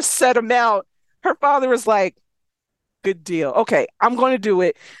to like a set amount, her father is like, good deal. Okay, I'm going to do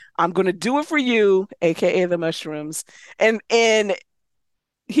it. I'm going to do it for you, aka the mushrooms. And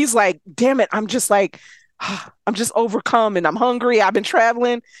he's like, damn it, I'm just overcome and I'm hungry. I've been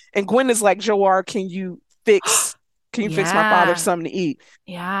traveling. And Gwen is like, Jawar, can you fix my father something to eat?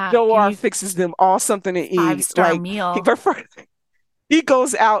 Yeah. Jawar fixes them all something to eat. 5-star meal. He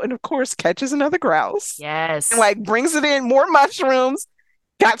goes out and of course catches another grouse. Yes. And like brings it in, more mushrooms,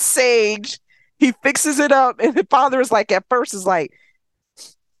 got sage. He fixes it up, and the father is like, at first is like,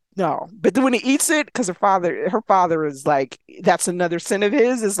 no. But then when he eats it, because her father is like, that's another sin of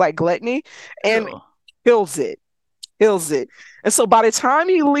his, is like gluttony, and kills it. And so by the time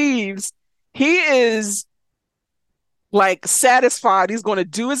he leaves, he is like satisfied. He's going to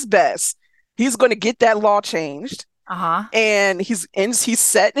do his best. He's going to get that law changed. And he's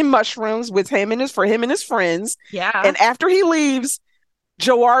set in mushrooms with him and his friends. Yeah. And after he leaves,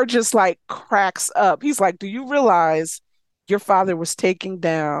 Jawar just like cracks up. He's like, do you realize your father was taken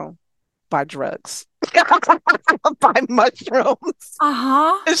down by drugs? By mushrooms.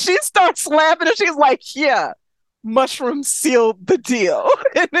 And she starts laughing and she's like, yeah, mushrooms sealed the deal.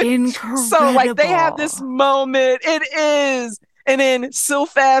 Incredible. So like they have this moment. It is. And then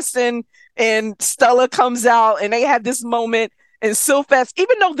Sylfest and Stella comes out and they have this moment, and Sylfest,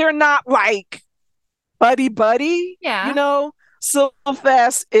 even though they're not like buddy, you know,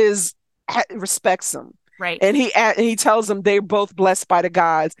 Sylfest respects him. Right. And he tells them they're both blessed by the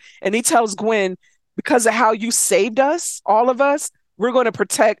gods. And he tells Gwen, because of how you saved us, all of us, we're going to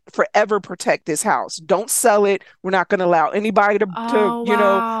forever protect this house. Don't sell it. We're not going to allow anybody to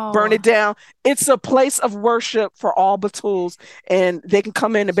burn it down. It's a place of worship for all Batuls, and they can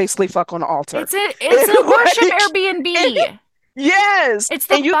come in and basically fuck on the altar. It's a worship Airbnb. Yes. It's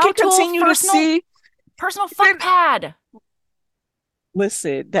the you can continue to see personal fuck pad.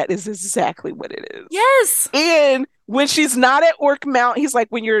 Listen, that is exactly what it is. Yes. And when she's not at Orc Mount, he's like,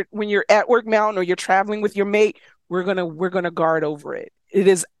 when you're at Orc Mountain or you're traveling with your mate, we're gonna guard over it. It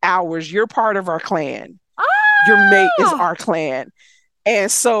is ours. You're part of our clan. Your mate is our clan. And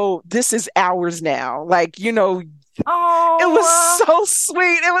so this is ours now. Like, it was so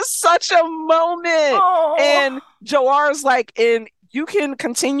sweet. It was such a moment. And Joar's like, and you can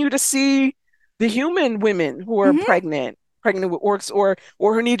continue to see the human women who are pregnant with orcs or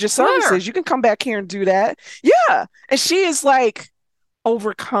who need your services. Sure. You can come back here and do that. Yeah. And she is like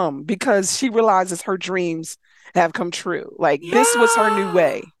overcome because she realizes her dreams have come true. Like this was her new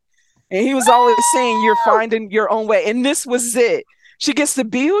way. And he was always saying, you're finding your own way. And this was it. She gets to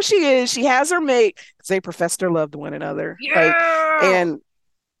be who she is. She has her mate because they profess their love to one another. Yeah. And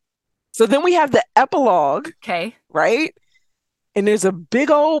so then we have the epilogue. Okay. Right? And there's a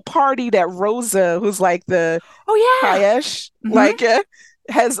big old party that Rosa, who's like the Kayesh,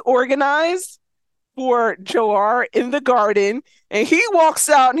 has organized for Joar in the garden. And he walks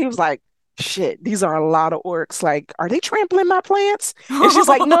out and he was like, shit, these are a lot of orcs. Like, are they trampling my plants? And she's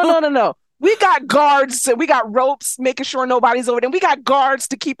like, no. We got guards. We got ropes making sure nobody's over there. We got guards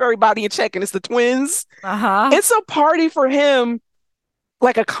to keep everybody in check. And it's the twins. It's a party for him.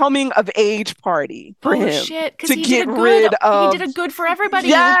 Like a coming of age party for him to get rid of. He did a good for everybody.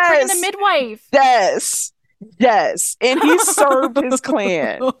 Yes, bringing the midwife. Yes, and he served his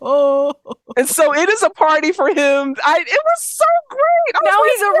clan, and so it is a party for him. It was so great. Now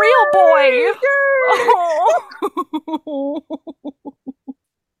he's a real boy.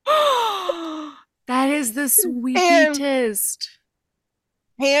 That is the sweetest.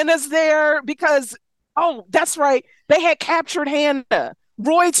 Hannah's there because that's right. They had captured Hannah.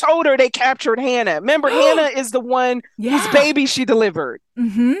 Roy told her they captured Hannah. Remember, Hannah is the one whose baby she delivered.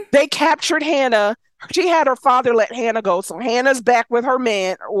 They captured Hannah. She had her father let Hannah go. So Hannah's back with her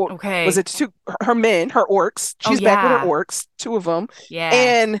man. Was it her men, her orcs? She's back with her orcs, two of them. Yeah.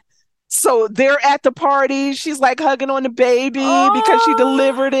 And so they're at the party. She's like hugging on the baby because she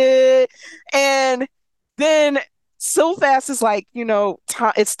delivered it. And then Silfast is like,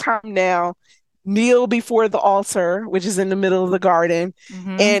 it's time now. Kneel before the altar, which is in the middle of the garden.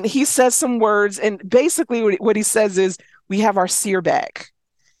 And he says some words. And basically what he says is, we have our seer back.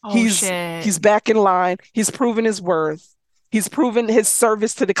 He's back in line. He's proven his worth. He's proven his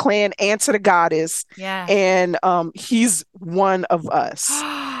service to the clan and to the goddess. Yeah. And he's one of us.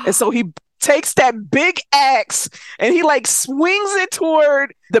 And so he takes that big axe and he like swings it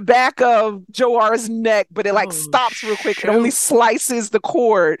toward the back of Joar's neck, but it like stops real quick. It only slices the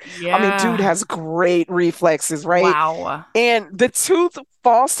cord. Yeah. I mean, dude has great reflexes, right? Wow. And the tooth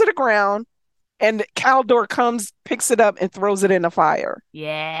falls to the ground and Caldor comes, picks it up and throws it in the fire.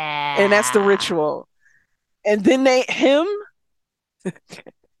 Yeah. And that's the ritual. And then this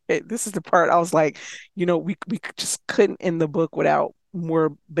is the part I was like, we just couldn't end the book without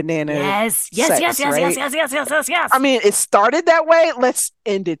more banana. Yes. I mean, it started that way. Let's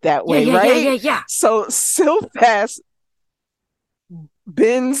end it that way, right? Yeah. So Silfast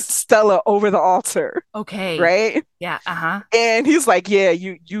bends Stella over the altar. Okay. Right? Yeah. And he's like, yeah,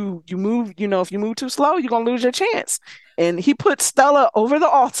 you move, if you move too slow, you're gonna lose your chance. And he puts Stella over the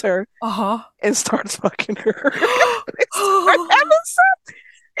altar and starts fucking her.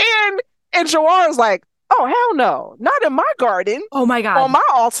 And Joar is like, oh, hell no. Not in my garden. Oh, my God. On my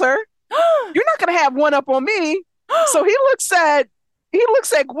altar. You're not going to have one up on me. So he looks at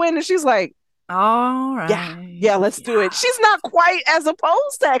Gwen and she's like, all right. Yeah, let's do it. She's not quite as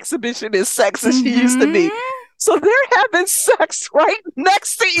opposed to exhibitionist sex as she used to be. So they're having sex right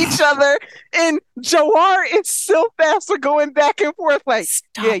next to each other. And Joar and Silfast are going back and forth like,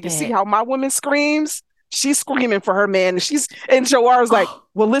 you see how my woman screams? She's screaming for her man. And Joar's like,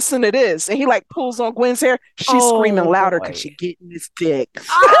 well, listen to this. And he like pulls on Gwen's hair. She's screaming louder because she's getting this dick. They're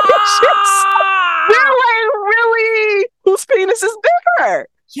like, really? Whose penis is bigger?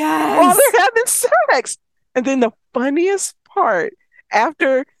 Yes. While they're having sex. And then the funniest part,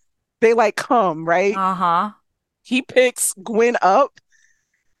 after they like come, right? He picks Gwen up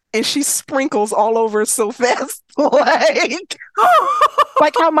and she sprinkles all over Silfast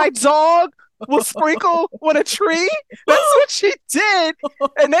like how my dog will sprinkle on a tree. That's what she did.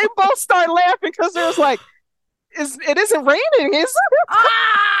 And they both start laughing because it was like, it isn't raining, is it?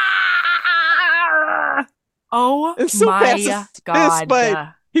 Oh my God.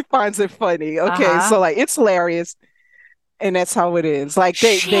 But he finds it funny. Okay, so like it's hilarious. And that's how it is. Like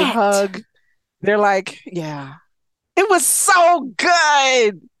they hug. They're like, yeah. It was so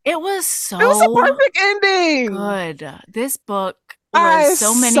good. It was a perfect ending. Good. This book was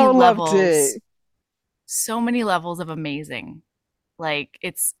so many levels. Loved it. So many levels of amazing. Like,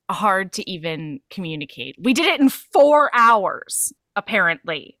 it's hard to even communicate. We did it in 4 hours,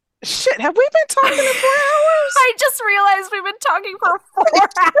 apparently. Shit, have we been talking in 4 hours? I just realized we've been talking for 4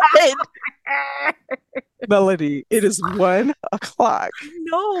 hours. Melody, it is 1 o'clock.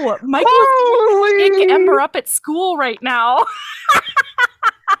 No, Michael's picking Ember up at school right now.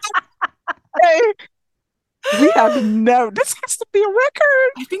 Hey, we have this has to be a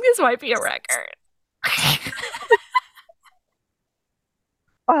record. I think this might be a record.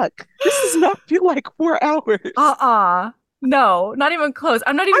 Fuck, this does not feel like 4 hours. No, not even close.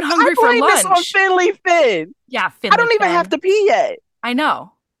 I'm not even hungry for lunch. This on Finley Finn. Yeah, Finley I don't even have to pee yet. I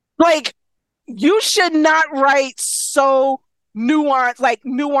know. Like, you should not write so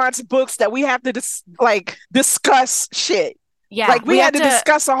nuanced books that we have to discuss shit. Yeah, like we had to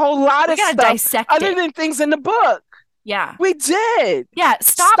discuss a whole lot of stuff dissect other than things in the book. Yeah, we did. Yeah,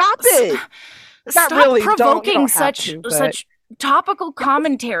 stop it. Stop really, provoking such topical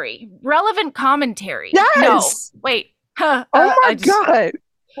commentary, relevant commentary. Yes. No, wait. Oh my God.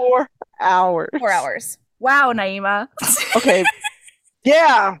 4 hours. 4 hours. Wow, Naima. Okay.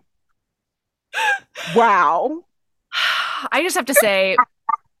 Yeah. Wow. I just have to say,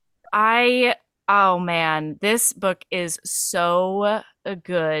 oh man, this book is so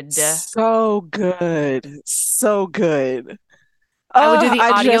good. So good. So good. I would do the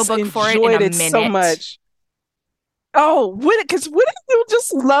audiobook for it in a minute. So much. Oh, because wouldn't you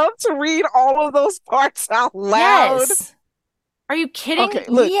just love to read all of those parts out loud? Yes. Are you kidding? Okay,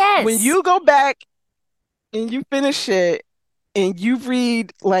 look, yes. When you go back and you finish it and you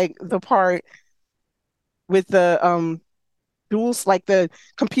read like the part with the duels, like the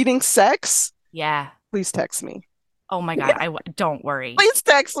competing sex. Yeah. Please text me. Oh my God. Yeah. Don't worry. Please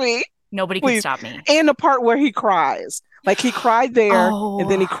text me. Nobody can stop me. And the part where he cries. Like he cried there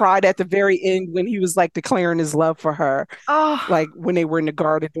and then he cried at the very end when he was like declaring his love for her. Oh. Like when they were in the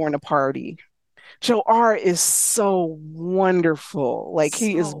garden during the party. Joe R is so wonderful. Like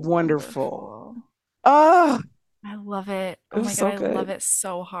he is wonderful. Oh, I love it. Oh my God, I love it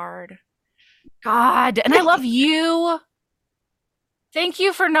so hard. God, and I love you. Thank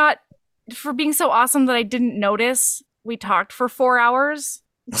you for being so awesome that I didn't notice we talked for 4 hours.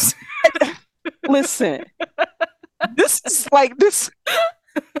 Listen, this is like this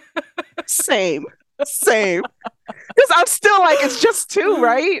same. Because I'm still like, it's just 2,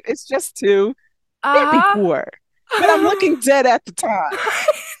 right? It's just 2. Maybe 4. But I'm looking dead at the time.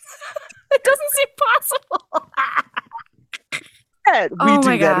 It doesn't seem possible. We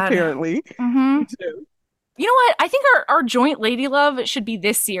do that apparently. Mm-hmm. We do. You know what? I think our joint lady love should be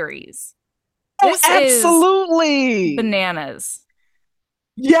this series. This absolutely is bananas.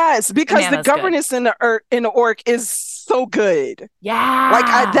 Yes, because the governess in the orc is so good. Yeah,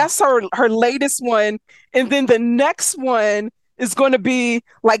 like that's her latest one, and then the next one is going to be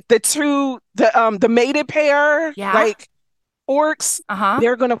like the mated pair, like orcs.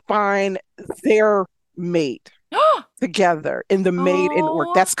 They're going to find their mate together in the maid and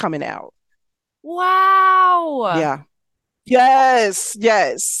orc. That's coming out. Wow. Yeah. Yes.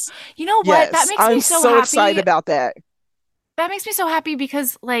 You know what? That makes me so happy. I'm so excited about that. That makes me so happy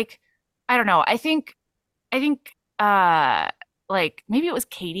because, like, I don't know. I think, like maybe it was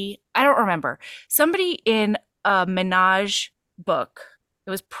Katie. I don't remember. Somebody in a Menage book. It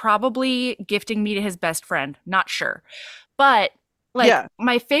was probably gifting me to his best friend. Not sure, but like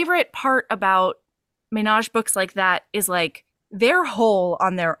my favorite part about Menage books like that is like they're whole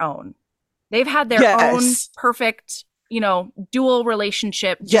on their own. They've had their own perfect, dual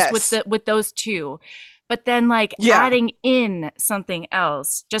relationship just with those two. But then like adding in something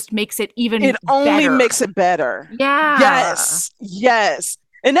else just makes it even better. It only makes it better. Yeah. Yes.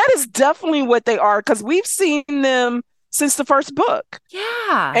 And that is definitely what they are, because we've seen them since the first book.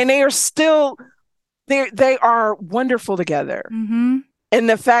 Yeah. And they are still they are wonderful together. Mm-hmm. And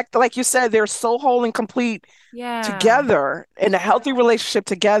the fact, like you said, they're so whole and complete together in a healthy relationship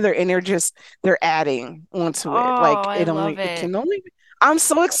together, and they're adding onto it. Like it can only. I'm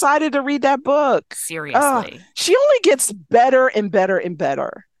so excited to read that book. Seriously, she only gets better and better and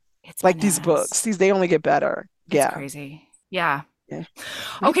better. It's like these books; they only get better. It's crazy. Yeah.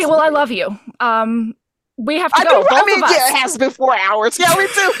 Okay, well, I love you. We have to go. It has been 4 hours. Yeah, we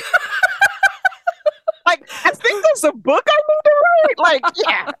do. Like, I think there's a book I need to read. Like,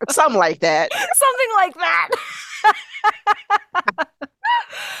 yeah, something like that. Something like that.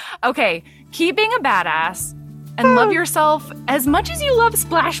 Okay, keep being a badass and love yourself as much as you love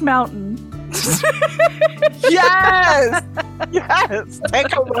Splash Mountain. Yes.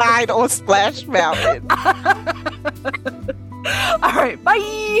 Take a ride on Splash Mountain. All right, bye.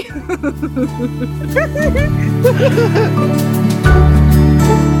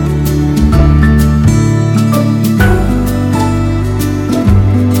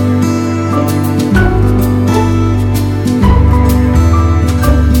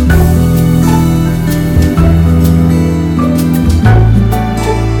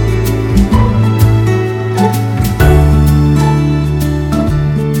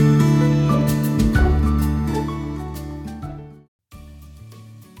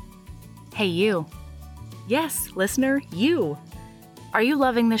 Hey, you. Yes, listener, you. Are you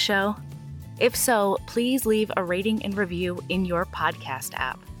loving the show? If so, please leave a rating and review in your podcast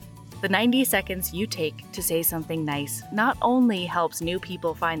app. The 90 seconds you take to say something nice not only helps new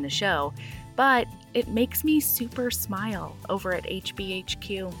people find the show, but it makes me super smile over at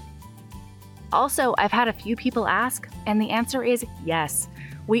HBHQ. Also, I've had a few people ask, and the answer is yes.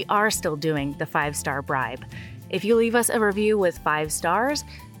 We are still doing the 5-star bribe. If you leave us a review with 5 stars,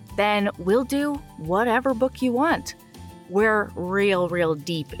 then we'll do whatever book you want. We're real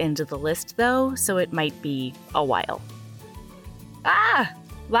deep into the list, though, so it might be a while.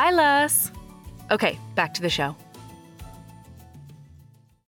 Lilas! Okay, back to the show.